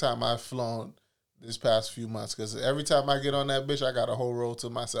lucky every time I've flown this past few months because every time I get on that bitch, I got a whole row to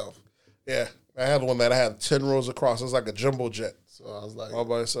myself. Yeah, I had one that I had 10 rows across. It was like a jumbo jet. So I was like, all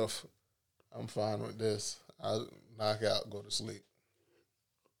by itself. I'm fine with this. I'll knock out, go to sleep.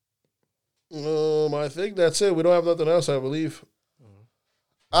 I think that's it. We don't have nothing else, I believe.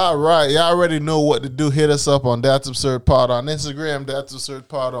 All right. Y'all already know what to do. Hit us up on That's Absurd Pod on Instagram, That's Absurd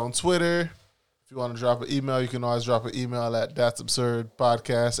Pod on Twitter. If you want to drop an email, you can always drop an email at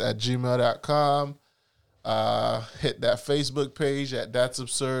that'sabsurdpodcast@gmail.com. Hit that Facebook page at That's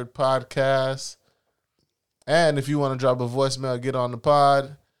Absurd Podcast. And if you want to drop a voicemail, get on the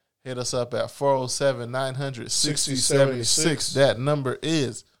pod, hit us up at 407-900-6076. That number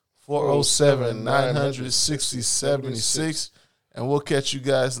is 407-900-6076. And we'll catch you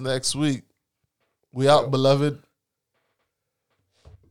guys next week. We out, beloved.